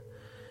in.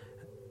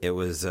 It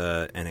was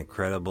an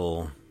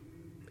incredible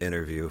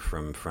interview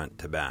from front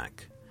to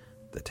back.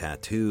 The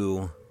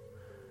tattoo,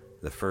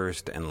 the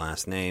first and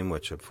last name,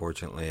 which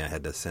unfortunately I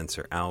had to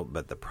censor out,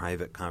 but the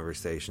private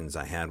conversations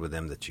I had with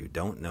them that you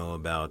don't know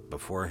about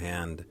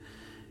beforehand.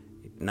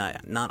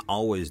 Not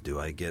always do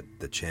I get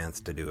the chance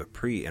to do a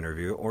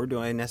pre-interview, or do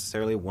I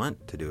necessarily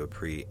want to do a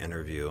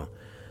pre-interview.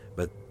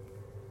 But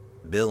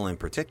Bill in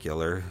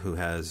particular, who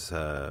has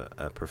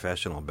a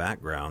professional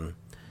background,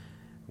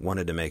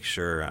 wanted to make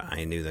sure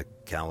I knew the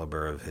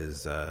caliber of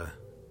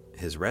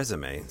his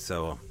resume.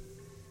 So,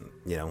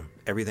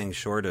 everything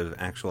short of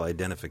actual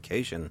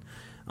identification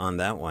on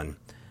that one.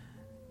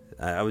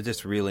 I was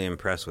just really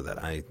impressed with it.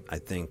 I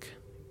think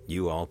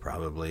you all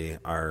probably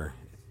are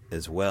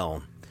as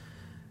well.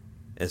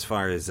 As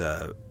far as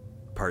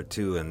part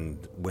 2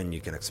 and when you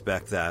can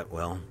expect that,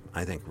 well,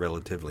 I think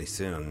relatively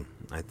soon.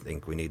 I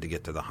think we need to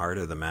get to the heart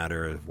of the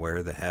matter of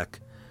where the heck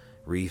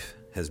Reef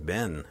has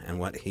been and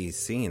what he's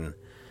seen.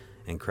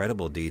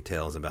 Incredible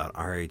details about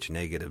RH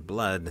negative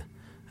blood,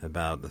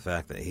 about the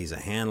fact that he's a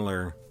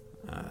handler.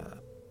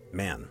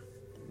 Man,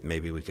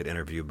 maybe we could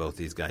interview both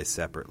these guys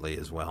separately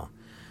as well.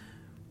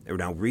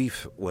 Now,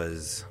 Reef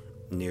was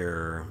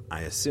near,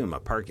 I assume, a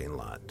parking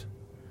lot.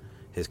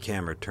 His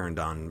camera turned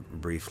on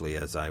briefly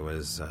as I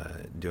was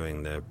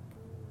doing the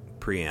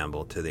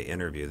preamble to the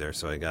interview there,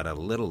 so I got a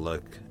little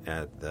look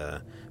at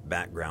the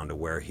background of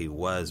where he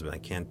was, but I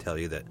can tell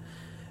you that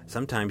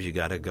sometimes you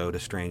got to go to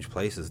strange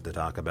places to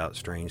talk about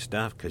strange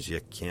stuff because you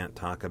can't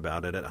talk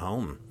about it at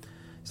home.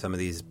 Some of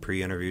these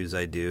pre-interviews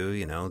I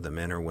do, the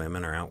men or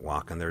women are out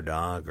walking their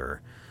dog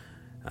or,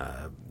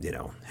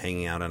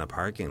 hanging out in a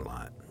parking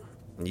lot.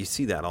 And you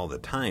see that all the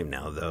time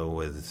now, though,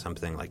 with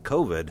something like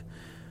COVID.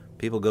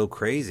 People go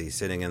crazy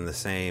sitting in the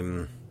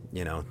same,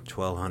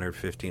 1,200,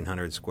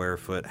 1,500 square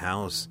foot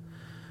house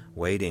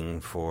waiting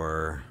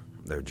for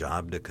their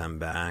job to come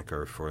back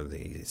or for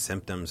the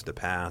symptoms to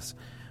pass.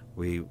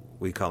 We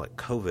call it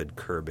COVID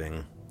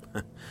curbing,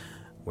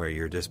 where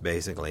you're just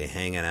basically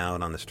hanging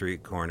out on the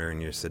street corner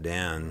in your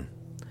sedan,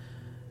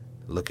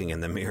 looking in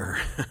the mirror,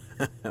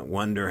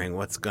 wondering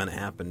what's going to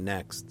happen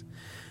next.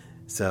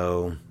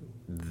 So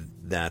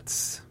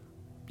that's,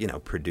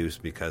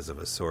 produced because of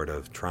a sort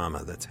of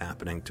trauma that's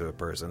happening to a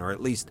person, or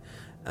at least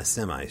a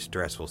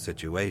semi-stressful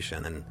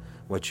situation. And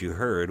what you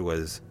heard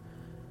was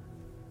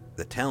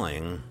the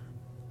telling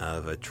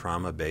of a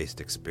trauma-based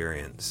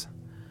experience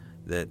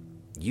that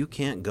you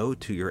can't go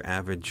to your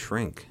average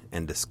shrink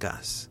and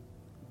discuss.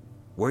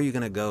 Where are you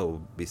going to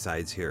go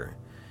besides here?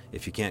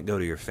 If you can't go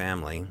to your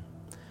family,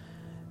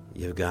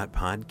 you've got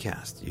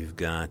podcasts, you've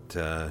got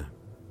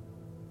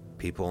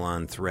people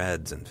on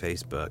Threads and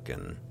Facebook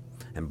and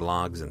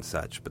blogs and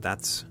such, but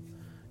that's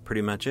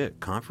pretty much it.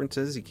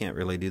 Conferences, you can't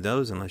really do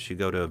those unless you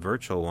go to a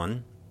virtual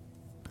one.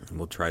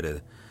 We'll try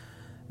to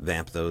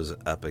vamp those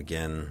up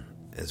again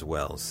as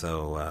well.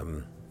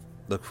 So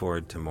look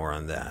forward to more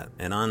on that.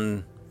 And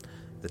on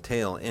the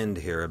tail end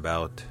here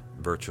about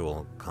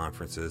virtual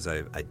conferences,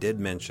 I did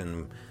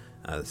mention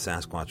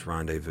Sasquatch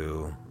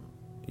Rendezvous.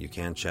 You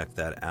can check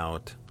that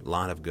out. A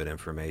lot of good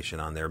information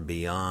on there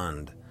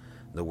beyond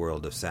the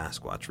world of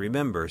Sasquatch.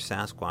 Remember,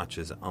 Sasquatch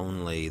is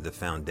only the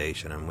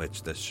foundation on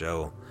which this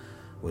show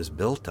was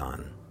built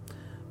on,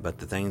 but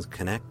the things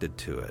connected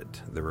to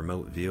it, the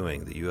remote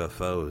viewing, the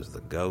UFOs, the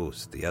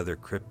ghosts, the other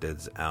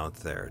cryptids out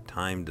there,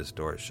 time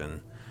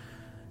distortion,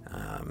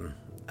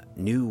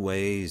 new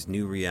ways,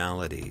 new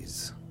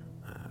realities,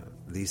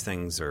 these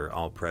things are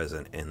all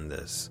present in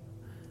this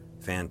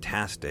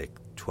fantastic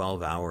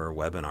 12-hour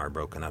webinar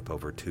broken up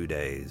over 2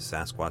 days,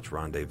 Sasquatch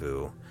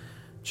Rendezvous.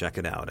 Check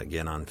it out,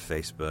 again, on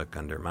Facebook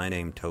under my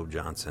name, Tobe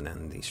Johnson,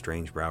 and the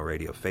Strange Brow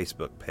Radio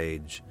Facebook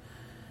page.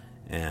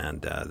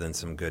 And then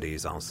some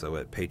goodies also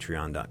at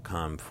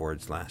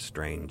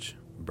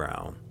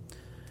patreon.com/strangebrow.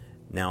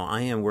 Now,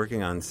 I am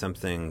working on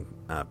something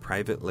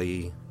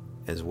privately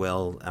as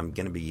well. I'm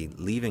going to be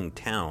leaving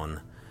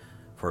town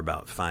for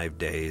about 5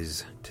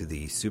 days to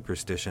the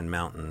Superstition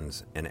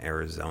Mountains in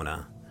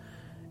Arizona.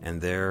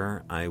 And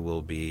there I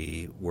will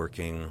be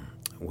working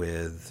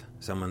with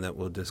someone that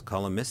we'll just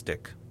call a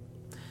mystic.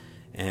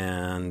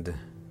 And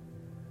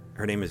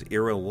her name is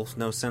Ira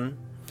Wolfnosen.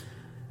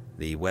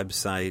 The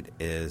website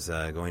is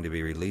going to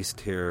be released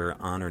here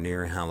on or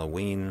near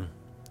Halloween,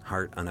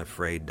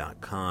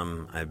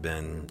 heartunafraid.com. I've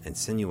been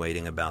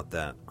insinuating about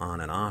that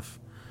on and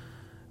off,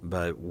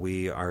 but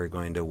we are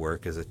going to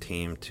work as a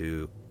team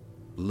to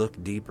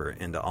look deeper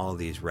into all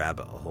these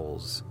rabbit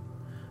holes,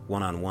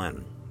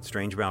 one-on-one.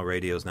 Strange Brow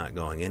Radio is not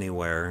going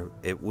anywhere.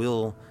 It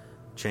will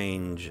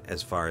change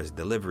as far as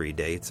delivery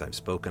dates. I've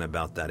spoken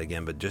about that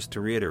again, but just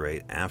to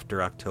reiterate,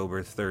 after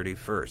October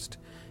 31st,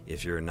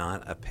 if you're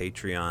not a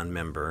Patreon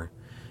member,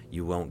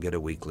 you won't get a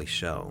weekly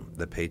show.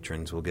 The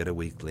patrons will get a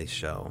weekly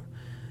show.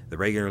 The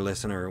regular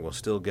listener will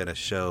still get a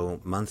show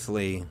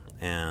monthly,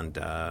 and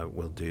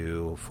we'll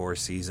do 4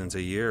 seasons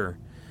a year,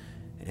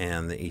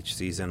 and each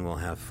season will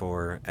have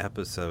 4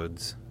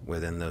 episodes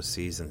within those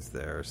seasons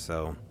there.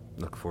 So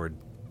look forward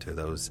to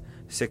those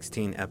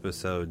 16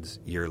 episodes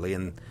yearly,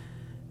 and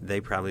they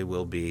probably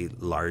will be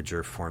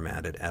larger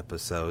formatted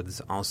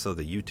episodes. Also,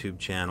 the YouTube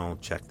channel,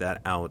 check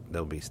that out.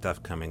 There'll be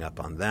stuff coming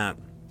up on that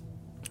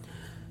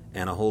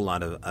and a whole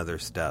lot of other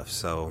stuff.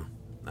 So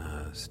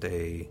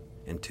stay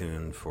in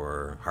tune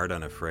for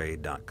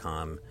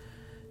heartunafraid.com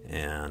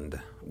and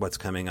what's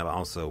coming up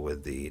also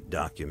with the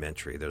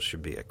documentary. There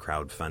should be a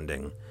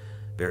crowdfunding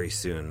very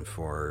soon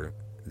for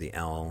the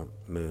Al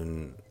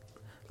Moon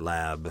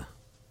Lab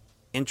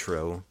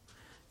intro.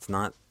 It's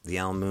not the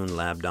Al Moon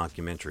Lab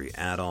documentary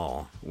at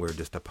all. We're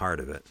just a part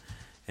of it.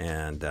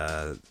 And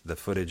the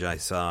footage I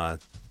saw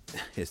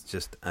is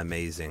just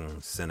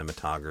amazing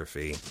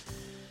cinematography.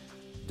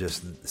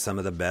 Just some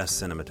of the best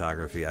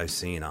cinematography I've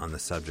seen on the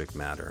subject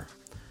matter.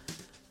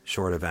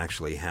 Short of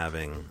actually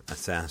having a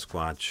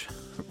Sasquatch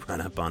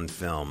run up on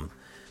film,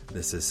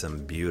 this is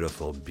some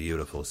beautiful,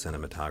 beautiful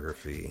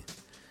cinematography.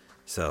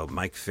 So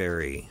Mike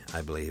Ferry,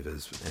 I believe,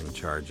 is in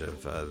charge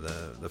of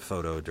the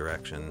photo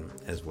direction,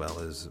 as well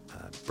as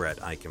Brett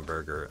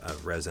Eichenberger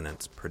of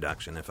Resonance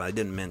Production. If I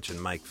didn't mention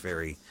Mike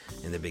Ferry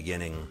in the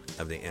beginning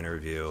of the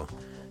interview,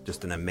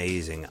 just an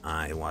amazing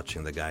eye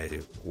watching the guy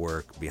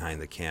work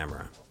behind the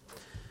camera.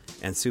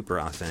 And super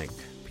authentic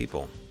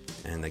people.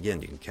 And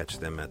again, you can catch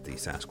them at the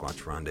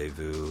Sasquatch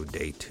Rendezvous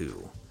Day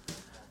 2.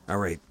 All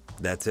right,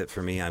 that's it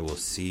for me. I will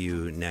see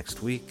you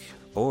next week,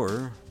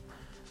 or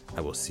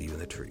I will see you in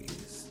the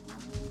trees.